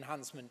significant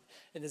enhancement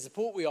in the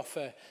support we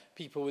offer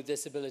people with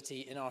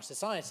disability in our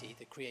society: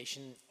 the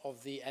creation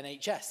of the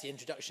NHS, the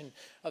introduction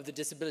of the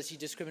Disability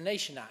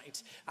Discrimination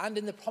Act, and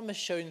in the promise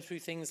shown through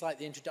things like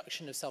the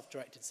introduction of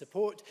self-directed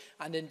support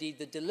and indeed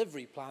the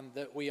delivery plan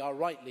that we are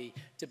rightly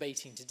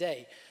debating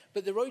today.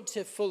 But the road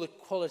to full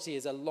equality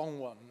is a long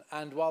one,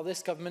 and while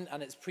this government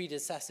and its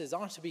predecessors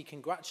are to be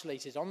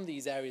congratulated on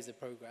these areas of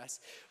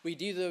progress, we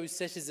do those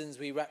citizens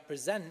we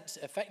represent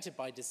affected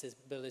by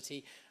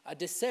disability a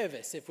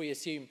disservice if we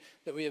assume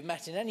that we have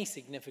met in any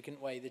significant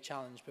way the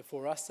challenge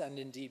before us and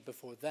indeed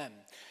before them.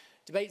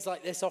 Debates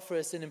like this offer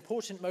us an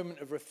important moment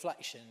of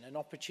reflection, an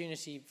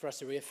opportunity for us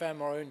to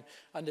reaffirm our own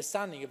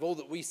understanding of all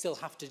that we still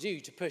have to do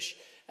to push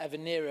ever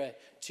nearer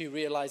to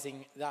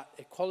realising that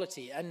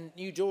equality. And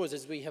new doors,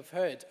 as we have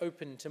heard,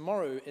 open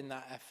tomorrow in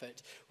that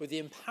effort with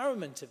the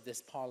empowerment of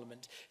this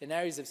Parliament in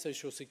areas of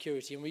social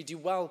security, and we do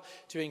well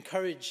to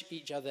encourage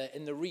each other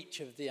in the reach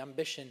of the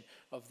ambition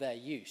of their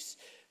use.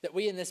 That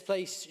we in this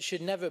place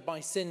should never, by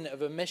sin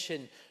of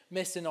omission,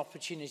 miss an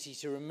opportunity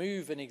to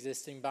remove an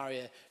existing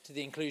barrier to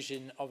the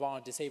inclusion of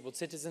our disabled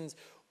citizens,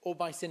 or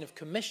by sin of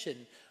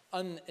commission,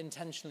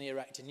 unintentionally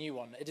erect a new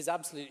one. It is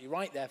absolutely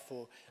right,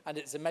 therefore, and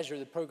it's a measure of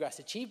the progress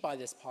achieved by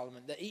this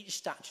Parliament, that each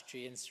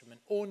statutory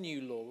instrument or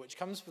new law which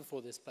comes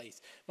before this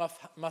place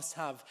must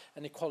have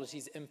an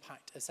equalities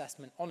impact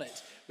assessment on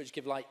it, which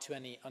give light to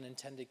any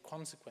unintended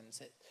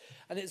consequences.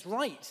 And it's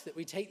right that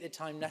we take the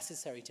time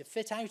necessary to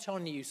fit out our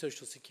new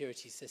social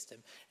security system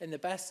in the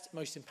best,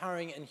 most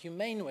empowering and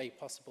humane way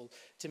possible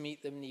to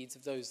meet the needs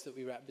of those that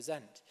we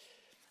represent.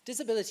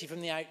 Disability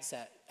from the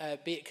outset,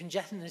 be it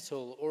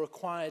congenital or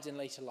acquired in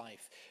later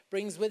life,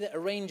 brings with it a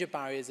range of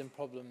barriers and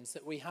problems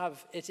that we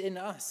have it in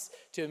us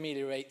to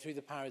ameliorate through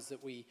the powers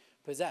that we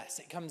possess.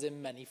 It comes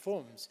in many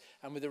forms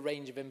and with a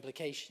range of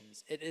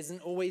implications. It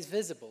isn't always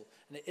visible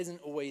and it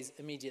isn't always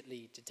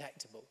immediately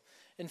detectable.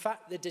 In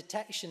fact, the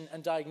detection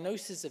and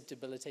diagnosis of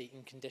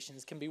debilitating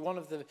conditions can be one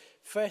of the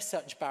first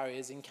such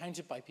barriers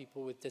encountered by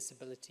people with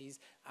disabilities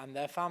and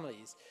their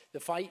families. The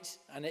fight,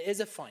 and it is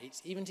a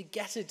fight, even to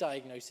get a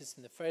diagnosis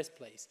in the first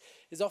place,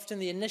 is often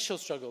the initial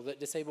struggle that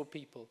disabled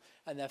people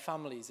and their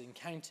families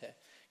encounter,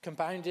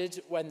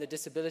 compounded when the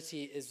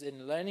disability is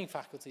in learning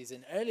faculties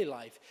in early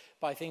life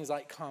by things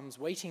like CALM's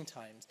waiting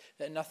times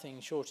that are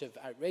nothing short of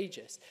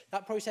outrageous.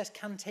 That process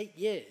can take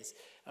years,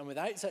 and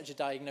without such a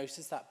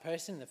diagnosis, that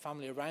person and the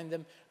family around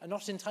them are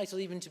not entitled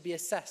even to be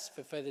assessed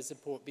for further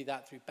support, be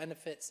that through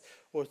benefits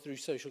or through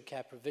social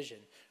care provision.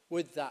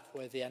 Would that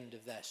were the end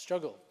of their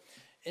struggle.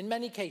 In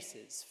many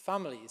cases,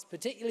 families,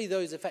 particularly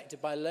those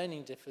affected by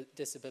learning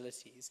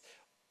disabilities,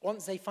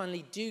 once they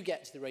finally do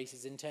get to the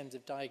races in terms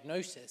of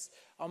diagnosis,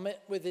 are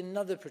met with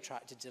another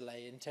protracted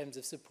delay in terms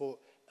of support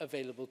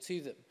available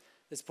to them.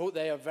 The support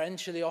they are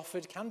eventually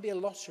offered can be a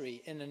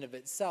lottery in and of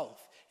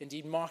itself.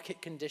 Indeed,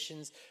 market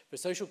conditions for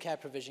social care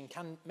provision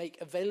can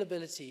make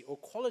availability or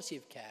quality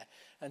of care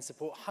and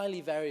support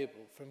highly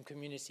variable from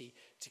community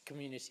to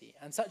community.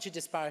 And such a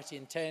disparity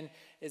in turn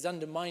is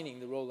undermining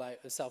the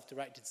rollout of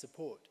self-directed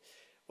support.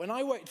 When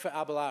I worked for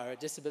Abelard, a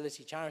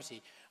disability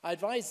charity, I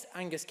advised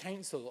Angus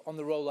Council on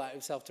the rollout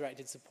of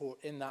self-directed support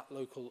in that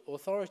local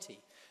authority.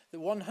 that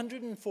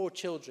 104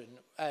 children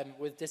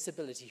with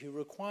disability who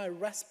require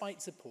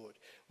respite support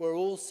were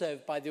all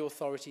served by the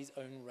authority's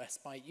own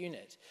respite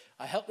unit.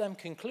 I helped them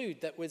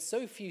conclude that with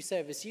so few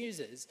service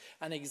users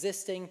and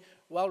existing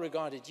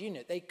well-regarded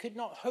unit, they could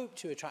not hope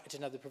to attract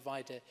another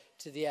provider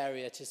to the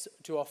area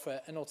to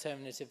offer an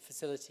alternative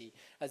facility,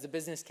 as the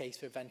business case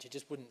for venture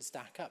just wouldn't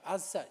stack up.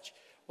 As such,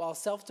 while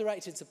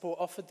self-directed support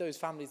offered those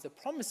families the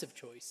promise of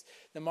choice,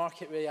 the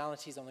market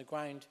realities on the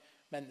ground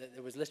meant that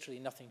there was literally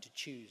nothing to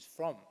choose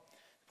from.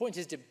 The point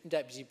is,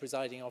 Deputy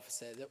Presiding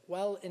Officer, that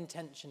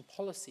well-intentioned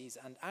policies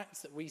and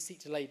acts that we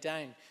seek to lay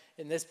down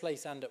in this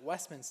place and at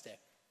Westminster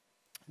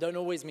don't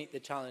always meet the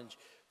challenge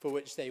for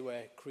which they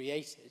were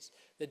created.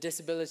 The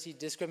Disability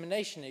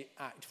Discrimination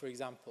Act, for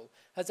example,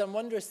 has done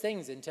wondrous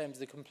things in terms of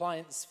the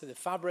compliance for the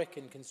fabric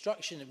and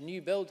construction of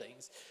new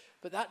buildings,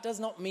 but that does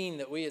not mean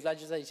that we as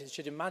legislators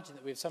should imagine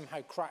that we have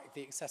somehow cracked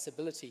the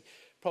accessibility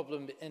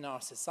problem in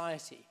our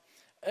society.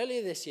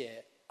 Earlier this year,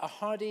 a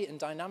hardy and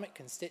dynamic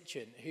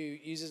constituent who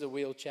uses a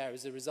wheelchair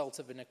as a result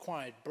of an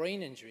acquired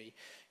brain injury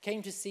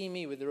came to see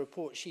me with a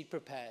report she'd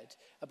prepared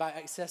about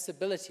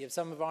accessibility of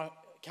some of our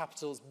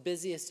capital's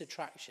busiest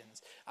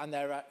attractions and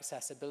their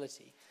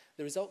accessibility.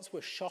 The results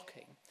were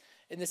shocking.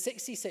 In the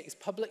 66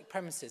 public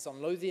premises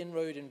on Lothian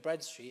Road and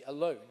Bread Street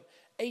alone,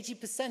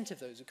 80% of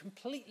those are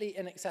completely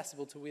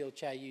inaccessible to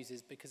wheelchair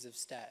users because of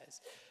stairs.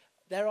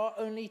 There are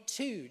only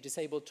 2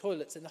 disabled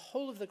toilets in the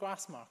whole of the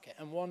Grassmarket,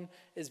 and one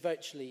is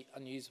virtually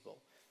unusable.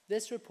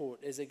 This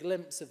report is a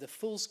glimpse of the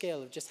full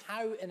scale of just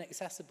how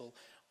inaccessible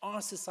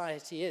our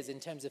society is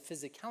in terms of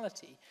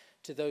physicality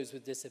to those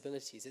with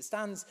disabilities. It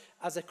stands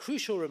as a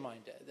crucial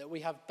reminder that we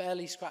have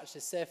barely scratched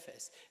the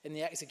surface in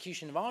the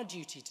execution of our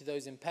duty to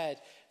those impaired,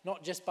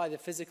 not just by the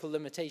physical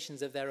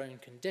limitations of their own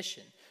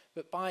condition,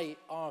 but by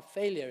our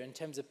failure in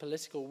terms of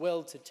political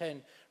will to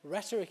turn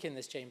rhetoric in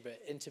this chamber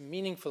into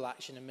meaningful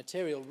action and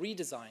material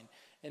redesign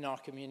in our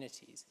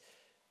communities.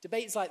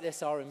 Debates like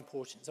this are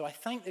important, so I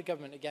thank the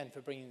government again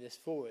for bringing this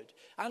forward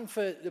and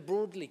for the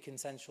broadly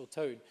consensual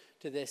tone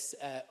to this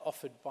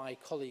offered by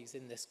colleagues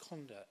in this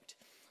conduct.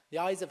 The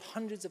eyes of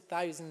hundreds of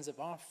thousands of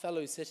our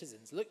fellow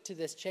citizens look to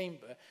this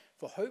chamber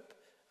for hope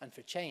and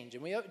for change,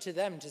 and we owe it to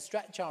them to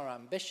stretch our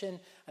ambition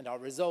and our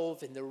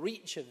resolve in the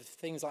reach of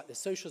things like the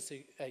social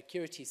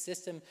security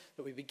system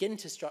that we begin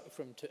to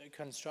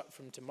construct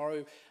from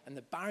tomorrow, and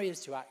the barriers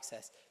to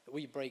access that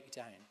we break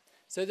down,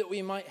 so that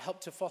we might help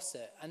to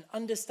foster an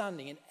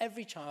understanding in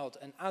every child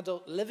and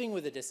adult living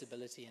with a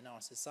disability in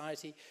our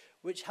society,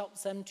 which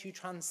helps them to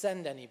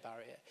transcend any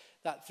barrier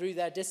that through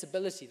their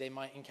disability they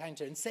might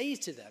encounter, and says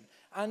to them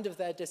and of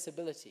their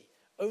disability,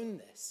 own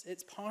this,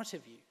 it's part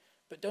of you,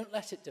 but don't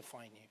let it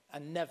define you,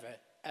 and never,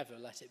 ever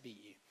let it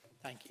beat you.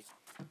 Thank you.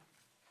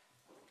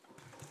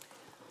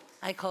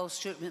 I call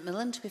Stuart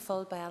McMillan to be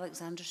followed by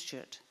Alexander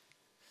Stewart.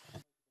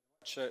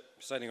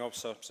 Presiding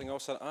Officer,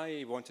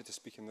 I wanted to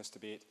speak in this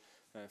debate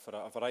for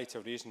a variety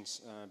of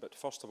reasons, but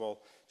first of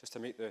all, just to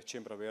make the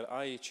Chamber aware,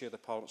 I chair the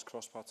Parliament's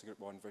Cross-Party Group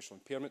 1 Visual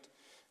Impairment,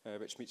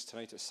 which meets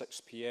tonight at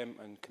 6 p.m.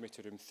 in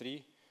Committee Room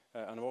 3,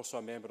 and I'm also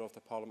a member of the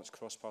Parliament's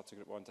Cross-Party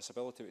Group 1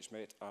 Disability, which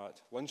met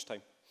at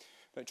lunchtime.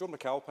 But Joan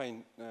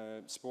McAlpine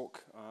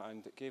spoke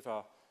and gave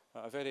a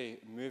very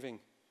moving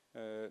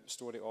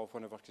story of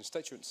one of our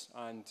constituents,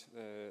 and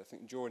I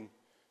think Joan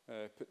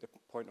put the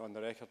point on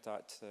the record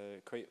that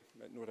quite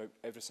no doubt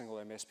every single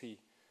MSP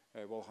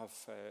will have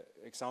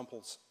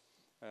examples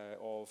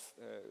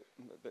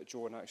that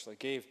Joan actually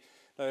gave.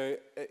 Now,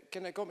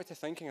 it got me to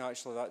thinking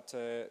actually that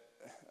it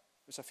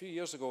was a few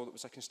years ago that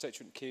was a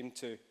constituent came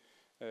to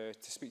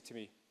speak to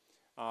me,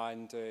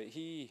 and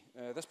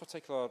this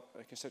particular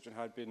constituent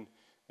had been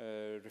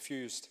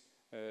refused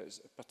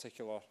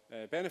particular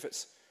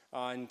benefits,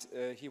 and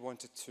he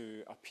wanted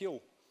to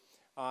appeal.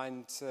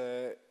 And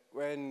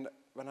when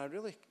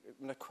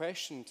I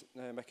questioned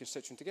my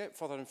constituent to get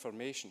further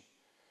information,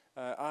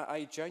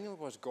 I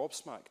genuinely was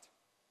gobsmacked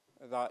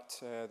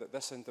that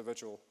this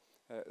individual,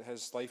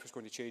 his life was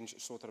going to change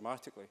so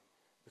dramatically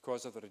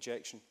because of the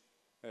rejection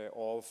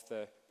of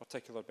the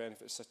particular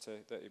benefits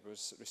that he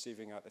was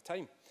receiving at the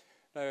time.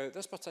 Now,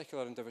 this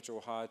particular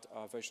individual had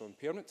a visual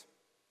impairment,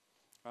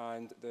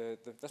 and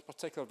this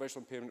particular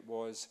visual impairment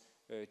was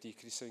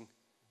decreasing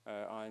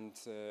and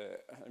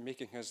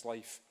making his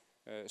life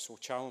so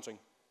challenging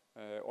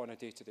on a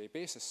day-to-day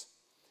basis.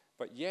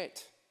 But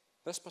yet,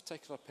 this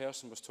particular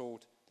person was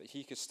told that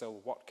he could still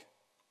work.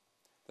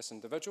 This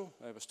individual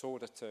was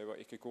told that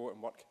he could go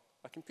and work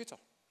a computer.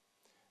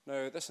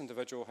 Now, this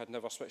individual had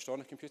never switched on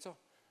a computer,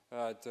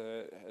 had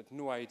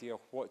no idea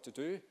what to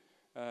do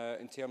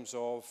in terms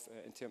of,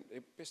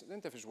 the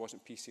individual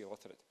wasn't PC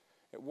literate.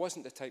 It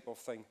wasn't the type of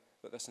thing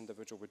that this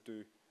individual would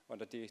do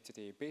on a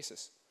day-to-day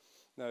basis.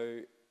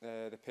 Now,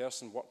 the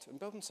person worked in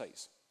building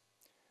sites,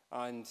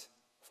 and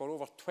for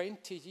over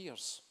 20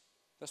 years,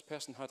 this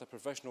person had a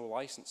provisional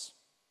licence,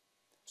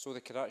 so they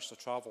could actually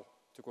travel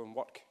to go and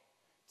work,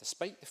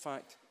 despite the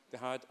fact they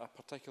had a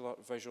particular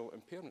visual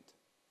impairment.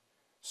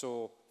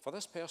 So for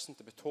this person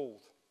to be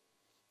told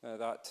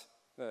that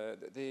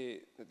they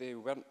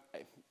weren't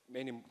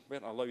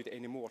allowed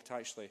anymore to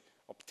actually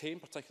obtain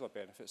particular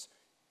benefits,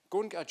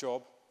 go and get a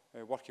job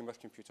working with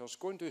computers,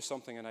 go and do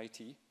something in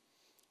IT,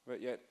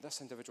 but yet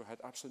this individual had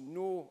absolutely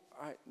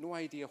no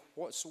idea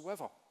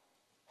whatsoever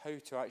how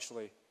to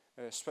actually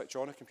switch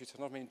on a computer,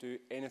 never mind do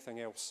anything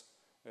else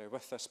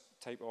with this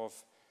type of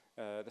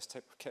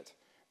kit.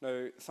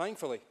 Now,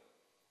 thankfully,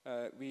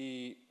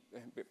 I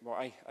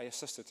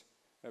assisted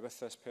with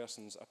this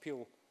person's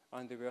appeal,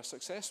 and they were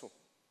successful,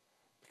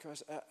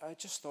 because I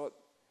just thought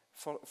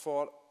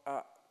for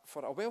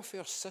a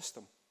welfare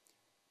system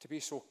to be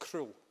so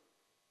cruel,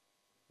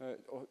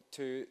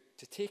 to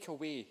take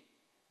away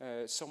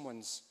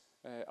someone's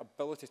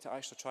ability to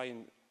actually try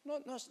and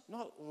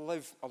not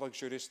live a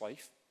luxurious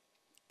life,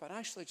 but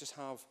actually just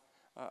have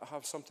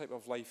some type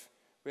of life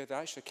where they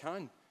actually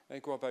can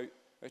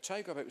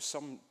try to go about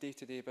some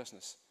day-to-day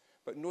business,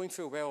 but knowing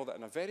full well that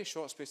in a very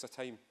short space of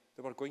time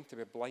they were going to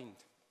be blind.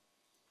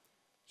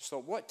 Just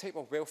thought, what type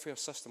of welfare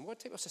system, what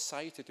type of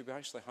society do we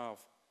actually have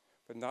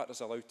when that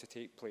is allowed to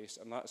take place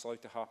and that is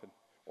allowed to happen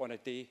on a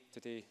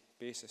day-to-day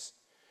basis?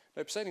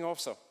 Now, Presiding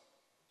Officer,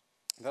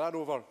 there are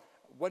over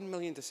 1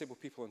 million disabled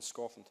people in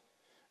Scotland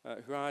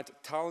who add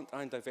talent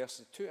and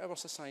diversity to our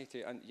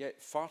society, and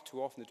yet far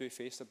too often they do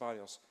face the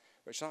barriers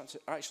which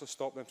actually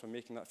stop them from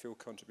making that full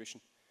contribution.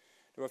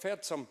 Now, I've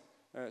heard some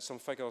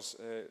figures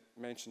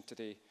mentioned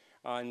today,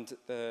 and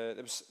there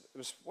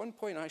was one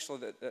point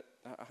actually that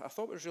I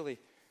thought was really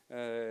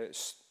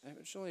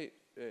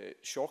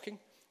shocking.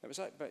 It was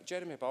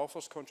Jeremy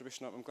Balfour's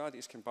contribution. I'm glad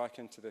he's come back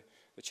into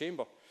the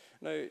chamber.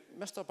 Now,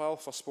 Mr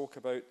Balfour spoke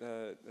about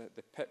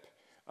the PIP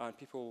and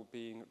people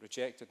being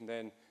rejected, and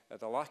then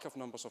the lack of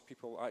numbers of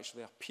people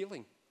actually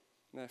appealing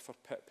for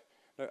PIP.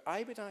 Now,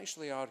 I would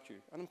actually argue,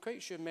 and I'm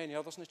quite sure many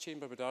others in the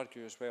chamber would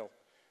argue as well,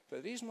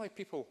 that the reason why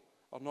people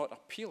are not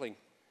appealing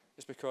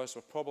is because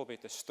they're probably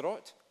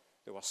distraught,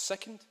 they were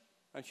sickened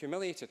and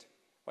humiliated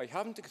by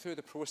having to go through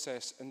the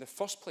process in the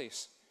first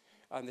place,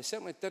 and they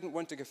certainly didn't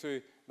want to go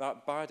through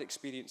that bad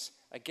experience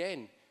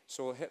again.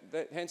 So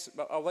hence,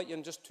 I'll let you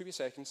in just 2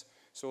 seconds.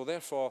 So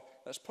therefore,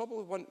 it's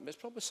probably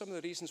some of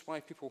the reasons why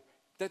people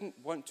didn't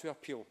want to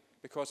appeal,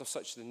 because of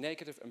such the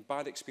negative and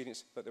bad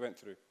experience that they went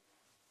through.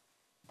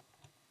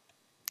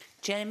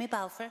 Jeremy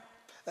Balfour.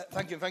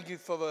 Thank you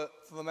for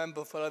the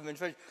member for having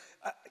intervention.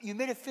 You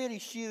made a fairly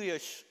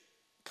serious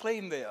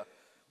claim there.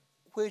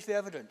 Where's the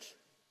evidence?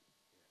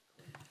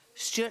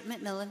 Stuart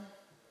McMillan.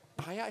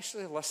 I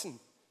actually listen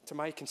to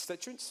my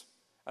constituents,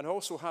 and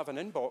also have an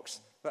inbox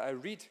that I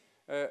read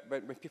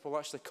when people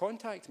actually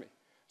contact me.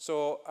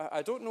 So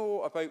I don't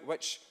know about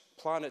which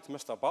planet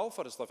Mr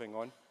Balfour is living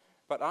on,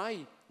 but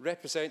I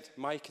represent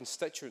my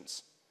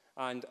constituents,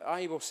 and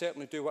I will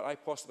certainly do what I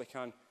possibly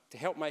can to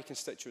help my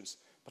constituents,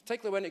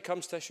 particularly when it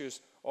comes to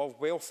issues of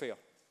welfare.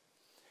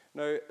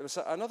 Now, there was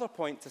another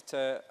point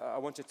that I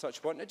wanted to touch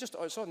upon.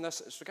 It's on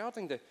this. It's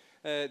regarding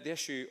the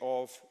issue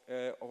of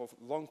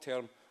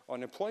long-term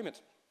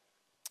unemployment,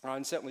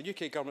 and certainly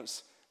UK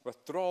government's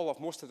withdrawal of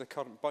most of the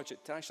current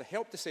budget to actually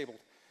help disabled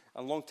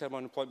and long-term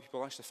unemployed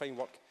people actually find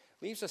work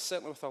leaves us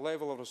certainly with a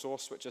level of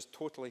resource which is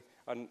totally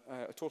and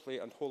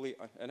wholly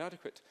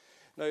inadequate.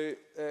 Now,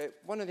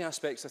 one of the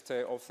aspects of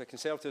the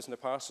Conservatives in the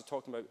past have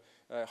talked about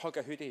hug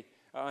a hoodie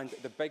and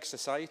the big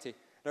society.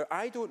 Now,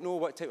 I don't know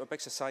what type of big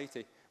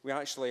society we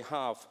actually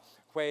have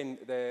when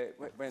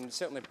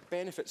certainly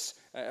benefits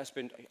has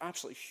been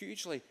absolutely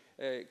hugely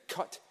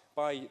cut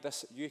by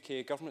this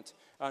UK government,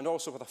 and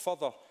also with a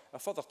further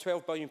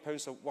 £12 billion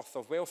worth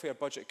of welfare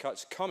budget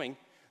cuts coming.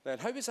 Then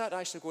how is that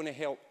actually going to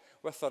help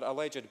with their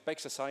alleged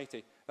big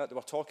society that they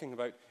were talking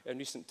about in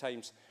recent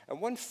times? And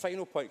one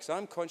final point, because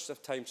I'm conscious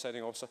of time,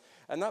 Presiding Officer,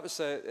 and that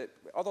was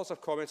others have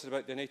commented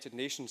about the United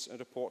Nations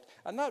report,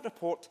 and that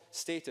report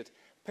stated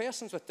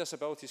persons with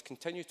disabilities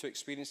continue to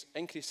experience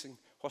increasing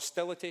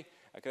hostility,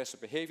 aggressive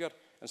behaviour,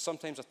 and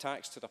sometimes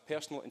attacks to their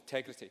personal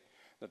integrity.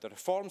 That the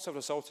reforms have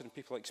resulted in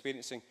people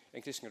experiencing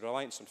increasing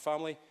reliance on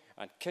family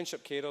and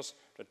kinship carers,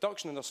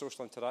 reduction in their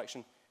social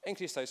interaction,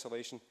 increased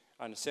isolation,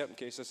 and in certain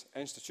cases,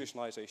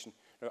 institutionalisation.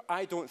 Now,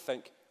 I don't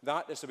think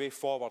that is the way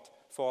forward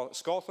for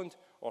Scotland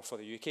or for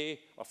the UK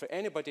or for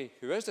anybody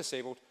who is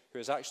disabled who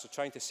is actually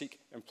trying to seek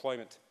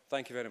employment.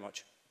 Thank you very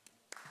much.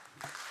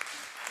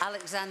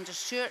 Alexander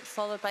Stewart,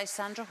 followed by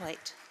Sandra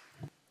White.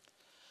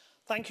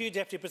 Thank you,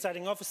 Deputy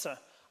Presiding Officer.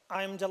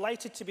 I am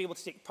delighted to be able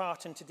to take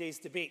part in today's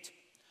debate.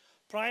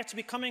 Prior to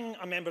becoming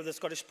a member of the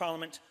Scottish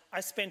Parliament,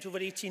 I spent over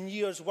 18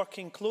 years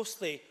working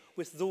closely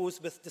with those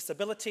with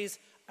disabilities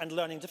and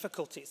learning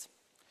difficulties.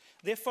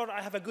 Therefore,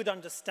 I have a good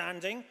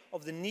understanding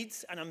of the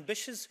needs and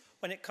ambitions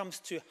when it comes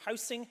to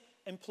housing,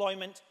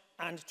 employment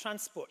and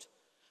transport.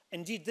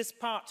 Indeed, this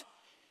part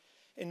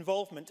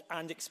involvement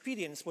and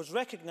experience was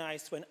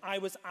recognised when I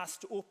was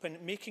asked to open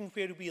Making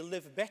Where We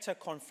Live Better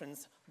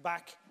conference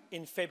back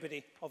in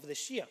February of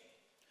this year.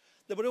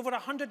 There were over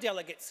 100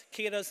 delegates,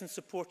 carers and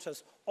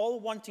supporters, all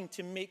wanting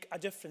to make a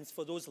difference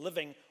for those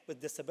living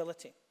with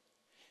disability.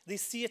 They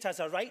see it as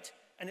a right,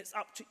 and it's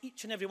up to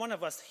each and every one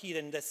of us here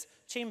in this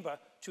chamber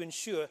to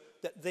ensure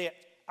that their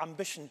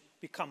ambition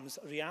becomes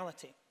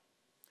reality.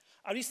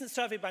 A recent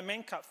survey by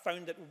Mencap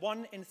found that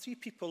 1 in 3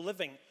 people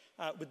living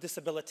with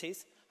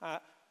disabilities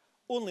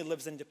only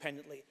lives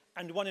independently,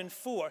 and 1 in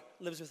 4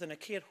 lives within a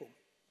care home.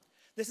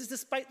 This is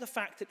despite the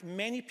fact that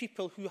many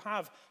people who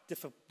have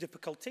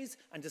difficulties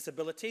and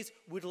disabilities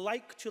would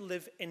like to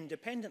live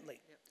independently.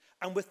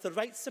 And with the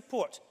right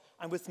support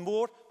and with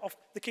more of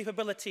the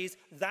capabilities,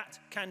 that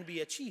can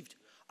be achieved.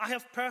 I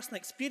have personal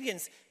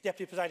experience,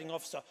 Deputy Presiding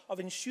Officer, of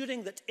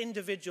ensuring that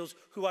individuals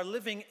who are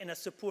living in a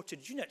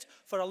supported unit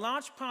for a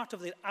large part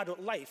of their adult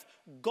life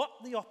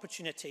got the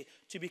opportunity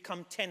to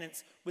become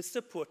tenants with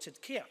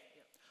supported care.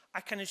 I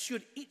can assure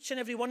each and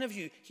every one of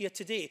you here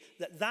today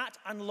that that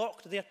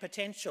unlocked their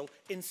potential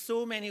in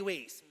so many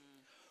ways.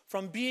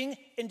 From being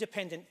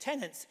independent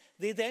tenants,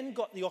 they then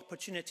got the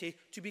opportunity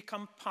to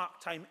become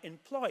part-time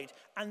employed,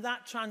 and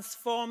that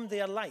transformed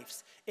their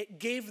lives. It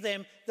gave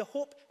them the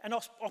hope and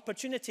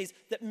opportunities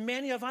that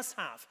many of us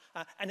have,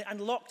 and it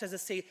unlocked, as I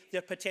say,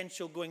 their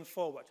potential going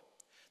forward.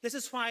 This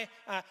is why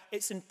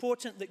it's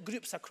important that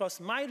groups across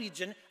my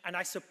region, and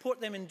I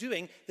support them in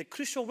doing the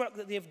crucial work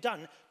that they have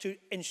done to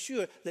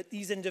ensure that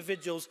these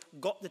individuals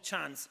got the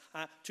chance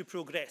to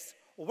progress.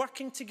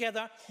 Working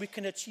together, we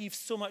can achieve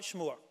so much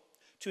more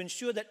to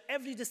ensure that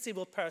every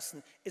disabled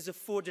person is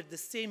afforded the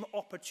same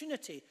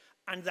opportunity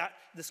and that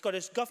the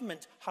Scottish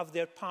Government have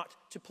their part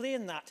to play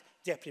in that,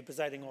 Deputy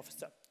Presiding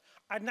Officer.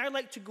 I'd now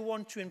like to go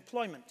on to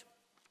employment.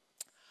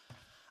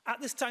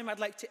 At this time, I'd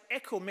like to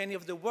echo many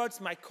of the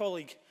words my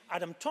colleague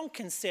Adam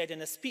Tompkins said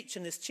in a speech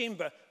in this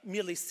chamber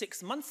merely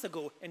 6 months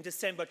ago in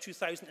December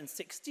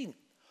 2016.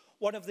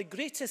 One of the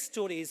greatest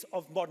stories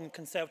of modern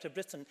Conservative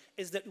Britain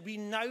is that we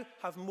now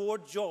have more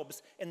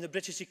jobs in the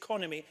British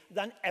economy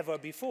than ever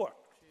before.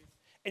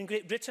 In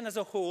Great Britain as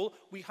a whole,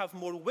 we have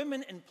more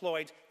women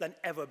employed than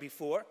ever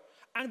before,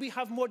 and we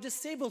have more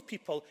disabled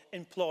people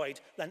employed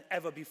than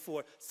ever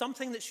before,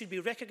 something that should be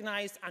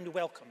recognised and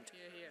welcomed.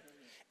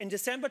 In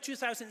December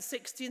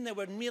 2016, there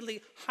were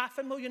nearly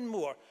 500,000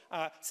 more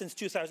since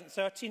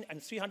 2013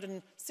 and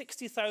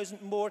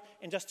 360,000 more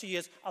in just 2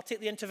 years. I'll take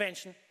the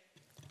intervention.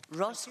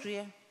 Ross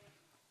Greer.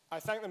 I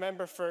thank the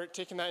member for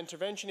taking that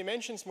intervention. He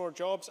mentions more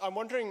jobs. I'm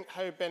wondering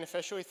how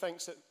beneficial he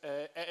thinks it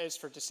is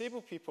for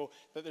disabled people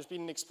that there's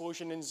been an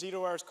explosion in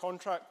 0 hours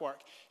contract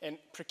work, in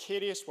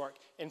precarious work,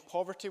 in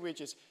poverty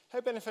wages. How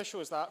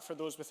beneficial is that for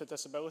those with a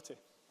disability?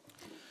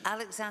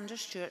 Alexander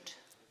Stewart.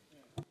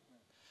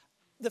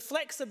 The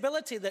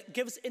flexibility that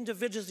gives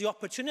individuals the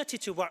opportunity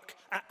to work,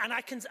 and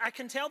I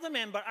can tell the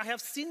member I have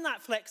seen that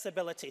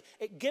flexibility.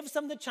 It gives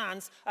them the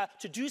chance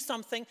to do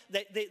something,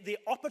 the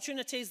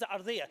opportunities that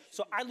are there.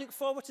 So I look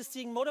forward to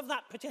seeing more of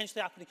that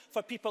potentially happening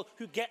for people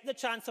who get the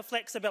chance of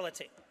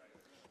flexibility.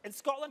 In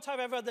Scotland,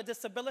 however, the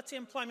disability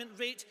employment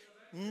rate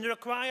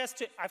requires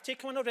to... I've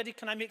taken one already,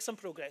 can I make some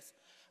progress?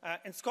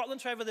 In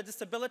Scotland, however, the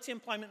disability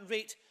employment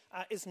rate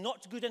is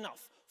not good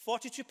enough.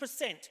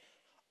 42%.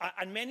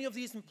 And many of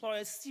these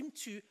employers seem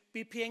to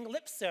be paying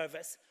lip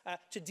service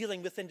to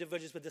dealing with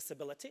individuals with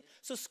disability.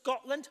 So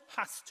Scotland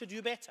has to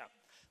do better.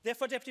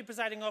 Therefore, Deputy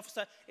Presiding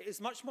Officer, it is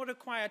much more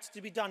required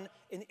to be done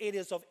in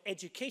areas of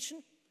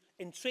education,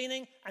 in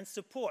training, and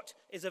support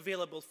is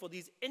available for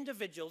these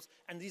individuals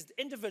and these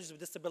individuals with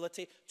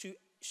disability to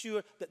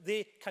ensure that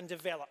they can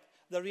develop.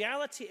 The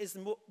reality is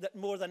that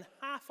more than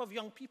half of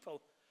young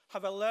people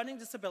have a learning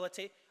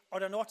disability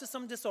or an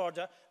autism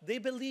disorder. They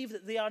believe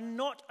that they are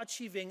not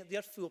achieving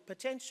their full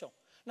potential.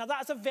 Now,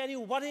 that is a very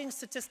worrying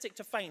statistic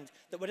to find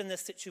that we're in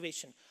this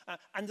situation.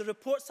 And the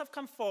reports have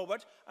come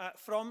forward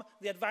from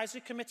the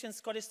Advisory Committee and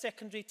Scottish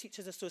Secondary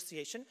Teachers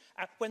Association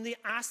when they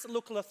asked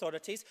local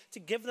authorities to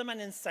give them an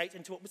insight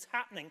into what was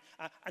happening.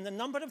 And the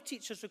number of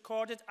teachers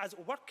recorded as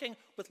working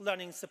with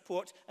learning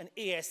support and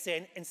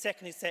ASN in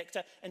secondary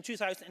sector in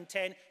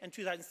 2010 and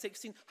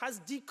 2016 has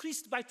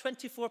decreased by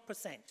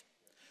 24%.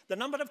 The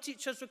number of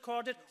teachers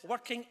recorded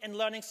working in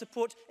learning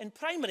support in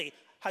primary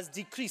has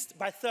decreased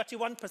by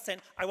 31%.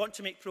 I want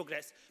to make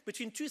progress.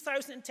 Between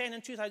 2010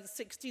 and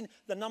 2016,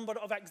 the number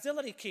of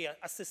auxiliary care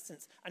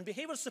assistants and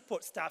behavioural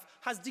support staff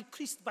has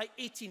decreased by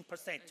 18%.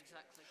 Exactly.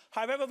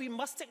 However, we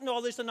must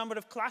acknowledge the number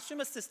of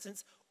classroom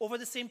assistants over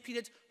the same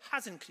period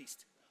has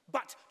increased.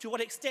 But to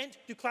what extent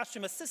do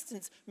classroom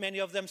assistants, many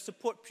of them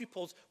support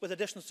pupils with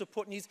additional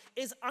support needs,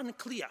 is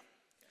unclear.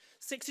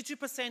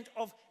 62%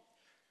 of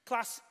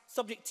class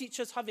subject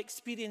teachers have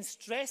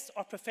experienced stress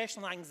or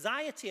professional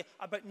anxiety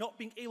about not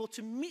being able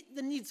to meet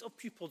the needs of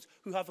pupils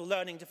who have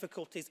learning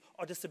difficulties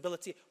or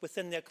disability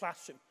within their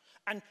classroom.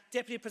 And,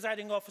 Deputy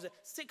Presiding Officer,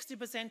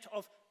 60%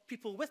 of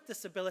people with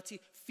disability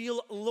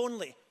feel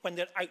lonely when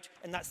they're out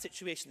in that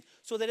situation.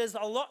 So there is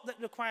a lot that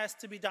requires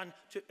to be done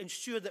to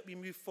ensure that we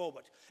move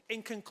forward.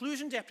 In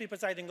conclusion, Deputy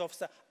Presiding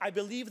Officer, I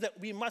believe that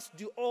we must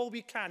do all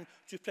we can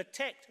to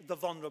protect the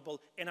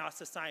vulnerable in our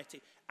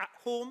society, at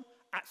home,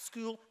 at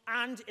school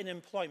and in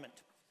employment.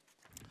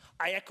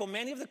 I echo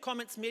many of the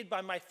comments made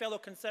by my fellow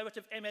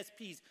Conservative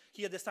MSPs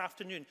here this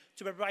afternoon.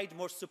 To provide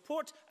more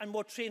support and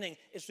more training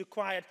is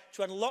required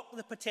to unlock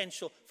the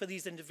potential for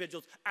these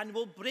individuals and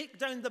will break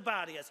down the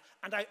barriers.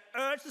 And I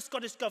urge the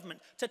Scottish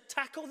Government to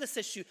tackle this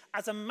issue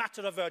as a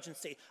matter of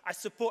urgency. I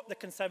support the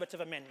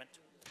Conservative amendment.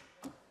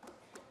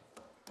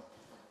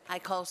 I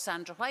call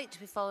Sandra White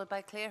to be followed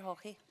by Claire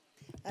Hawkey.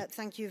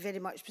 Thank you very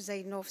much,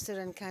 Presiding Officer,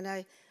 and can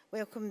I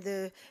welcome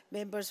the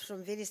members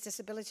from various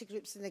disability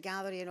groups in the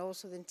gallery and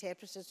also the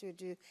interpreters who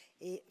do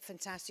a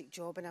fantastic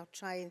job, and I'll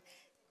try and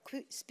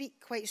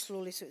speak quite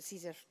slowly so it's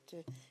easier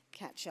to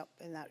catch up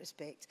in that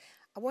respect.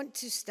 I want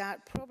to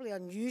start, probably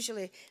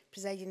unusually,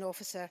 Presiding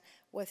Officer,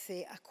 with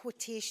a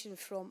quotation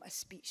from a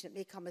speech, and it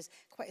may come as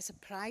quite a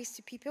surprise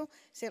to people.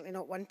 Certainly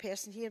not one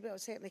person here, but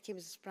it certainly came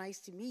as a surprise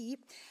to me.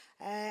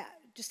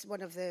 Just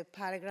one of the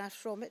paragraphs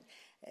from it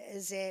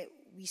is,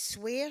 we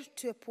swear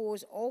to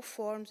oppose all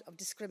forms of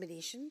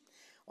discrimination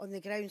on the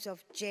grounds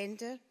of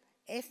gender,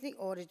 ethnic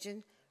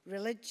origin,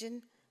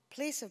 religion,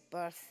 place of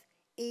birth,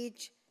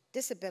 age,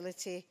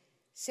 disability,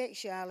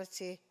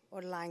 sexuality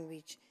or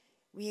language.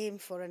 We aim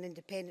for an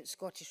independent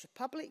Scottish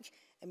Republic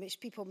in which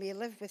people may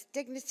live with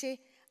dignity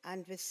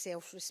and with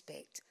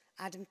self-respect.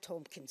 Adam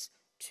Tompkins,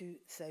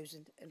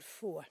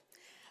 2004.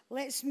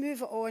 Let's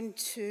move on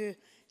to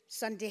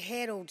Sunday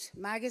Herald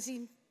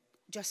magazine,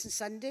 just on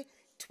Sunday,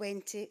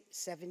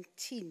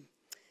 2017.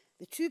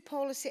 The two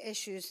policy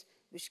issues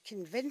which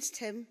convinced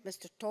him,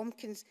 Mr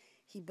Tompkins,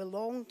 he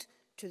belonged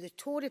to the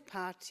Tory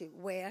party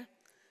were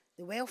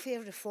the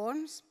welfare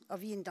reforms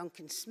of Ian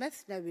Duncan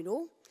Smith, now we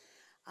know,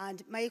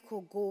 and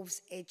Michael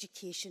Gove's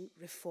education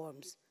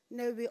reforms.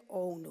 Now we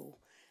all know.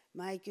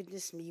 My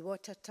goodness me,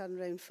 what a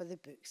turnaround for the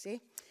books, eh?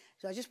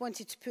 So I just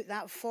wanted to put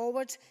that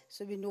forward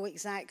so we know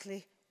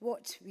exactly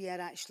what we are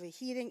actually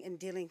hearing and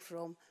dealing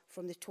from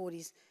the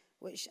Tories,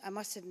 which I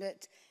must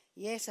admit,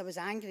 yes, I was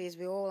angry, as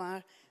we all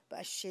are, but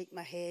I shake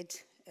my head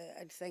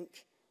and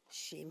think,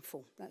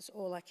 shameful. That's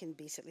all I can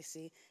basically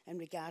say in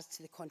regards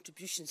to the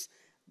contributions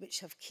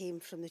which have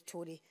came from the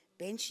Tory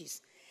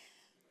benches.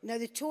 Now,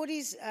 the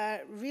Tories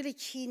are really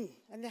keen,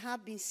 and they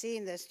have been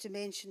saying this, to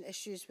mention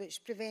issues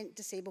which prevent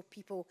disabled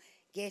people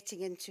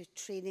getting into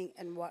training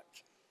and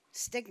work.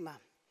 Stigma,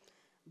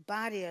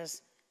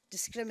 barriers,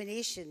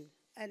 discrimination,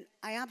 and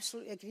I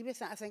absolutely agree with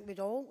that. I think we'd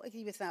all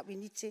agree with that. We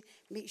need to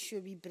make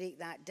sure we break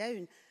that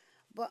down.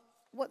 But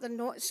what they're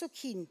not so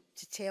keen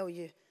to tell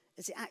you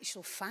is the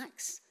actual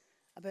facts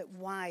about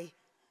why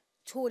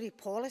Tory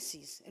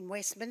policies in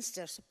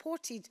Westminster,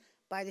 supported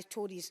by the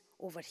Tories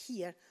over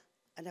here,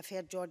 and I've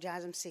heard George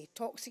Adams say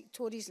toxic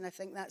Tories, and I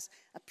think that's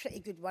a pretty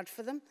good word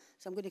for them.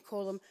 So I'm going to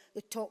call them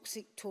the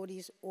toxic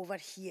Tories over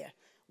here,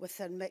 with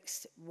their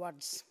mixed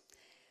words.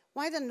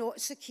 Why they're not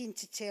so keen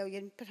to tell you,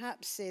 and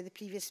perhaps the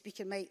previous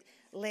speaker might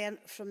learn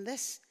from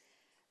this,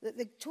 that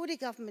the Tory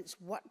government's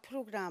work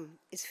programme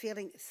is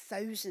failing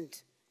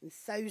thousands and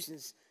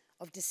thousands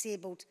of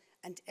disabled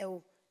and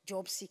ill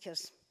job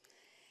seekers.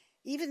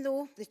 Even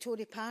though the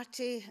Tory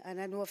party,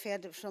 and I know I've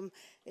heard it from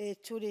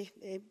Tory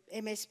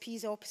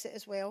MSPs opposite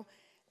as well,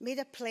 made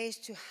a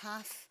pledge to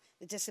half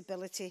the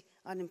disability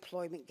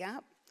unemployment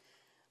gap,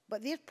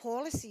 but their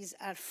policies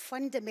are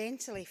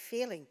fundamentally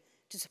failing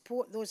to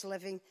support those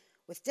living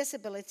with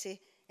disability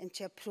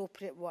into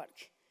appropriate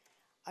work.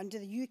 Under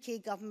the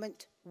UK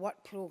Government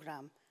Work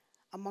Programme,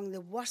 among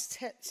the worst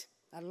hit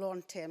are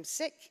long-term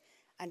sick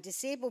and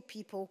disabled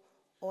people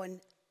on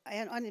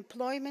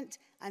unemployment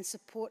and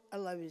support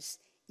allowance,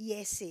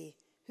 ESA,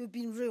 who've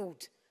been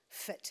ruled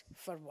fit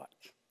for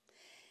work.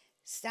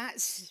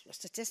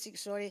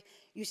 Statistics,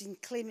 using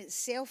claimant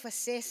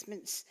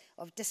self-assessments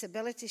of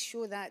disability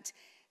show that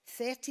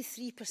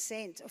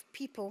 33% of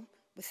people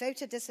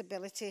without a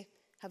disability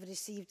have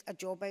received a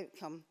job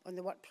outcome on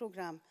the work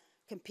programme,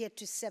 compared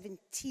to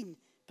 17%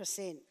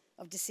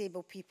 of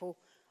disabled people,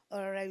 or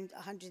around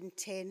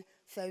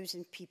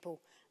 110,000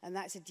 people. And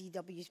that's a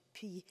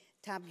DWP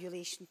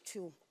tabulation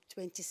tool,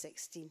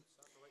 2016.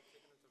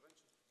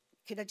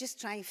 Could I just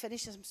try and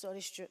finish? I'm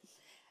sorry, Stuart.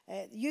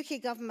 The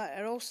UK government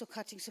are also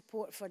cutting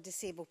support for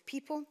disabled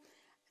people,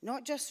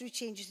 not just through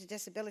changes to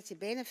disability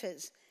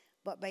benefits,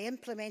 but by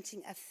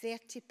implementing a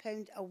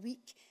 £30 a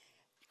week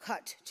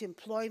cut to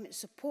employment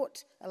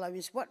support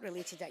allowance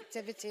work-related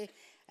activity,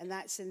 and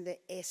that's in the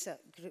ESSA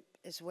group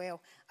as well.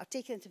 I'll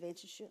take an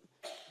intervention, Stuart.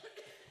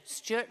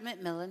 Stuart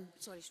McMillan.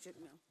 Sorry, Stuart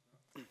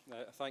McMillan.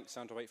 I thank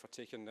Sandra White for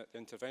taking the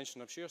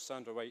intervention. I'm sure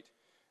Sandra White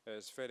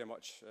is very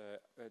much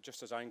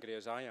just as angry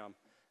as I am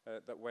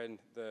that when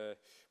the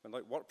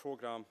work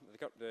programme,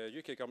 the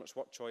UK government's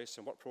work choice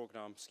and work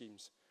programme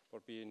schemes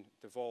were being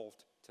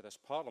devolved to this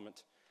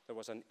Parliament, there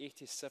was an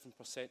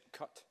 87%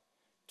 cut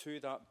to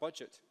that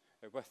budget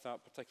with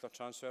that particular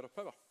transfer of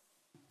power.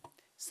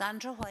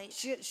 Sandra White.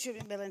 Stuart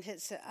McMillan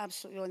hits it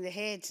absolutely on the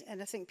head,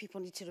 and I think people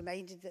need to be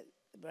reminded that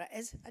there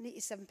is an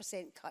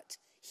 87% cut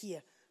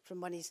here from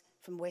monies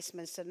from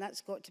Westminster, and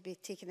that's got to be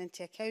taken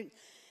into account.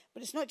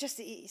 But it's not just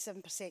the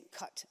 87%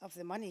 cut of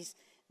the monies.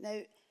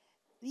 Now,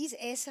 these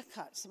ESSA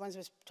cuts, the ones I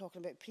was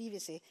talking about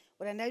previously,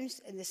 were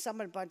announced in the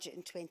summer budget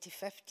in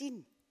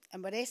 2015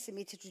 and were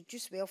estimated to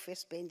reduce welfare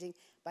spending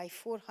by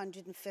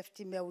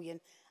 £450 million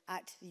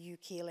at the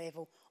UK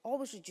level.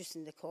 Always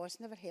reducing the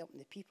cost, never helping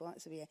the people.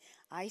 That's the way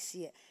I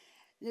see it.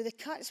 Now, the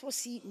cuts will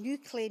see new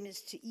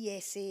claimants to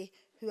ESA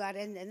who are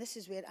in, and this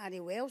is where Annie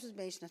Wells was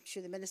mentioned, I'm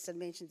sure the Minister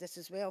mentioned this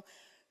as well,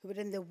 who are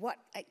in the work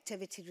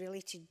activity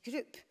related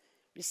group,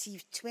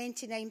 receive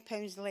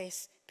 £29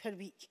 less per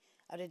week,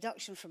 a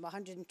reduction from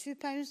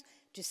 £102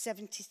 to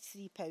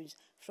 £73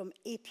 from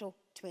April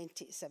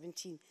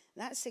 2017.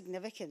 That's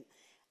significant.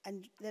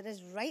 And there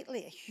is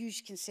rightly a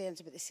huge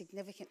concerns about the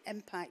significant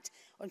impact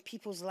on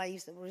people's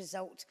lives that will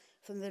result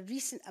from the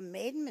recent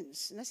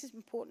amendments, and this is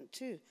important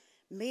too,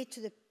 made to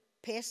the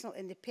personal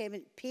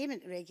independent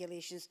payment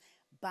regulations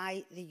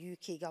by the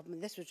UK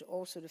government. This was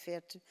also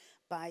referred to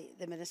by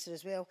the Minister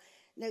as well.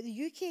 Now,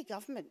 the UK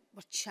government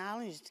were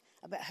challenged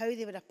about how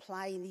they were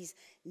applying these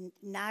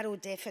narrow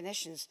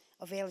definitions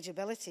of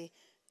eligibility.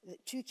 The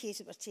 2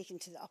 cases were taken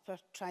to the upper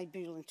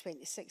tribunal in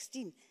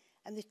 2016.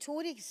 And the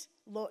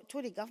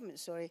Tory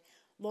government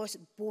lost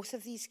both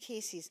of these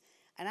cases.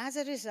 And as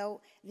a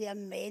result, they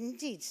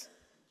amended,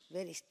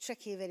 very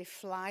tricky, very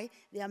fly,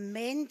 they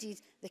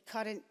amended the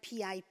current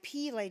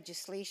PIP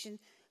legislation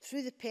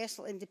through the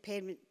Personal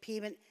Independent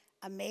Payment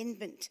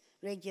Amendment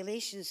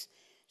regulations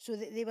so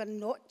that they were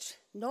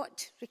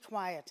not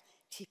required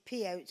to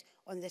pay out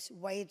on this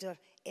wider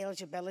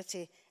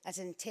eligibility as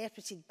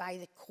interpreted by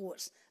the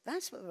courts.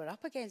 That's what we're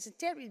up against,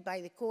 interpreted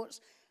by the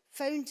courts,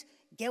 found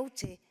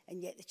guilty,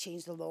 and yet they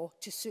changed the law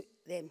to suit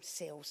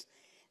themselves.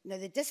 Now,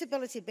 the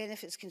Disability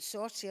Benefits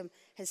Consortium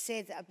has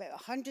said that about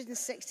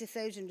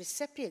 160,000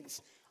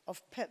 recipients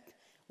of PIP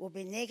will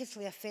be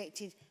negatively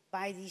affected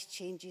by these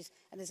changes.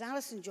 And as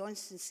Alison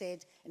Johnson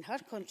said in her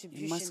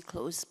contribution, you must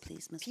close,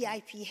 please, Ms.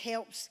 PIP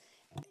helps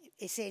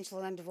essential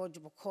and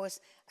unavoidable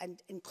costs.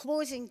 And in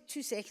closing,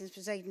 2 seconds,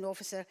 Presiding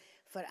Officer,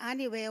 for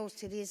Annie Wells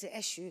to raise the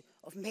issue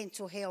of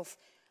mental health,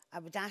 I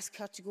would ask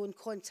her to go and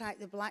contact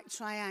the Black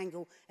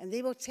Triangle, and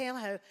they will tell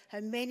her how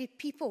many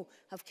people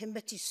have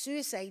committed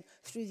suicide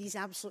through these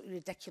absolutely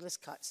ridiculous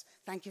cuts.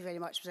 Thank you very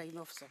much, Presiding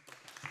Officer.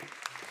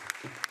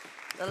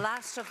 The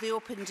last of the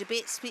open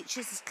debate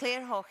speeches is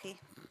Claire Hawkey.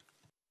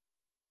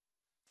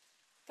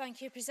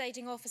 Thank you,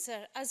 Presiding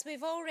Officer. As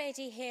we've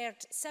already heard,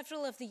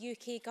 several of the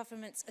UK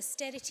Government's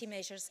austerity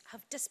measures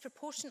have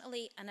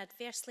disproportionately and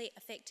adversely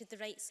affected the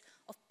rights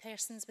of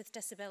persons with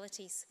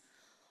disabilities.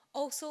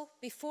 Also,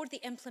 before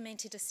the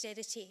implemented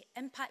austerity,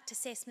 impact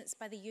assessments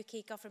by the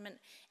UK Government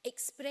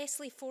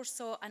expressly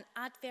foresaw an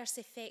adverse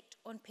effect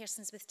on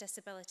persons with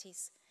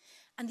disabilities.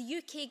 And the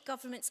UK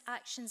Government's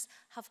actions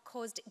have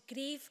caused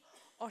grave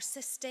or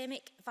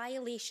systemic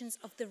violations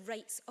of the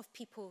rights of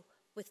people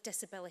with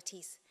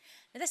disabilities.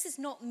 Now, this is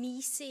not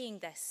me saying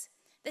this.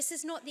 This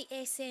is not the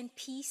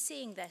SNP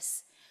saying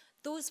this.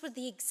 Those were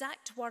the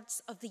exact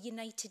words of the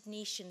United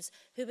Nations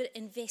who were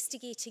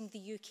investigating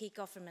the UK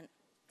Government.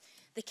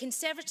 The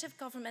Conservative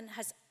Government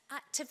has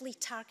actively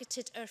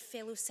targeted our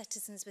fellow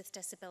citizens with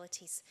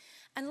disabilities.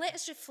 And let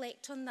us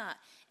reflect on that.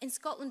 In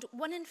Scotland,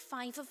 1 in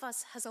 5 of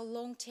us has a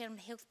long-term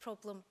health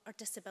problem or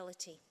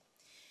disability.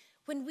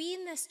 When we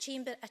in this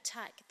chamber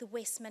attack the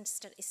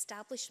Westminster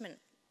establishment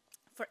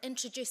for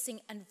introducing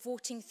and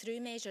voting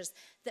through measures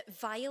that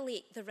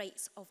violate the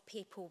rights of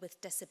people with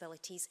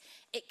disabilities,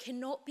 it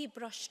cannot be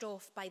brushed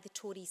off by the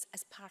Tories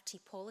as party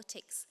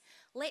politics.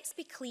 Let's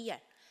be clear,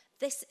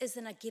 this is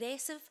an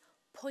aggressive,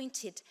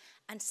 pointed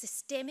and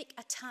systemic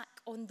attack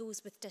on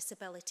those with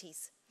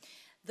disabilities.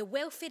 The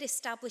welfare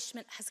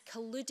establishment has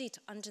colluded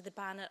under the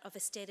banner of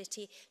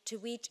austerity to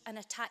wage an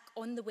attack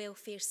on the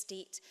welfare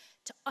state,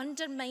 to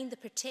undermine the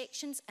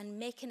protections and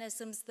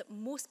mechanisms that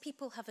most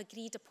people have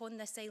agreed upon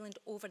this island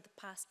over the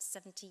past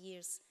 70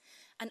 years.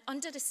 And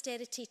under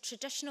austerity,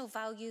 traditional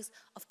values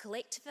of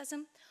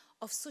collectivism,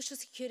 of social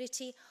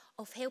security,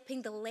 of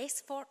helping the less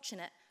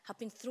fortunate have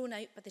been thrown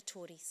out by the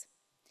Tories.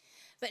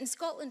 But in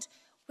Scotland,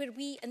 where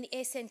we in the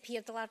SNP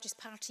are the largest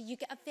party, you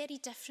get a very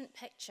different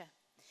picture.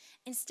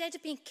 Instead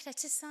of being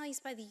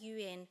criticised by the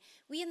UN,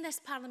 we in this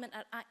Parliament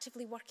are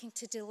actively working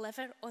to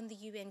deliver on the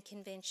UN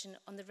Convention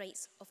on the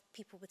Rights of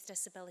People with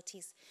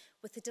Disabilities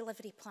with the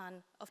delivery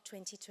plan of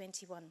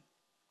 2021.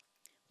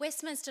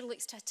 Westminster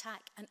looks to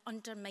attack and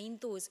undermine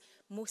those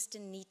most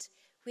in need,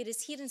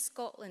 whereas here in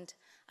Scotland,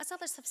 as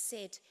others have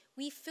said,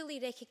 we fully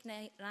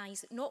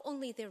recognise not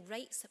only their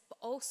rights, but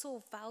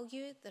also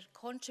value their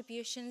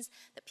contributions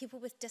that people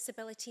with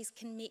disabilities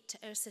can make to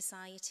our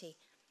society.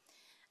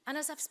 And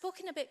as I've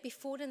spoken about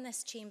before in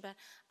this chamber,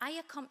 I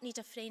accompanied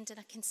a friend and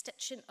a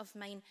constituent of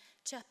mine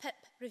to a PIP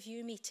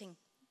review meeting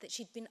that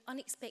she'd been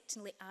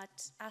unexpectedly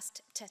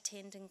asked to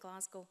attend in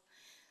Glasgow.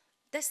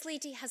 This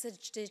lady has a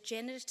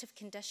degenerative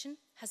condition,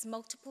 has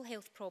multiple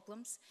health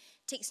problems,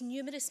 takes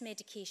numerous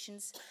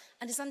medications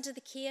and is under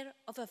the care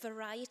of a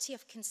variety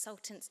of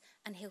consultants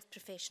and health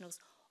professionals,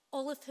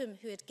 all of whom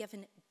who had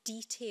given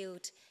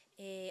detailed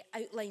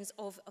outlines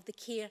of the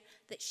care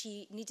that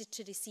she needed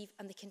to receive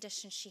and the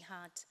conditions she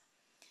had.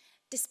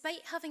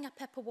 Despite having a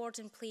PIP award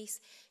in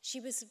place, she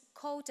was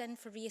called in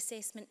for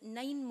reassessment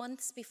 9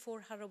 months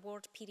before her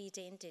award period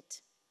ended.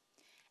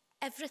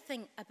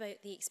 Everything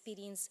about the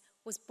experience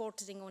was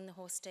bordering on the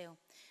hostile,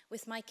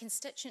 with my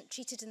constituent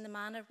treated in the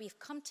manner we've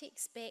come to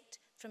expect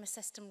from a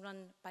system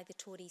run by the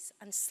Tories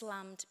and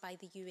slammed by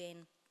the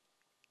UN.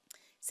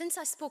 Since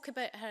I spoke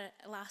about her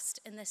last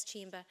in this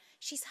chamber,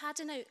 she's had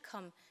an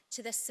outcome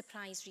to this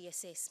surprise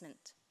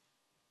reassessment.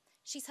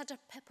 She's had her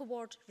PIP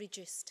award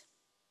reduced.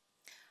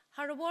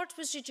 Her award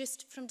was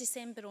reduced from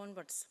December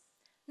onwards,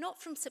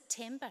 not from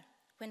September,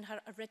 when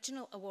her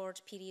original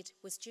award period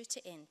was due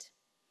to end.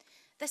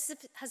 This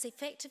has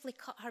effectively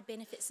cut her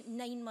benefits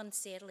 9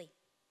 months early,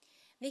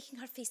 making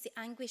her face the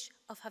anguish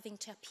of having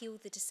to appeal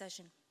the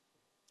decision.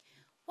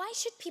 Why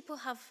should people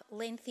have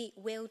lengthy,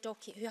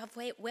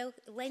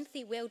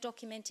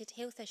 well-documented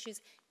health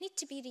issues need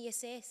to be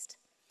reassessed?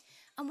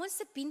 And once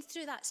they've been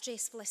through that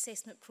stressful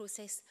assessment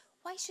process,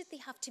 why should they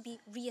have to be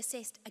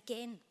reassessed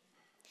again?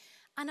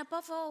 And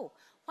above all,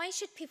 why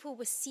should people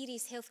with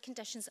serious health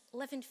conditions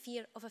live in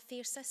fear of a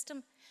fair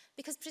system?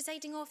 Because,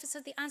 Presiding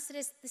Officer, the answer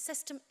is the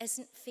system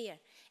isn't fair.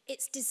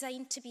 It's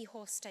designed to be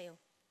hostile.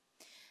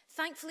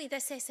 Thankfully,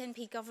 this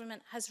SNP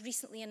government has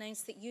recently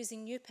announced that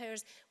using new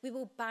powers, we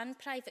will ban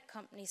private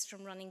companies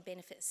from running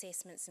benefit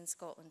assessments in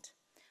Scotland.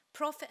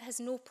 Profit has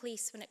no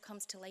place when it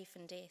comes to life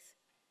and death.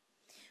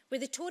 Where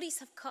the Tories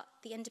have cut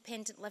the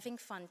Independent Living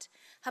Fund,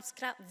 have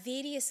scrapped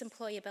various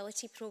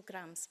employability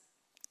programmes,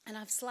 and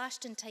have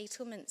slashed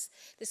entitlements,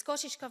 the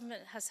Scottish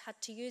Government has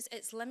had to use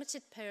its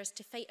limited powers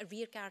to fight a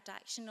rearguard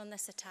action on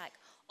this attack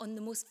on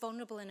the most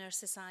vulnerable in our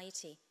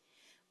society.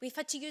 We've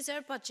had to use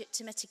our budget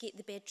to mitigate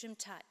the bedroom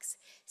tax,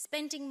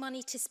 spending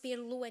money to spare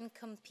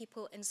low-income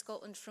people in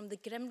Scotland from the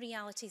grim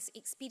realities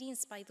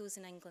experienced by those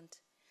in England.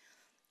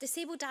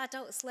 Disabled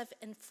adults live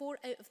in 4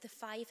 out of the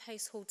 5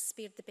 households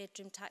spared the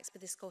bedroom tax by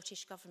the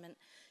Scottish Government,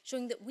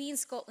 showing that we in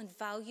Scotland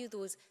value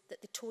those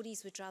that the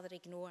Tories would rather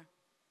ignore.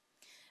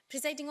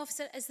 Presiding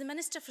Officer, as the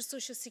Minister for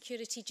Social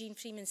Security, Jean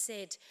Freeman,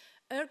 said,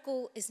 our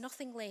goal is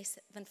nothing less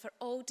than for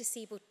all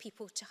disabled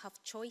people to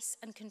have choice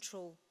and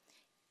control,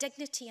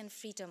 dignity and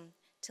freedom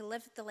to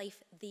live the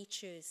life they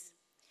choose.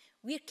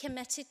 We're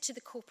committed to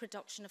the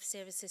co-production of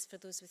services for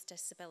those with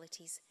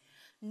disabilities.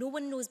 No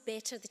one knows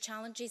better the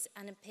challenges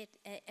and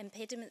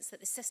impediments that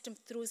the system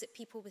throws at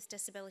people with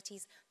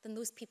disabilities than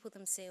those people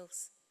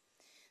themselves.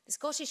 The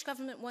Scottish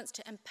Government wants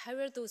to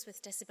empower those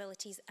with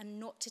disabilities and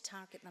not to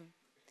target them.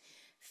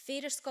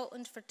 Fairer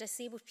Scotland for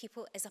Disabled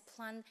People is a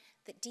plan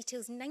that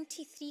details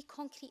 93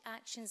 concrete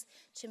actions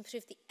to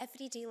improve the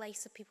everyday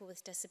lives of people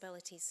with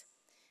disabilities.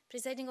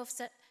 Presiding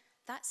Officer,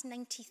 that's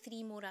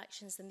 93 more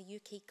actions than the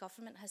UK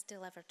Government has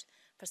delivered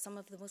for some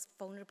of the most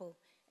vulnerable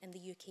in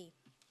the UK.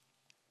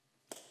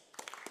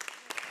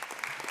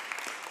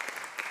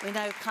 We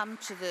now come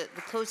to the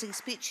closing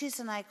speeches,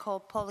 and I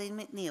call Pauline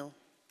McNeill.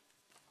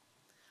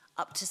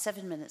 Up to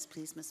 7 minutes,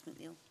 please, Ms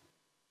McNeill.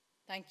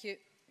 Thank you.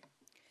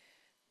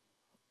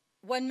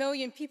 1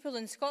 million people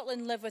in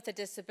Scotland live with a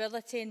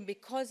disability, and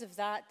because of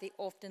that, they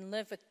often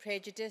live with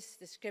prejudice,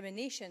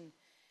 discrimination,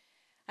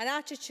 and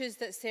attitudes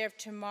that serve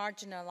to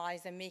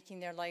marginalise them, making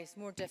their lives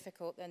more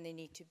difficult than they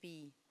need to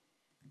be.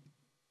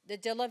 The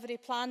delivery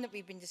plan that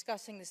we've been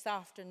discussing this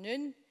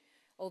afternoon,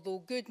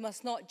 although good,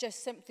 must not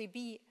just simply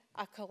be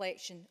a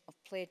collection of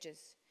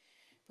pledges,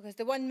 because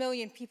the 1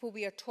 million people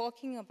we are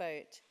talking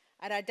about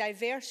are a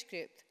diverse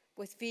group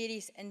with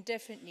various and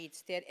different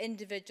needs. They are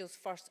individuals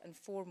first and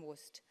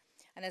foremost.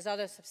 And as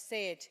others have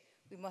said,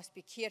 we must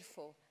be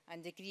careful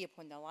and agree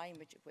upon the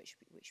language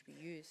which we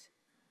use.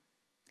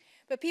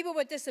 But people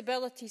with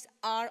disabilities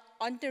are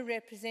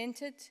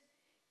underrepresented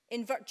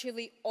in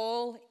virtually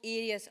all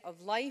areas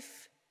of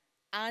life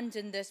and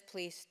in this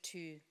place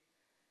too.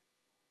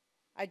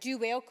 I do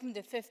welcome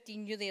the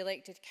 15 newly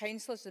elected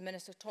councillors the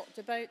Minister talked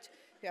about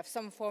who have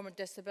some form of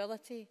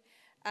disability,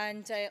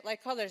 and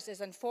like others, it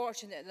is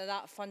unfortunate that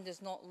that fund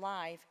is not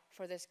live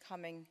for this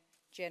coming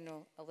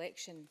general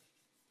election.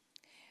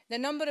 The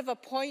number of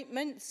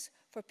appointments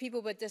for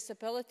people with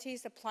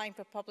disabilities applying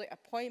for public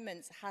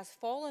appointments has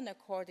fallen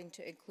according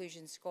to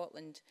Inclusion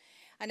Scotland,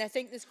 and I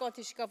think the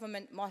Scottish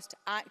Government must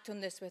act on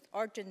this with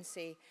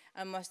urgency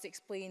and must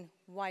explain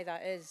why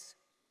that is.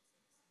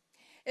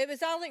 It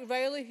was Alec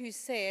Rowley who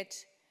said,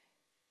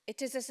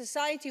 "It is a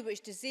society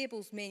which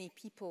disables many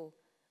people,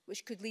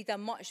 which could lead a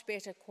much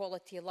better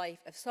quality of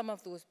life if some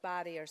of those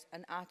barriers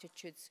and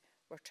attitudes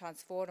were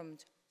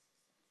transformed."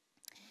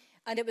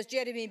 And it was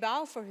Jeremy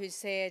Balfour who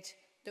said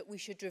that we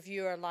should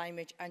review our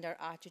language and our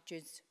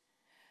attitudes.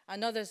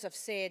 And others have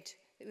said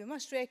that we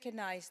must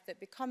recognise that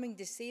becoming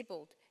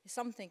disabled is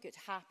something that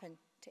could happen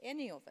to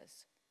any of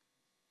us.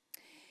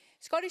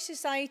 Scottish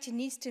society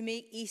needs to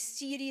make a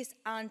serious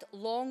and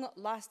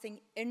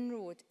long-lasting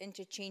inroad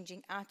into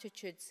changing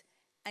attitudes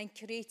and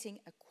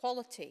creating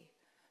equality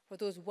for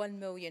those 1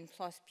 million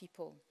plus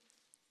people.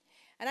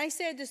 And I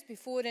said this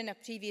before in a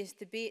previous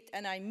debate,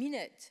 and I mean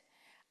it.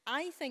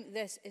 I think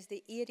this is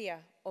the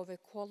area of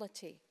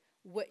equality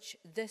which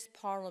this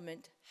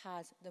Parliament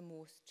has the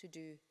most to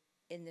do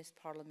in this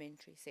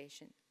parliamentary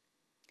session.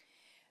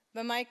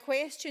 But my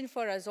question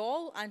for us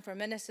all, and for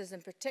ministers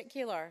in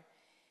particular,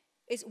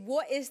 is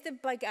what is the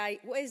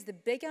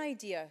big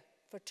idea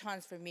for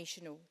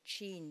transformational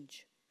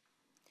change?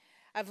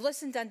 I've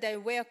listened and I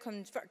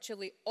welcomed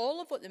virtually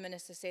all of what the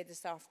Minister said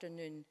this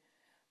afternoon,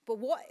 but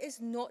what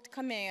is not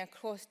coming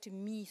across to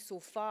me so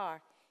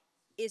far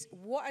is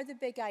what are the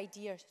big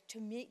ideas to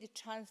make the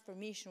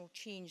transformational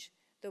change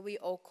that we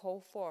all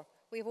call for.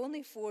 We have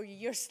only 4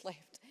 years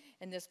left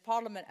in this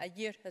Parliament. A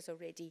year has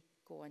already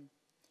gone.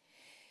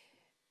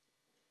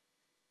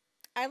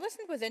 I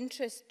listened with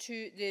interest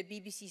to the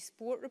BBC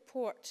Sport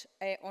report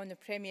on the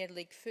Premier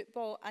League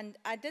football, and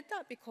I did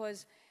that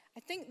because I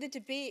think the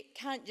debate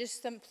can't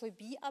just simply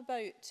be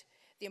about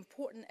the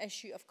important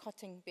issue of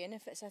cutting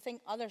benefits. I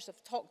think others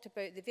have talked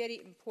about the very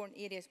important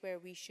areas where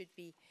we should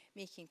be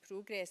making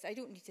progress. I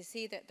don't need to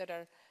say that there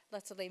are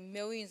literally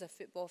millions of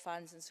football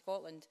fans in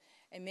Scotland,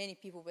 and many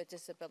people with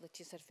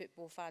disabilities are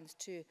football fans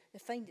too. They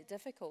find it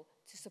difficult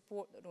to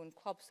support their own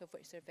clubs, of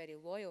which they're very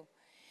loyal.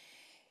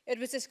 It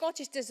was the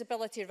Scottish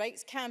Disability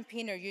Rights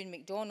campaigner Ewan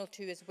MacDonald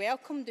who has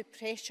welcomed the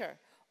pressure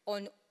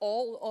on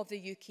all of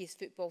the UK's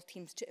football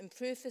teams to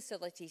improve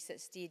facilities at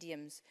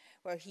stadiums,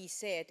 where he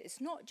said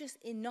it's not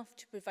just enough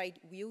to provide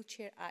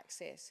wheelchair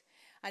access.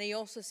 And he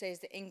also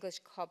says that English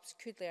clubs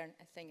could learn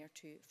a thing or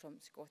two from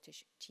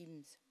Scottish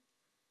teams.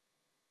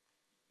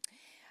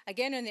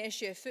 Again, on the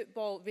issue of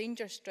football,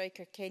 Rangers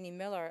striker Kenny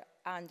Miller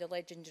and the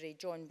legendary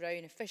John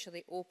Brown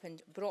officially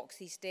opened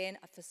Broxy's Den,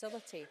 a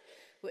facility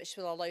which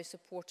will allow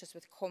supporters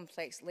with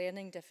complex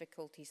learning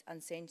difficulties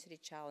and sensory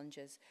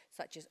challenges,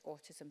 such as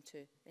autism,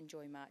 to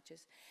enjoy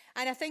matches.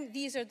 And I think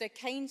these are the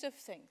kinds of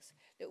things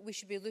that we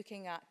should be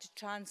looking at to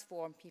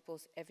transform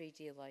people's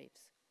everyday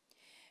lives.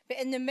 But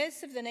in the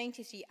midst of the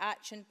 93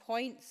 action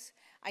points,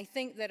 I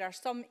think there are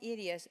some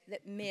areas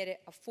that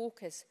merit a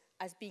focus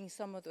as being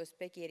some of those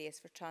big areas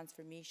for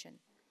transformation.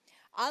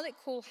 Alec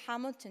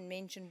Cole-Hamilton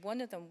mentioned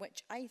one of them,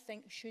 which I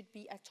think should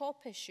be a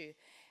top issue,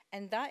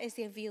 and that is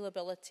the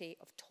availability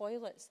of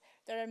toilets.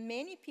 There are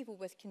many people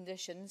with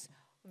conditions,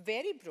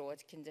 very broad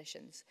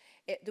conditions,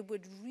 that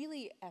would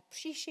really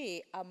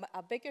appreciate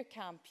a bigger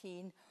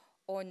campaign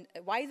on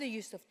why the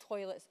use of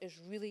toilets is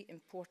really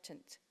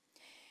important.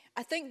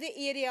 I think the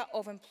area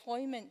of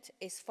employment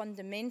is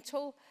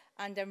fundamental,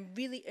 and I'm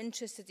really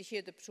interested to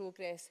hear the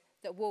progress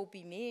that will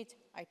be made,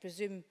 I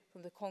presume,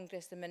 from the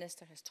Congress the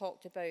Minister has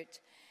talked about.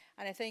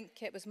 And I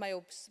think it was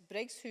Miles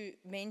Briggs who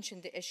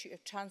mentioned the issue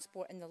of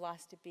transport in the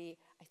last debate.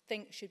 I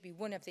think should be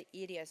one of the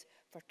areas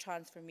for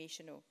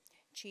transformational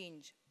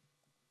change.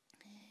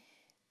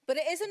 But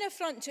it is an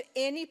affront to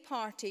any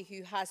party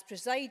who has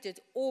presided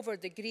over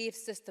the grave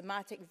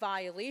systematic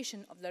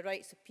violation of the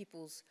rights of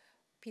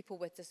people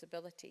with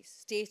disabilities,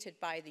 stated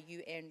by the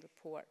UN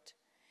report.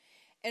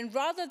 And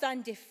rather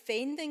than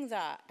defending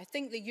that, I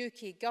think the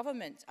UK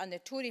government and the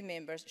Tory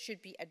members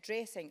should be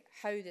addressing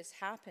how this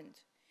happened.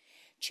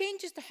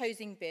 Changes to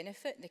housing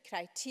benefit and the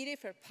criteria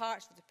for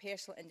parts of the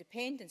personal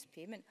independence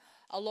payment,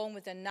 along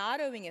with the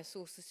narrowing of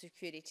social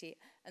security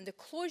and the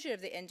closure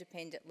of the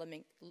independent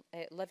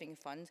living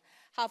fund,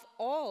 have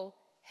all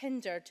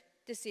hindered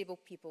disabled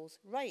people's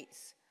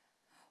rights.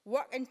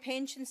 Work and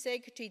Pension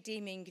Secretary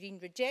Damien Green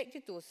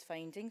rejected those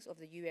findings of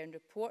the UN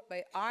report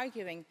by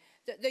arguing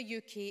that the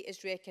UK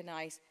is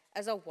recognised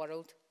as a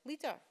world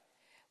leader.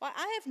 Well,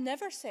 I have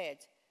never said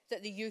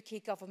that the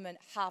UK government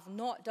have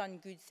not done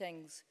good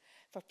things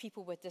for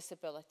people with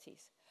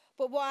disabilities.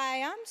 But what I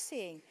am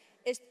saying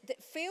is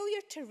that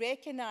failure to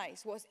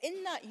recognise what's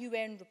in that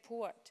UN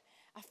report,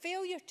 a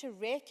failure to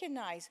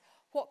recognise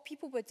what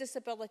people with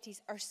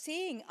disabilities are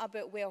saying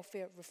about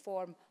welfare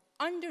reform,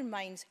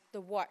 undermines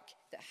the work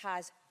that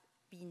has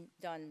been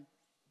done.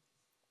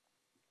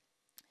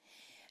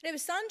 And it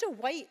was Sandra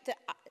White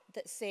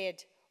that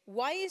said,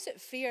 why is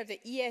it fair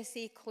that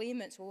ESA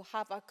claimants will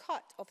have a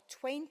cut of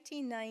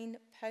 £29?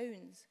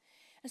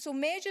 And so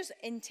measures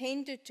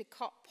intended to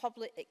cut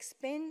public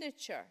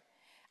expenditure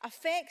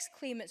affects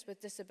claimants with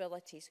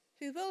disabilities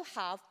who will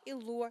have a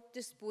lower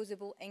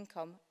disposable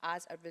income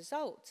as a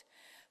result,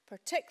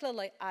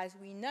 particularly as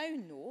we now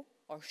know,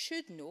 or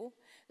should know,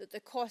 that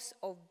the cost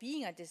of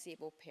being a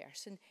disabled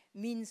person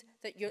means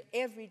that your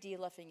everyday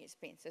living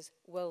expenses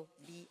will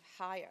be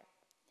higher.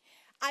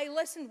 I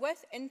listened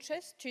with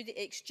interest to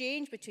the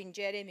exchange between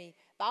Jeremy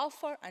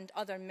Balfour and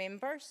other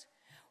members,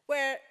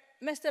 where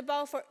Mr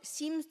Balfour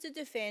seems to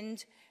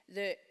defend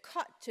the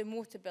cut to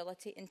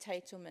mobility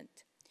entitlement.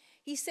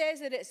 He says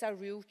that it's a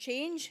real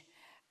change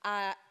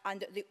and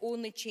that the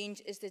only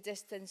change is the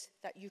distance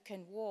that you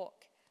can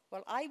walk.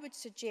 Well, I would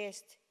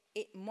suggest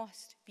it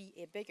must be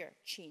a bigger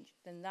change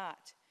than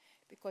that,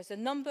 because the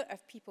number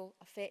of people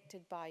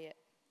affected by it.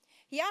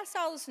 He asked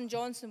Alison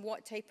Johnson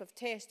what type of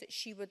test that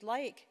she would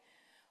like.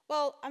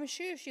 Well, I'm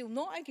sure she'll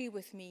not agree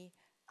with me.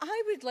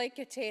 I would like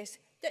a test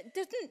that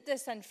didn't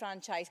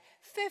disenfranchise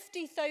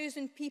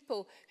 50,000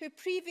 people who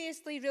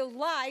previously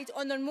relied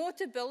on their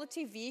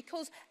mobility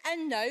vehicles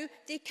and now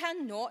they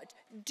cannot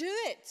do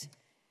it.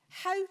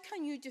 How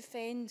can you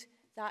defend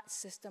that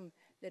system?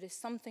 There is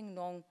something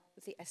wrong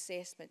with the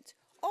assessment.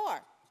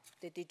 Or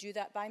did they do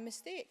that by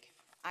mistake?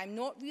 I'm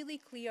not really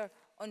clear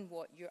on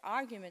what your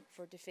argument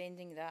for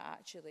defending that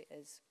actually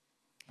is.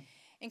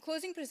 In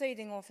closing,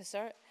 Presiding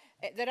Officer,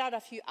 there are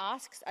a few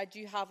asks I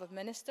do have of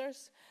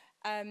ministers.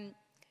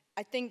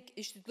 I think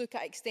you should look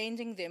at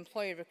extending the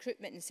employer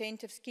recruitment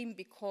incentive scheme,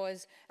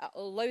 because it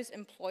allows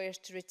employers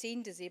to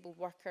retain disabled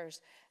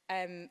workers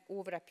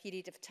over a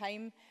period of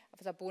time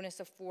with a bonus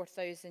of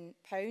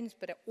 £4,000,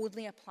 but it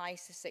only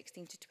applies to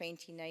 16 to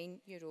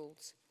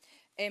 29-year-olds.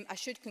 I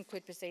should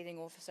conclude, Presiding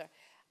Officer.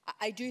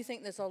 I do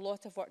think there's a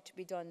lot of work to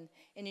be done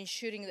in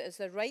ensuring that there's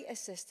the right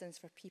assistance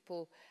for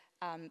people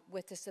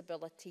with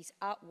disabilities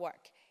at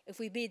work. If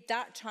we made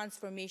that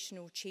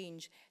transformational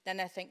change, then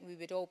I think we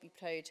would all be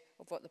proud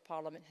of what the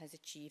Parliament has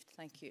achieved.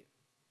 Thank you.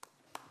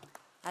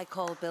 I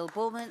call Bill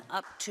Bowman.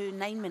 Up to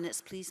 9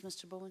 minutes, please,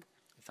 Mr Bowman.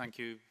 Thank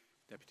you,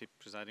 Deputy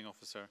Presiding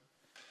Officer.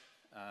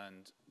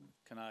 And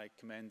can I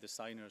commend the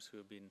signers who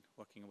have been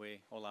working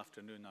away all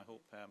afternoon. I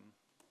hope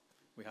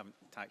we haven't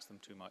taxed them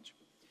too much.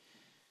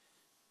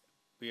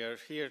 We are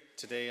here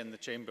today in the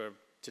Chamber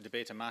to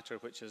debate a matter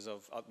which is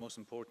of utmost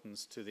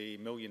importance to the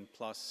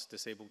million-plus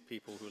disabled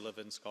people who live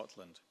in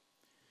Scotland.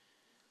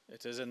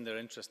 It is in their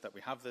interest that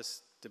we have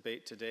this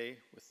debate today.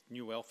 With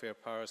new welfare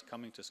powers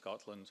coming to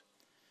Scotland,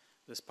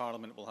 this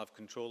Parliament will have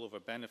control over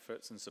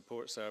benefits and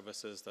support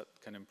services that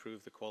can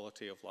improve the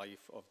quality of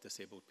life of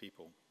disabled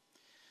people.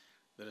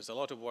 There is a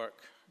lot of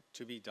work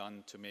to be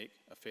done to make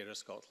a fairer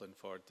Scotland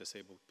for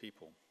disabled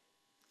people.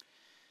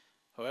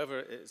 However,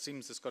 it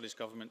seems the Scottish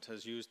Government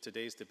has used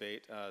today's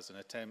debate as an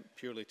attempt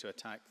purely to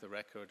attack the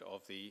record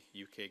of the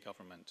UK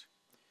Government.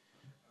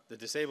 The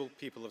disabled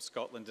people of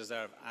Scotland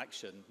deserve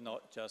action,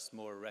 not just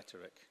more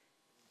rhetoric.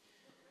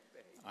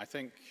 I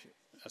think,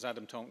 as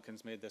Adam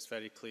Tompkins made this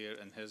very clear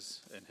in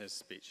his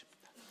speech.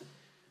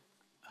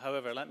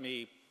 However, let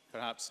me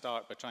perhaps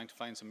start by trying to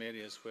find some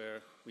areas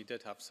where we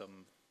did have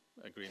some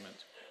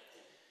agreement.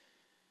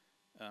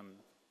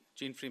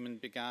 Jean Freeman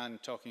began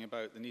talking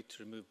about the need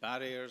to remove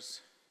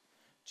barriers,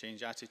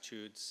 change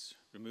attitudes,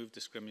 remove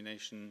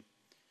discrimination,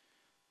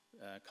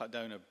 cut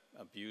down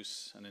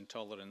abuse and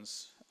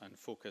intolerance, and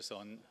focus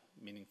on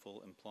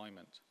meaningful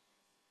employment.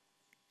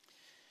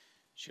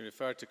 She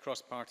referred to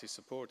cross-party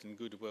support and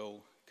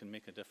goodwill can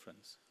make a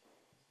difference.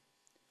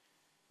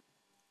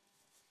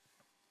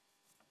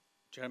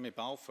 Jeremy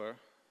Balfour,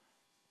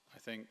 I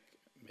think,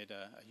 made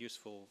a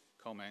useful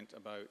comment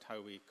about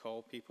how we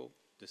call people,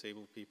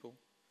 disabled people.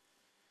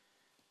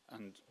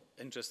 And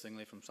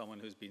interestingly, from someone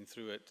who's been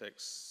through it,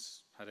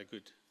 had a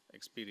good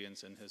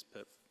experience in his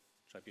PIP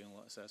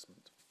tribunal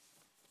assessment.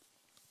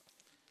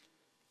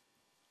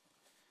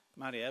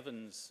 Mary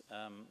Evans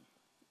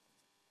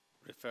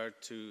referred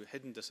to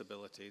hidden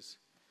disabilities,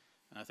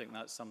 and I think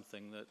that's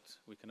something that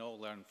we can all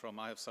learn from.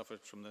 I have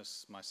suffered from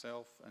this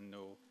myself and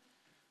know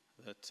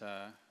that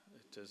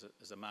it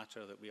is a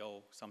matter that we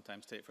all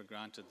sometimes take for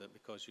granted, that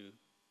because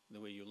the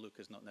way you look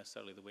is not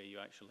necessarily the way you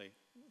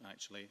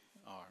actually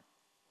are.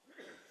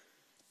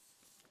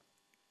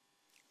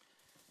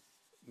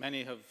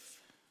 Many have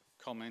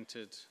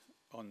commented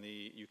on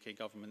the UK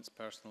Government's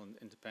personal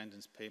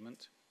independence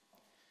payment,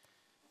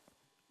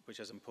 which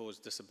has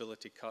imposed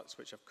disability cuts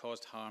which have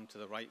caused harm to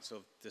the rights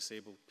of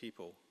disabled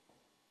people,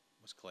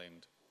 was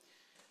claimed.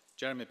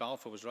 Jeremy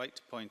Balfour was right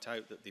to point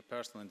out that the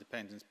personal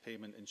independence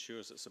payment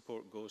ensures that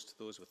support goes to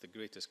those with the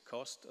greatest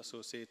cost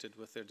associated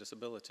with their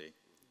disability.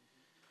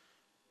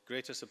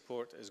 Greater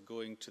support is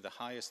going to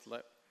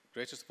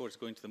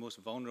the most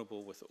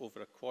vulnerable, with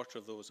over a quarter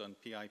of those on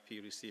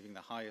PIP receiving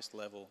the highest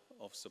level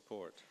of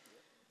support.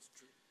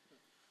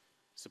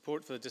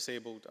 Support for the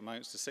disabled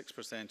amounts to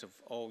 6% of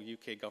all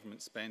UK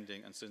government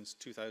spending, and since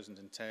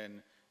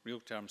 2010,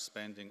 real-term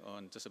spending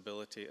on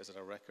disability is at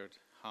a record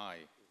high.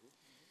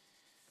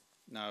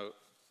 Now,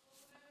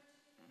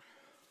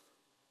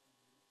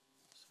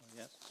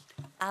 yes.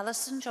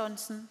 Alison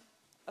Johnson.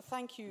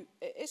 Thank you.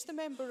 Is the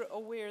member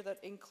aware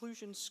that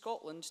Inclusion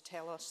Scotland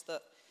tell us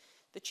that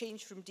the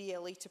change from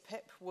DLA to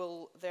PIP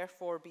will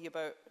therefore be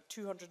about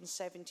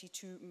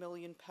 £272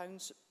 million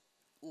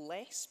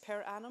less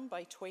per annum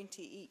by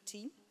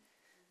 2018?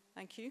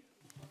 Thank you.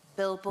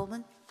 Bill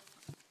Bowman.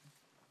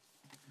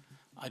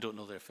 I don't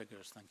know their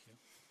figures, thank you.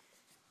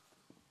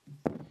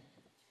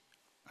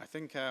 I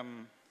think,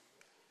 coming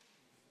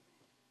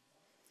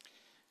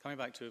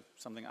back to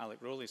something Alec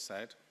Rowley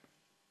said,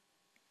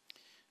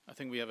 I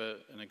think we have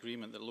an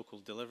agreement that local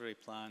delivery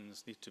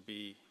plans need to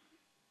be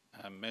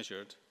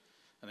measured,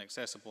 and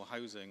accessible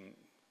housing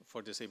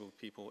for disabled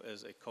people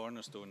is a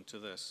cornerstone to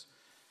this.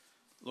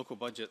 Local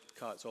budget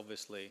cuts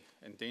obviously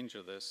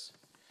endanger this.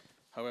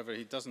 However,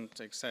 he doesn't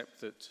accept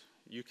that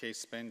UK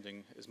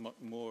spending is much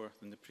more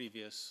than the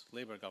previous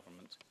Labour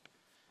government.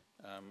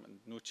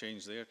 No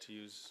change there, to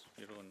use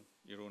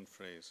your own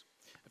phrase.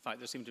 In fact,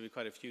 there seem to be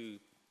quite a few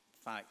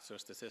facts or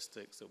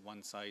statistics that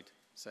one side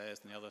says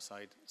and the other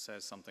side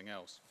says something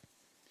else.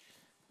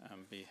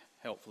 Be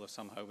helpful if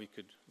somehow we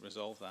could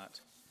resolve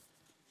that.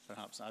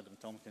 Perhaps Adam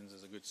Tompkins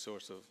is a good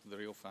source of the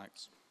real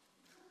facts.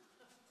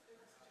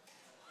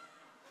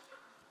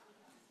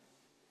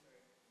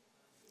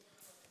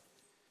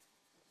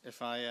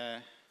 If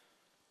I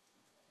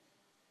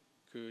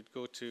could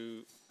go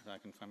to, if I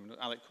can find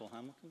Alec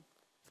Cole-Hamilton,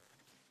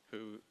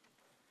 who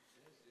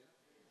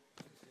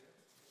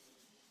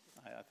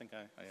I think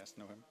I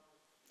know him.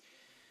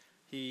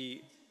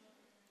 He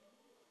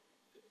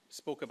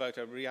spoke about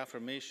a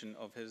reaffirmation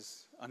of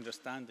his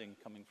understanding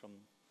coming from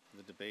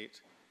the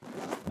debate,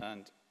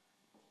 and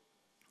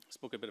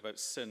spoke a bit about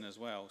sin as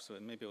well, so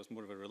maybe it was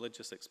more of a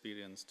religious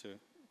experience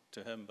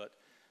to him, but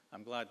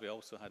I'm glad we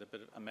also had a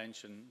bit of a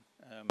mention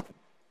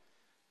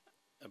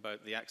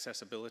about the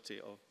accessibility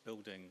of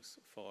buildings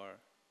for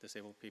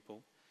disabled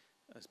people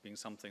as being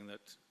something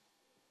that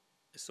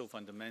is so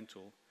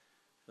fundamental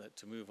that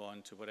to move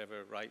on to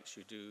whatever rights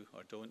you do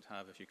or don't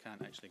have, if you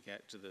can't actually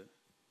get to the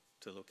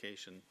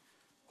location,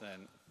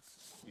 then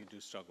you do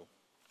struggle.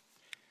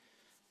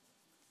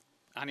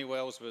 Annie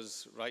Wells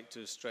was right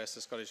to stress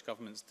the Scottish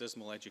Government's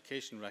dismal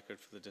education record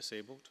for the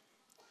disabled.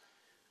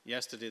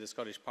 Yesterday, the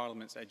Scottish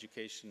Parliament's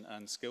Education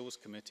and Skills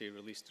Committee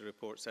released a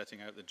report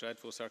setting out the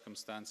dreadful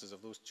circumstances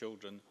of those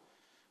children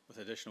with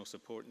additional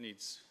support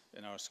needs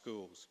in our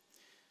schools.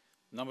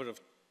 The number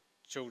of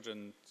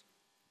children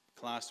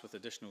classed with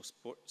additional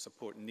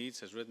support needs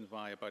has risen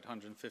by about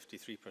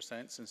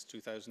 153% since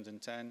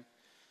 2010,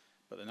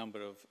 but the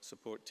number of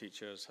support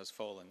teachers has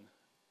fallen.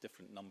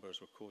 Different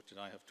numbers were quoted.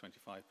 I have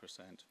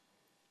 25%.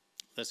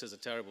 This is a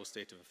terrible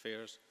state of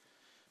affairs.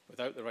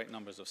 Without the right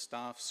numbers of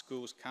staff,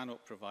 schools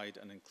cannot provide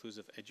an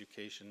inclusive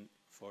education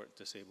for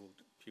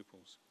disabled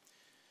pupils.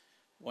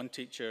 One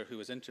teacher who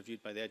was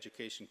interviewed by the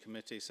Education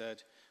Committee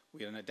said,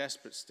 "We are in a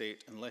desperate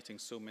state and letting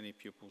so many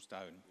pupils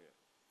down.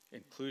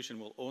 Inclusion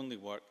will only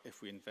work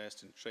if we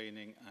invest in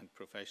training and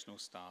professional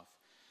staff.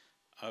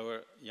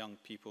 Our young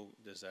people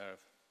deserve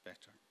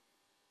better."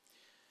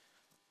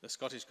 The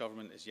Scottish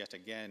Government is yet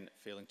again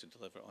failing to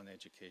deliver on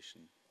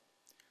education.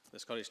 The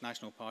Scottish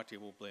National Party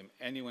will blame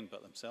anyone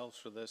but themselves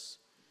for this,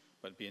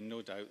 but be in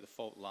no doubt the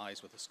fault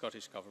lies with the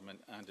Scottish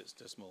Government and its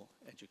dismal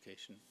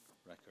education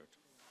record.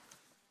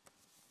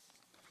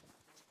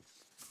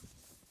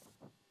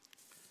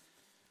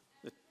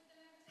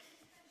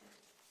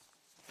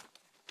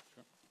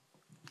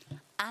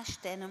 Ash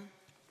Denham.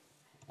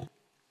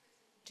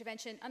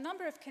 Intervention. A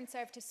number of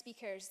Conservative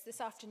speakers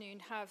this afternoon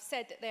have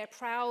said that they're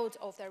proud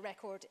of their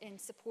record in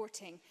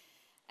supporting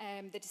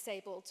the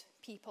disabled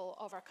people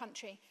of our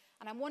country.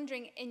 And I'm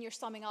wondering, in your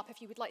summing up,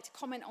 if you would like to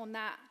comment on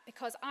that,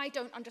 because I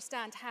don't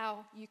understand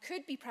how you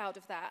could be proud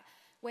of that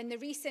when the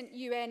recent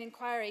UN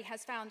inquiry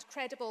has found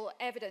credible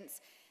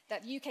evidence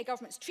that the UK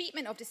government's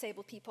treatment of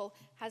disabled people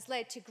has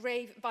led to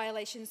grave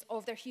violations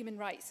of their human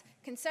rights.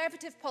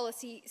 Conservative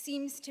policy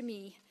seems to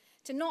me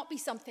to not be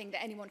something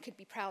that anyone could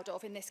be proud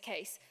of in this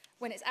case,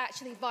 when it's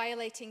actually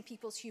violating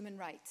people's human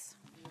rights.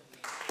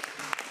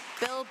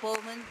 Bill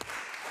Bowman.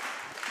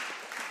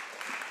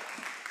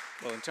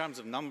 Well, in terms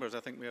of numbers, I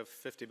think we have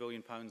 £50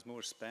 billion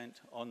more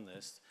spent on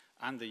this,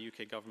 and the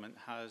UK government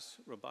has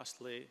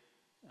robustly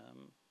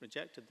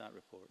rejected that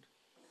report.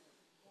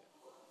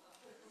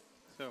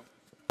 So,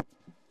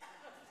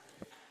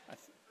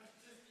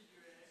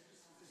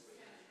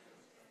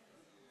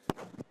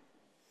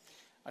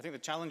 I think the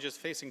challenges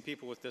facing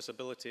people with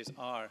disabilities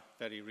are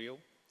very real.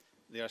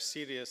 They are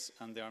serious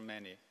and they are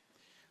many.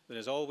 There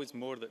is always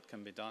more that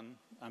can be done.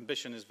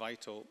 Ambition is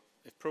vital.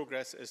 If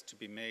progress is to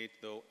be made,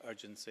 though,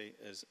 urgency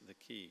is the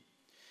key.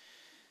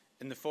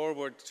 In the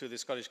foreword to the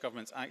Scottish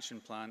Government's action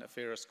plan, A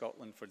Fairer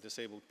Scotland for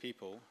Disabled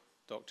People,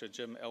 Dr.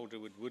 Jim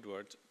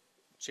Elderwood-Woodward,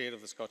 chair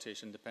of the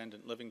Scottish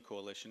Independent Living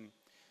Coalition,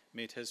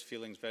 made his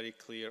feelings very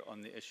clear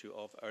on the issue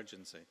of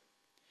urgency.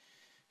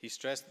 He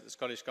stressed that the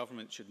Scottish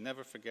Government should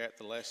never forget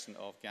the lesson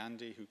of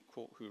Gandhi,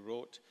 who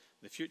wrote,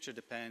 "The future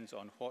depends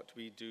on what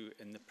we do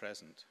in the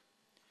present."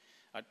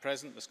 At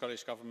present, the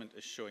Scottish Government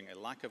is showing a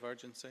lack of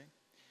urgency.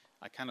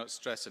 I cannot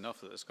stress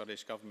enough that the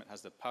Scottish Government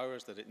has the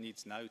powers that it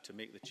needs now to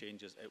make the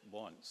changes it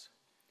wants.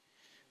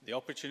 The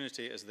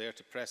opportunity is there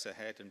to press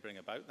ahead and bring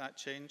about that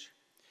change.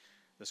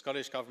 The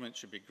Scottish Government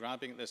should be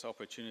grabbing this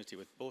opportunity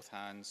with both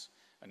hands,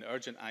 and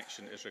urgent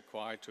action is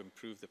required to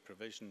improve the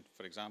provision,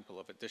 for example,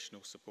 of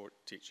additional support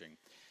teaching.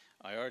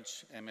 I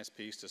urge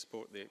MSPs to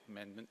support the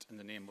amendment in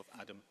the name of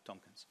Adam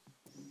Tompkins.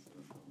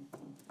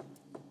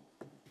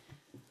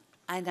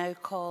 I now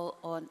call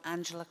on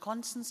Angela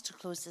Constance to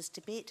close this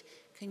debate.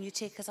 Can you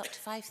take us up to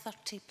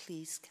 5:30,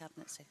 please,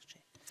 Cabinet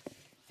Secretary?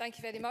 Thank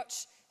you very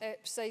much,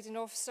 Presiding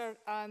Officer.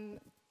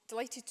 I'm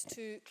delighted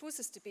to close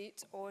this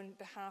debate on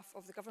behalf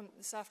of the Government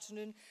this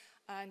afternoon,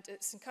 and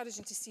it's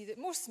encouraging to see that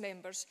most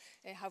members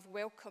have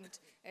welcomed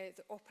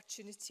the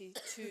opportunity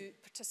to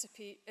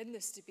participate in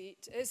this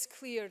debate. It is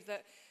clear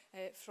that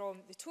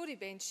from the Tory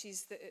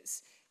benches that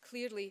it's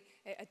clearly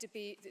a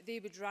debate that they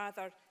would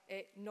rather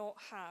not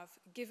have,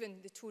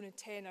 given the tone and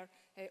tenor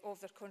of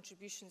their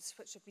contributions,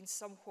 which have been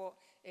somewhat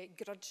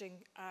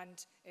grudging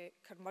and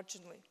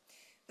curmudgeonly.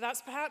 But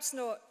that's perhaps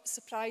not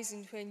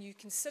surprising when you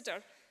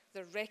consider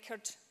their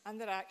record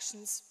and their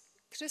actions,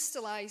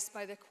 crystallised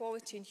by the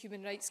Equality and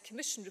Human Rights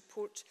Commission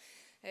report,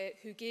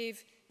 who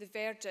gave the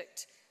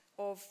verdict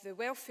of the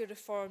welfare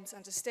reforms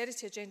and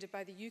austerity agenda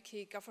by the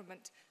UK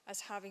Government as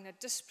having a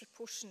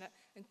disproportionate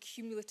and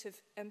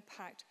cumulative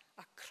impact,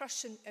 a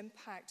crushing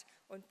impact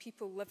on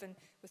people living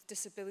with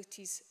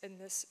disabilities in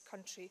this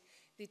country.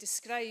 They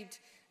described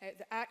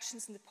the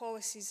actions and the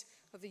policies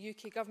of the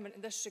UK Government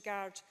in this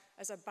regard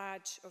as a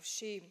badge of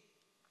shame.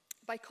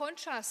 By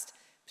contrast,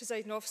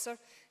 Presiding Officer,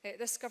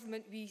 this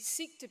Government, we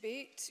seek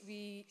debate,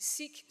 we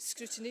seek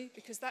scrutiny,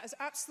 because that is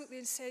absolutely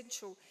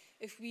essential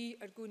if we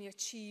are going to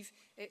achieve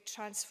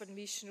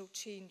transformational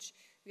change.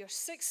 We are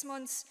 6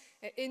 months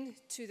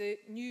into the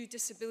new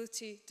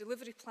disability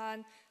delivery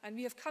plan, and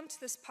we have come to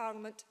this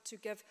Parliament to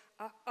give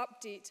an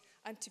update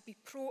and to be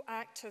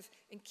proactive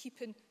in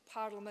keeping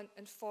Parliament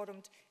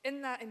informed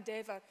in that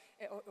endeavour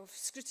of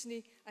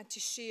scrutiny and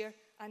to share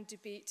and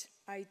debate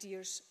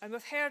ideas. And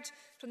we've heard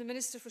from the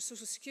Minister for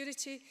Social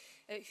Security,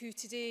 who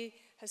today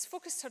has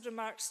focused her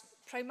remarks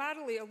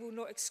primarily, although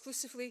not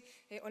exclusively,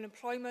 on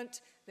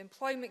employment, the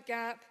employment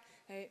gap,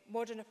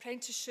 modern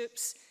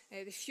apprenticeships,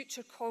 the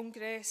future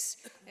Congress,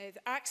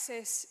 the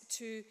access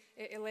to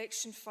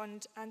election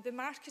fund and the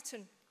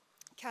marketing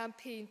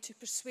campaign to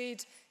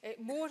persuade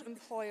more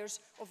employers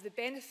of the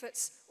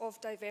benefits of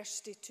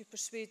diversity, to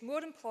persuade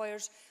more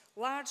employers,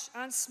 large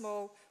and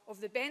small,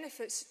 of the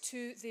benefits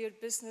to their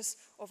business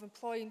of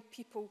employing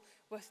people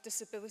with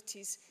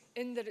disabilities,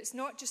 in that it's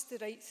not just the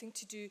right thing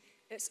to do,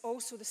 it's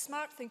also the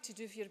smart thing to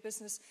do for your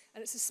business,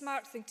 and it's a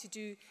smart thing to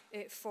do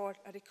for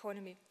our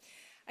economy.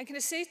 And can I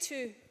say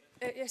to...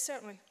 yes,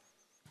 certainly.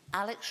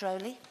 Alex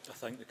Rowley. I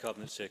thank the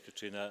Cabinet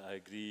Secretary, and I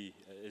agree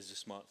it is a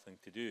smart thing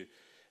to do.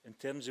 In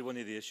terms of one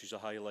of the issues I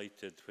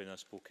highlighted when I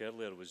spoke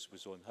earlier was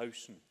on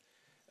housing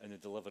and the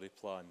delivery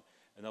plan.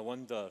 And I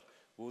wonder,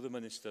 will the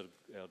Minister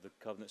or the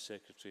Cabinet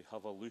Secretary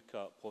have a look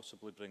at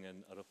possibly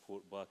bringing a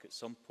report back at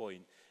some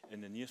point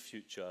in the near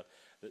future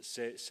that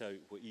sets out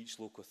what each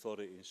local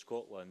authority in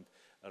Scotland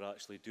are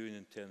actually doing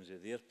in terms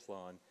of their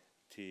plan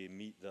to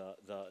meet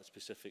that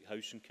specific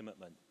housing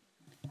commitment?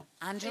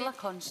 Angela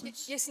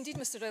Constance. Yes, indeed,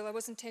 Mr Ryle. I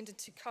was intended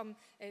to come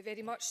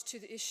very much to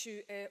the issue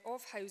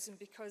of housing,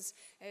 because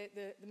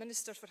the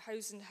Minister for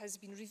Housing has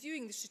been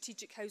reviewing the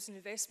strategic housing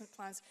investment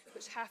plans,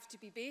 which have to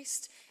be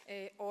based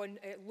on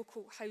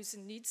local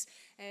housing needs.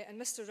 And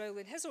Mr Ryle,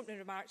 in his opening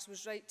remarks,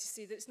 was right to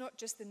say that it's not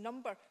just the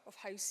number of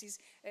houses.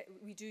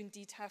 We do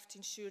indeed have to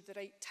ensure the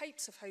right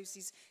types of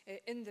houses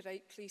in the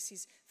right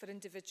places for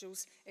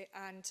individuals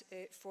and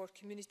for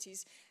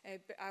communities.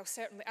 But I'll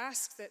certainly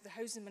ask the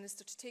Housing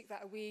Minister to take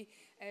that away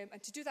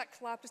and to do that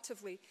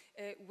collaboratively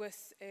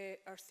with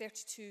our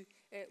 32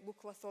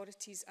 local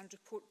authorities and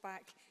report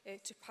back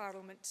to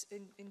Parliament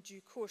in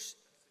due course.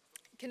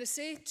 Can I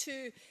say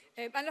to,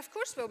 and of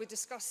course while we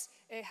discuss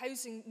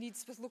housing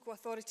needs with local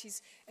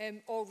authorities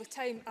all the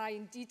time, I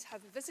indeed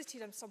have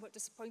visited. I'm somewhat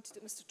disappointed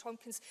that Mr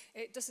Tompkins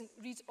doesn't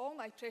read all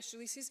my press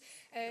releases,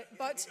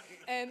 but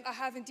I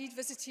have indeed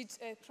visited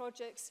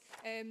projects,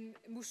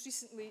 most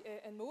recently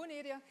in my own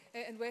area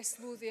in West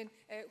Lothian,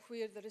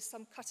 where there is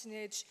some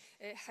cutting-edge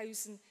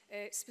housing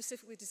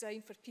specifically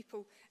designed for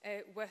people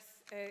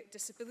with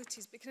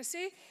disabilities. But can I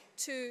say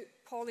to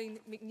Pauline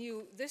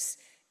McNeill, this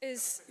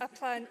is a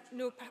plan,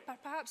 no,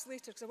 perhaps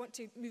later, because I want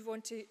to move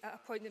on to a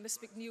point that Ms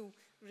McNeill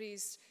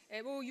raised.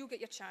 Oh, you'll get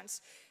your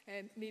chance,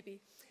 maybe.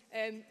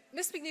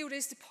 Ms McNeill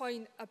raised the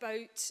point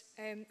about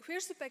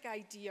where's the big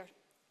idea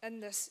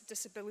in this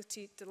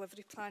disability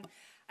delivery plan.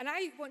 And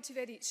I want to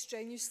very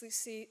strenuously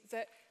say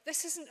that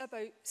this isn't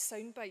about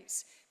sound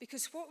bites,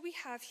 because what we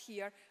have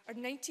here are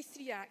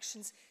 93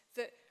 actions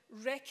that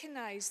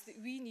recognise that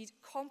we need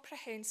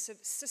comprehensive,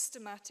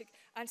 systematic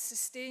and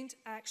sustained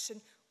action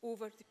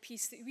over the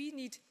piece, that we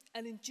need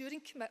an enduring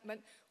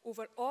commitment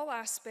over all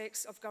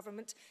aspects of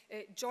government,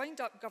 joined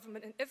up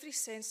government in every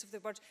sense of the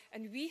word,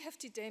 and we have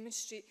to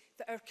demonstrate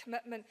that our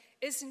commitment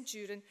is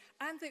enduring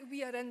and that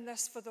we are in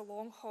this for the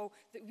long haul,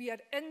 that we are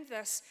in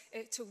this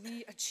till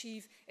we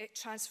achieve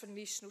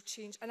transformational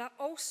change. And I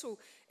also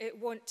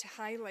want to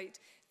highlight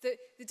that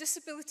the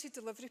disability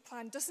delivery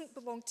plan doesn't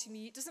belong to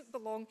me, it doesn't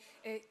belong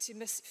to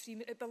Ms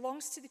Freeman, it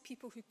belongs to the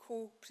people who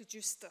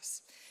co-produced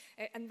this.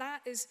 And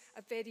that is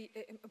a very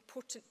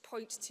important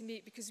point to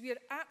make, because we are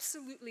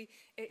absolutely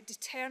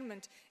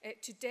determined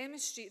to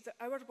demonstrate that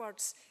our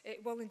words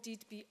will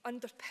indeed be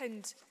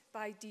underpinned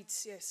by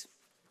deeds. Yes.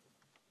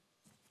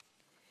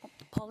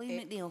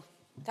 Pauline McNeill.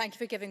 Thank you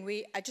for giving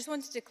way. I just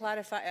wanted to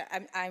clarify,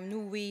 I'm no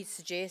way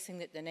suggesting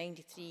that the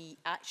 93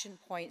 action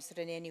points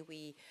are in any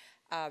way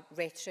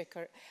rhetoric.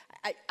 Or,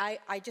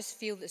 I just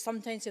feel that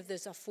sometimes if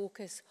there's a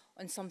focus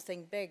on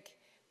something big,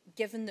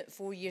 given that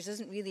 4 years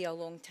isn't really a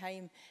long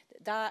time,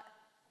 that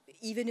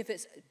even if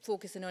it's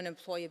focusing on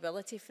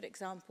employability, for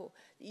example,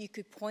 you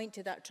could point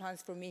to that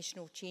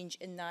transformational change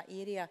in that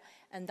area,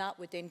 and that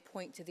would then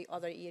point to the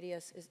other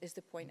areas, is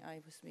the point I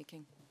was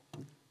making.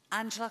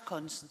 Angela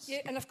Constance. Yeah,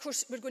 and of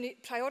course we're going to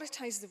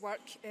prioritise the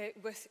work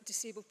with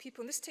disabled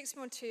people. And this takes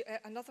me on to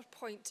another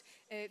point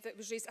that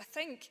was raised, I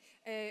think,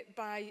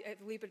 by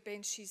the Labour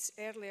benches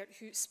earlier,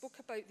 who spoke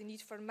about the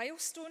need for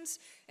milestones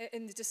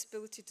in the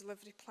disability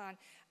delivery plan.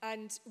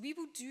 And we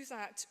will do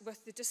that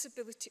with the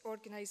disability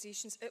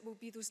organisations. It will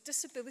be those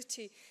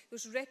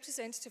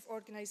representative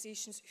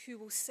organisations who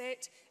will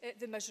set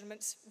the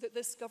measurements that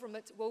this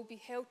government will be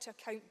held to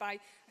account by.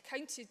 I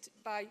accounted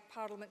by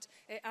Parliament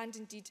and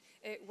indeed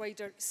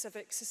wider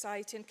civic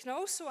society. And can I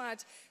also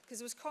add, because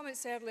there was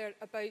comments earlier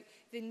about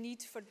the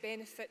need for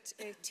benefit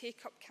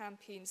take-up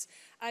campaigns,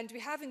 and we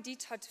have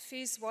indeed had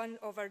phase 1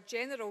 of our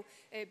general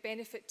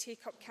benefit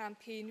take-up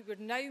campaign. We're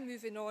now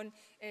moving on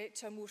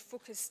to a more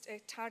focused,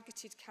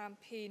 targeted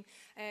campaign.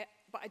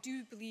 But I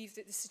do believe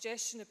that the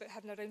suggestion about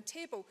having a round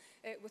table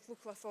with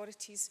local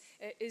authorities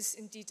is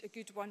indeed a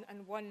good one,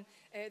 and one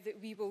that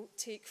we will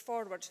take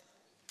forward.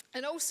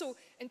 And also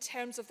in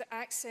terms of the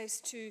access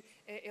to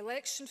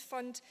election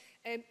fund,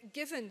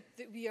 given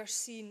that we are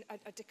seeing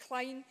a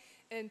decline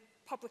in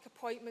public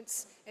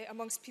appointments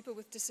amongst people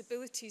with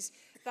disabilities,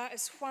 that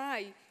is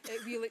why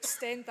we'll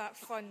extend that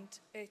fund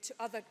to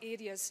other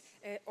areas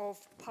of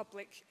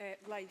public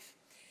life.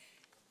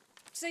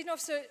 Presiding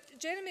Officer,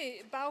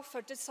 Jeremy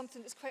Balfour did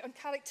something that's quite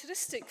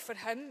uncharacteristic for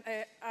him,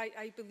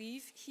 I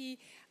believe. He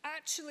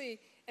actually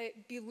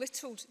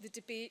belittled the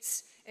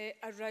debates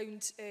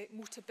around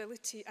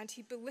mutability, and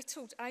he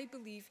belittled, I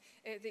believe,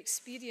 the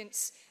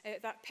experience,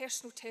 that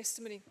personal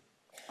testimony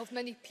of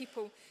many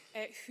people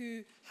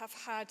who have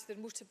had their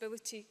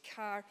mutability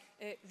car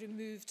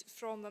removed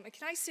from them. And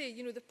can I say,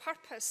 you know, the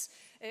purpose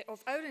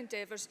of our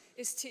endeavours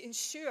is to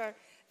ensure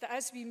that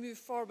as we move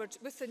forward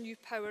with the new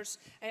powers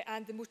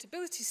and the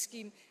mutability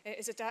scheme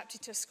is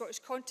adapted to a Scottish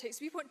context,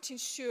 we want to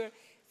ensure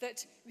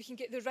that we can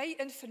get the right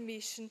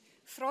information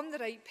from the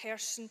right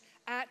person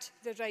at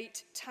the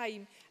right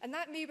time. And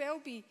that may well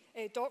be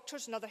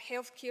doctors and other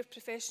healthcare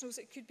professionals.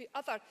 It could be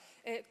other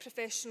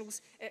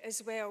professionals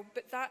as well.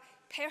 But that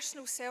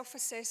personal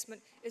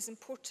self-assessment is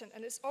important.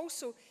 And it's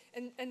also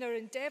in our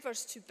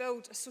endeavours to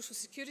build a social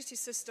security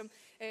system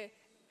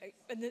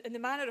in the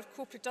manner of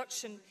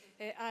co-production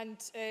and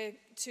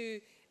to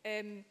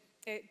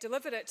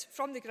deliver it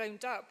from the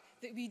ground up,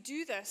 that we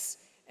do this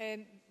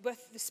in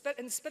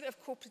the spirit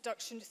of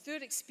co-production through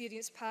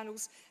experience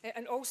panels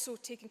and also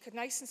taking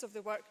cognizance of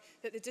the work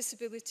that the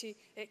Disability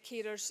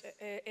Carers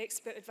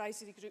Expert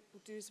Advisory Group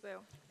will do as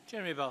well.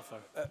 Jeremy Balfour.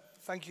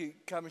 Thank you,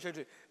 Cabinet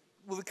Secretary.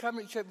 Will the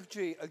Cabinet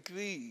Secretary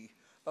agree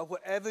that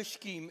whatever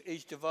scheme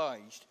is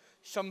devised,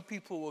 some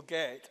people will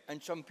get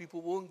and some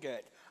people won't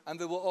get, and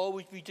there will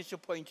always be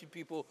disappointed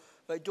people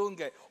that don't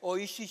get? Or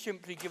is she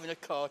simply giving a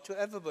car to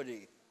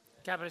everybody?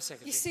 Cabinet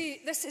Secretary. You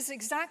see, this is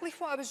exactly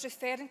what I was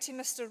referring to,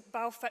 Mr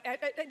Balfour.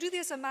 It really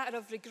is a matter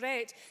of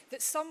regret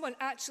that someone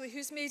actually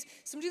who's made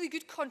some really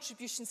good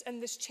contributions in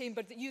this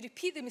chamber, that you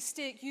repeat the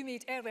mistake you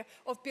made earlier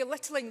of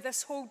belittling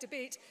this whole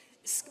debate,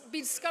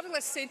 being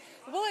scurrilous, saying,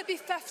 will it be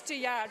 50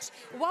 yards?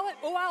 Will it,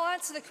 oh, I'll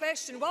answer the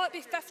question. Will it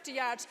be 50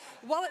 yards?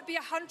 Will it be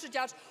 100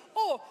 yards?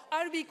 Or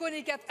are we going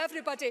to give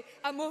everybody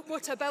a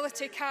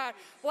mutability car?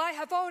 Well, I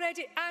have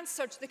already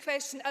answered the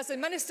question, as the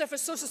Minister for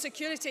Social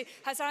Security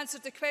has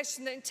answered the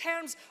question, that in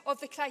terms of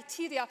the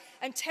criteria,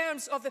 in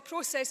terms of the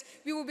process,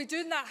 we will be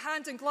doing that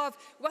hand in glove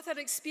with our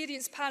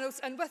experience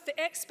panels and with the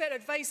expert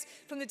advice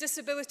from the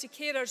Disability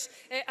Carers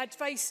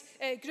Advice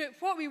Group.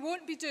 What we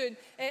won't be doing,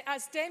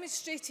 as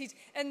demonstrated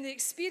in the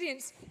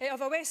experience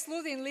of a West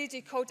Lothian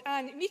lady called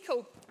Anne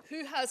Meikle,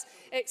 who has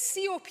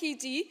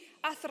COPD,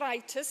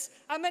 arthritis,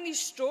 a mini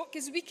stroke,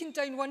 is weakened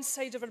down one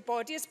side of her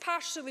body, is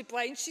partially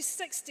blind, she's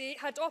 68,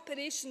 had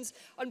operations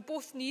on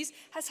both knees,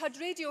 has had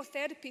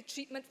radiotherapy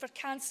treatment for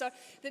cancer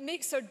that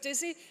makes her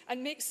dizzy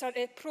and makes her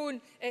prone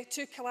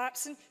to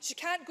collapsing. She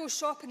can't go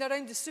shopping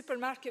around the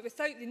supermarket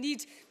without the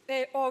need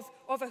of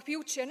a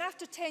wheelchair. And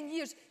after 10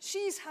 years,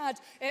 she's had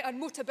a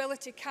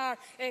mutability car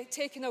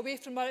taken away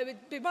from her. It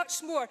would be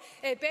much more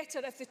better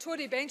if the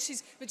Tory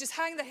benches would just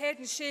hang their head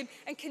in shame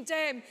and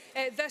condemn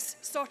this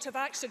sort of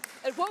action.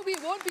 And what we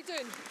won't be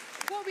doing,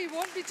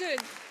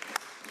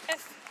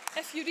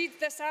 if you read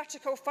this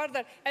article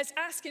further, is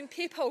asking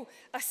people,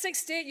 a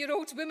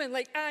 68-year-old woman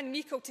like Anne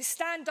Meikle, to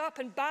stand up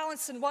and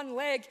balance on one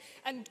leg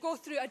and go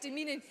through a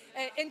demeaning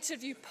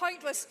interview,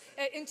 pointless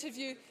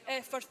interview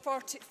for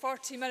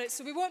 40 minutes.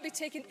 So we won't be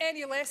taking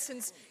any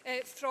lessons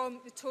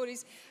from the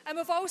Tories. And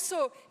we've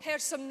also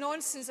heard some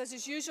nonsense, as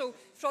is usual,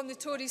 from the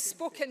Tories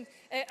spoken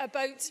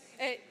about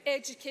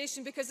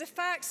education, because the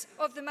facts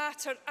of the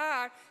matter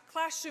are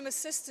classroom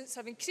assistants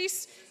have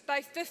increased by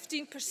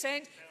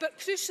 15%, but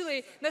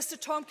crucially, Mr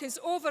Tompkins,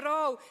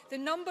 overall, the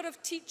number of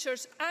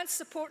teachers and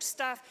support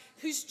staff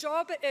whose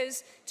job it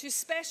is to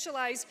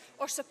specialise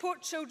or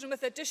support children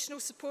with additional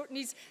support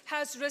needs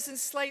has risen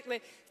slightly.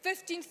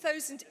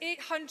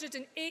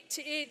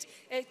 15,888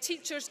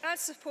 teachers and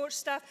support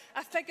staff,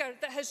 a figure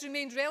that has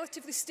remained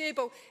relatively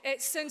stable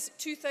since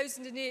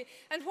 2008.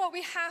 And what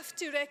we have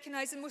to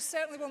recognise, and most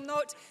certainly will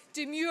not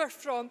demur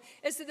from,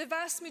 is that the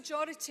vast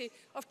majority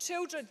of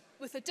children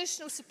with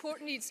additional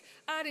support needs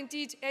are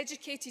indeed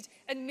educated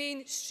in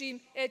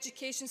mainstream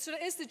education. So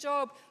it is the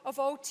job of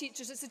all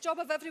teachers, it's the job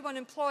of everyone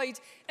employed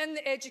in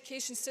the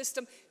education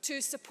system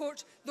to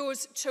support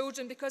those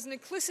children, because an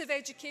inclusive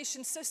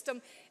education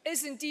system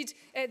is indeed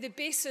the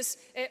basis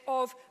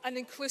of an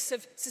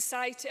inclusive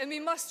society. And we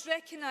must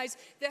recognise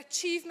the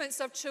achievements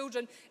of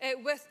children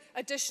with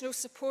additional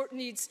support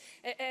needs.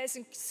 As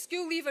in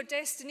school leaver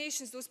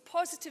destinations, those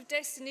positive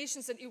destinations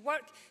donations into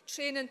work,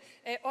 training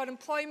or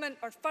employment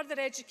or further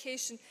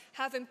education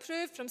have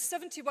improved from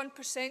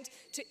 71%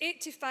 to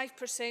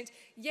 85%.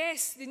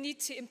 Yes, they need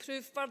to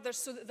improve further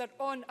so that they're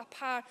on a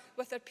par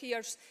with their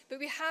peers. But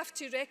we have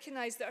to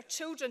recognise that our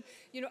children,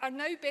 are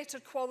now better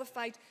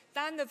qualified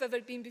than they've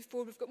ever been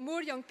before. We've got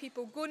more young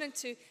people going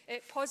into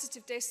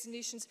positive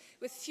destinations,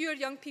 with fewer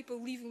young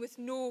people leaving with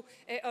no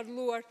or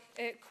lower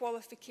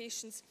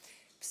qualifications.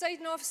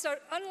 Presiding Officer,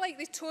 unlike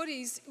the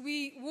Tories,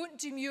 we won't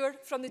demur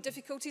from the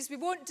difficulties. We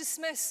won't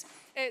dismiss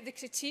the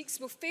critiques.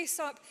 We'll face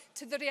up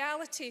to the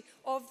reality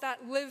of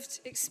that lived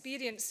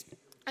experience.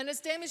 And as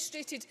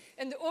demonstrated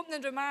in the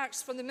opening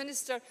remarks from the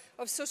Minister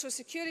of Social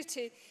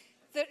Security,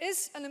 there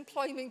is an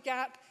employment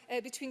gap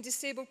between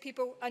disabled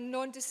people and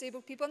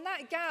non-disabled people. And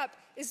that gap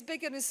is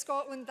bigger in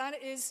Scotland than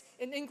it is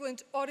in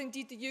England or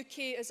indeed the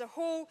UK as a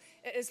whole.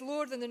 It is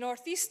lower than the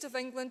north east of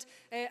England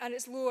and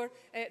it's lower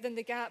than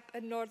the gap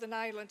in Northern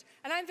Ireland.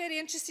 And I'm very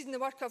interested in the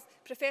work of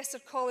Professor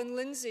Colin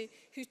Lindsay,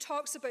 who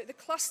talks about the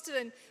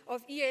clustering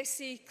of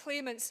ESA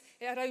claimants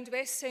around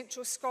West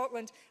Central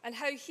Scotland and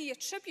how he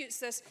attributes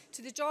this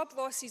to the job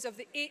losses of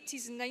the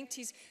 80s and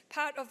 90s,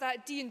 part of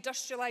that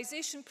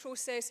deindustrialisation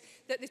process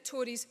that the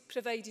Tories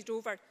provided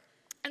over.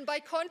 And by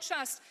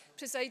contrast,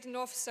 Presiding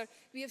Officer,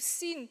 we have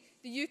seen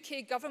the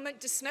UK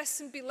Government dismiss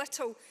and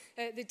belittle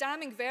the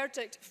damning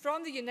verdict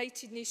from the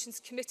United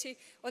Nations Committee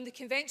on the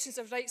Conventions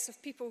of Rights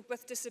of People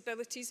with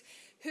Disabilities,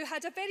 who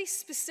had a very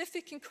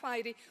specific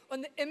inquiry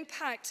on the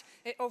impact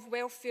of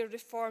welfare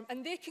reform.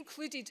 And they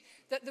concluded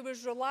that there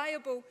was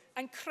reliable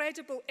and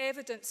credible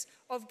evidence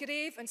of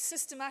grave and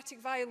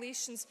systematic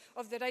violations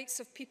of the rights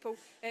of people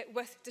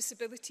with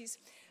disabilities.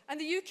 And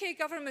the UK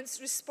Government's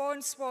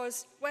response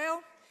was,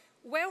 well,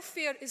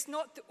 welfare is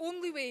not the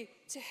only way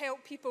to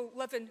help people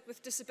living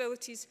with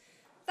disabilities.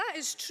 That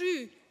is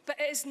true, but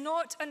it is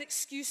not an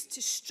excuse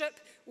to strip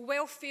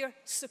welfare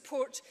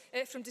support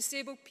from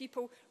disabled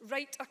people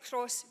right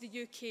across the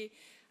UK.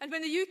 And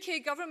when the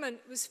UK Government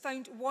was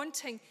found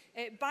wanting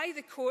by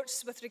the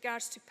courts with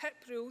regards to PIP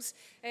rules,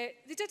 they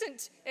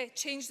didn't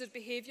change their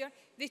behaviour.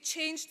 They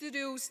changed the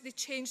rules, they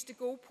changed the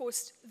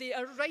goalposts. They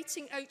are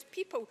writing out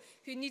people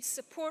who need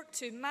support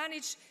to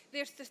manage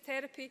their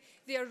therapy.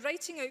 They are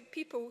writing out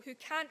people who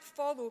can't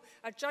follow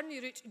a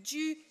journey route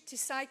due to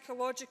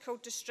psychological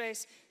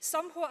distress.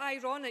 Somewhat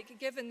ironic,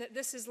 given that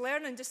this is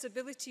Learning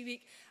Disability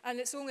Week and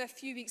it's only a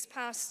few weeks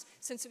past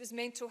since it was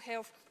Mental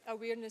Health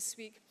Awareness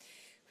Week.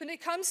 When it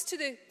comes to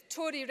the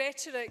Tory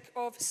rhetoric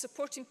of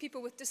supporting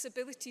people with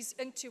disabilities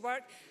into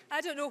work,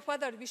 I don't know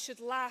whether we should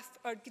laugh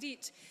or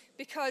greet,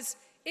 because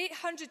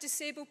 800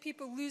 disabled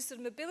people lose their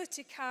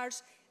mobility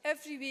cards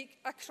every week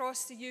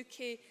across the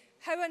UK.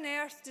 How on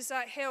earth does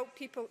that help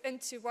people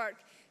into work?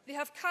 They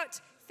have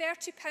cut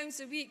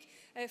 £30 a week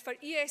for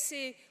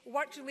ESA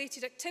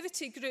work-related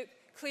activity group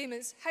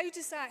claimants. How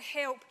does that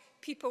help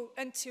people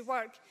into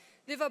work?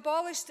 They've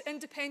abolished the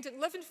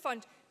Independent Living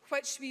Fund,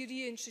 which we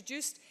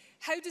reintroduced.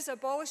 How does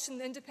abolishing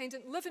the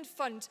Independent Living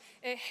Fund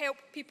help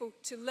people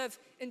to live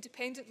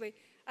independently?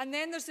 And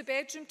then there's the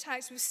bedroom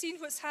tax. We've seen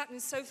what's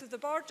happening south of the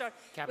border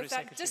with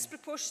that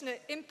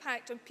disproportionate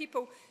impact on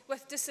people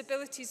with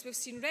disabilities. We've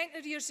seen rent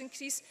arrears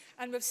increase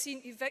and we've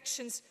seen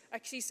evictions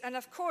increase. And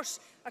of course,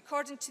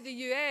 according to the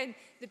UN,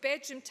 the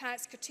bedroom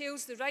tax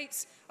curtails the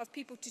rights of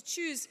people to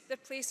choose their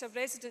place of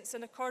residence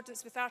in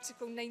accordance with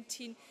Article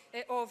 19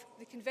 of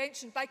the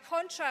Convention. By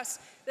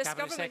contrast, this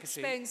government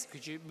spends...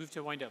 Could you move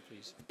to wind up,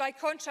 please? By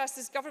contrast,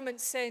 this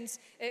government sends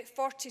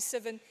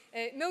 £47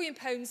 million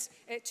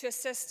to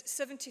assist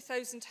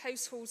 70,000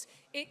 households,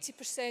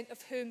 80%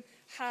 of whom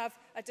have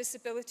a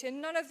disability.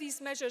 And none of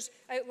these measures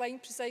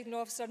outlined, Presiding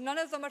Officer, none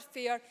of them are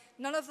fair,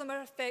 none of them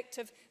are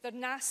effective, they're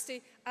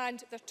nasty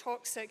and they're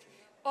toxic.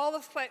 All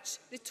of which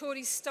the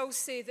Tories still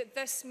say that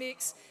this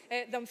makes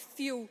them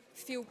feel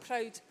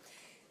proud.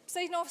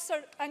 Presiding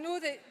Officer, I know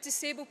that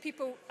disabled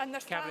people and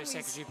their Cabinet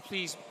families...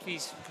 Secretary,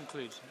 please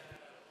conclude.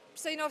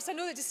 Presiding Officer, I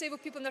know that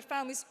disabled people and their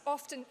families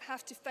often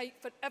have to fight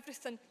for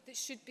everything that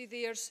should be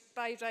theirs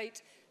by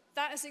right.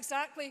 That is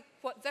exactly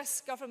what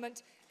this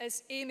government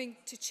is aiming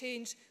to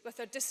change with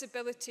our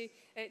disability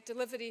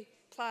delivery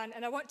plan.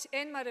 And I want to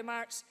end my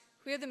remarks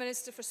where the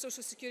Minister for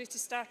Social Security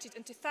started,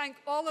 and to thank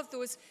all of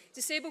those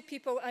disabled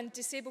people and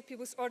disabled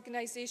people's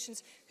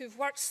organisations who have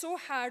worked so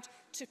hard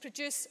to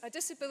produce a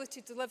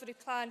disability delivery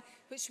plan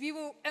which we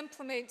will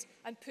implement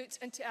and put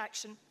into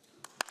action.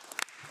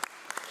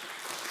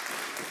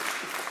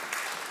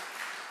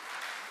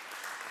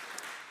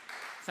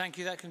 Thank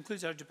you. That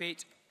concludes our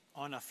debate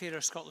on a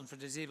fairer Scotland for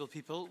disabled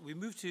people. We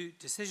move to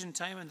decision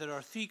time, and there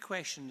are 3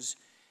 questions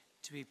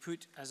to be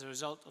put as a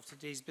result of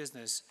today's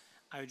business.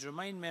 I would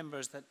remind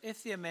members that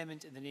if the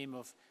amendment in the name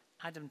of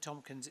Adam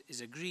Tompkins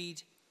is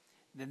agreed,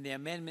 then the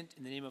amendment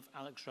in the name of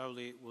Alex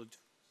Rowley would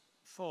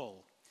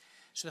fall.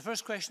 So the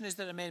first question is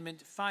that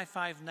Amendment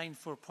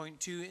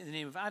 5594.2 in the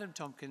name of Adam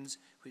Tompkins,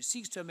 which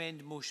seeks to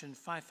amend Motion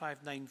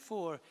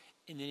 5594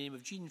 in the name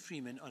of Jean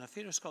Freeman on a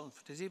fairer Scotland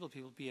for disabled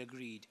people, be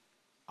agreed.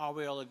 Are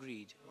we all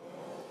agreed?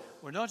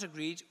 We're not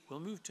agreed. We'll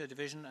move to a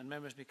division and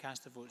members may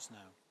cast their votes now.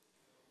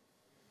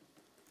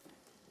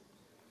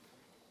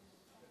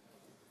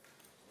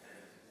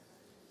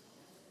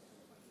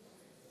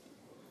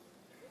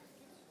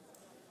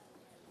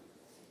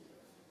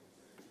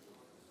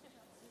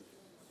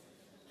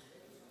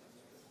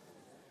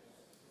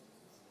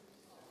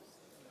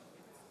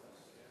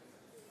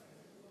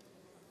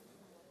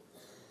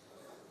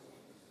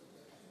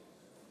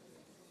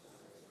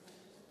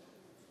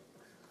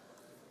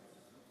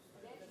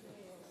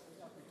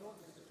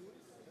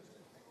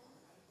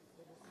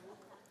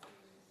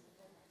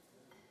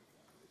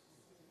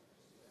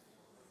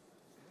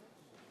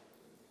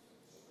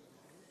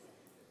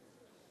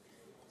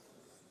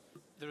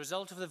 The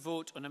result of the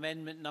vote on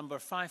amendment number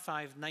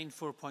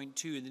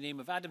 5594.2 in the name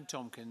of Adam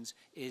Tompkins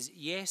is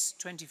yes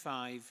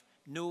 25,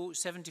 no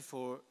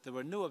 74. There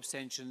were no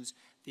abstentions.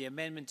 The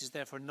amendment is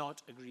therefore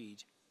not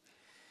agreed.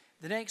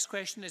 The next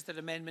question is that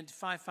amendment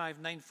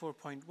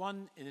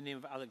 5594.1 in the name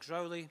of Alex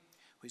Rowley,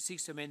 which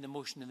seeks to amend the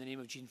motion in the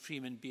name of Jean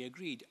Freeman, be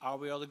agreed. Are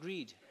we all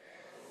agreed?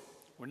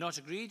 Yes. We're not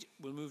agreed.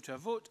 We'll move to a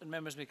vote and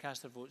members may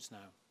cast their votes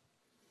now.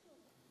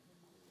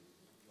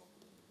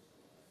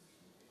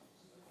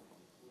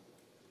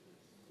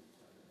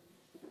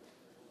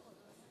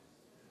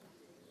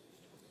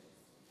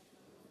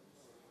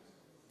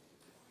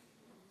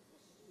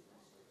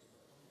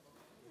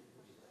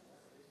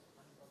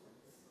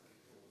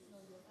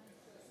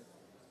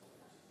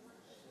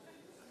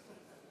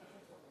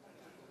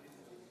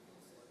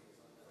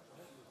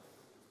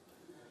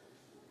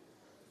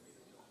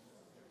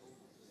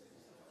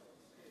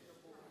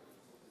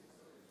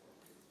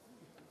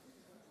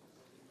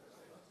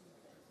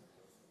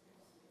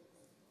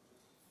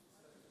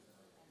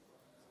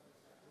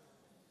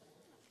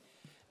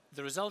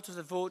 The result of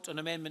the vote on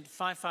amendment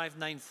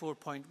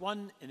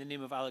 5594.1 in the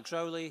name of Alex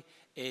Rowley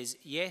is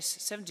yes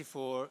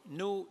 74,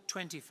 no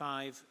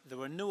 25. There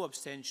were no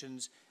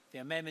abstentions. The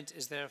amendment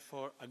is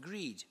therefore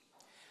agreed.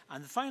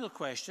 And the final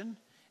question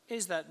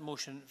is that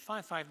motion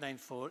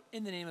 5594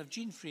 in the name of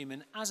Jean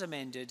Freeman as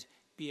amended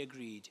be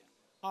agreed.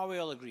 Are we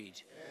all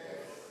agreed? Yes.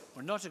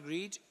 We're not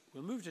agreed.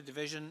 We'll move to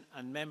division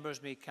and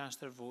members may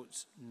cast their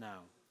votes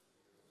now.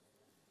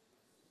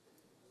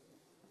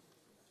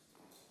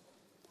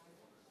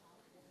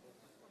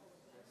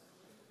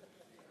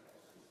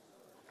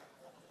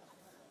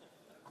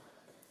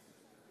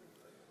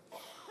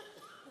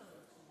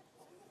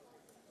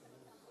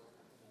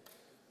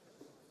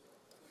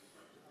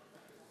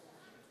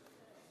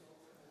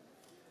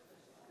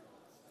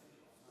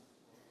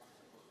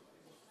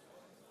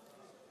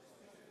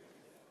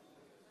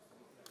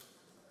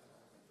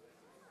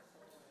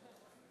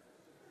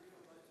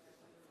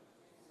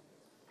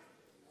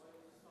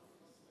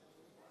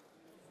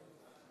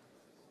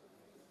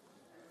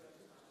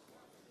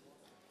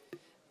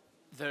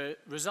 The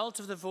result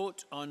of the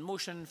vote on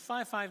motion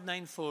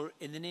 5594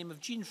 in the name of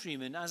Jean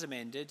Freeman as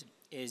amended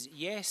is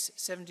yes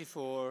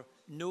 74,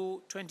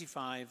 no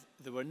 25.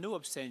 There were no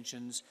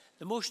abstentions.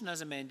 The motion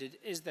as amended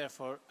is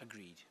therefore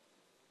agreed.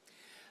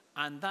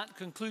 And that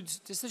concludes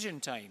decision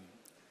time.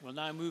 We'll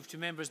now move to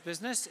members'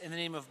 business in the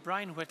name of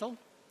Brian Whittle.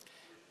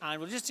 And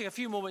we'll just take a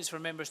few moments for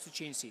members to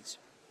change seats.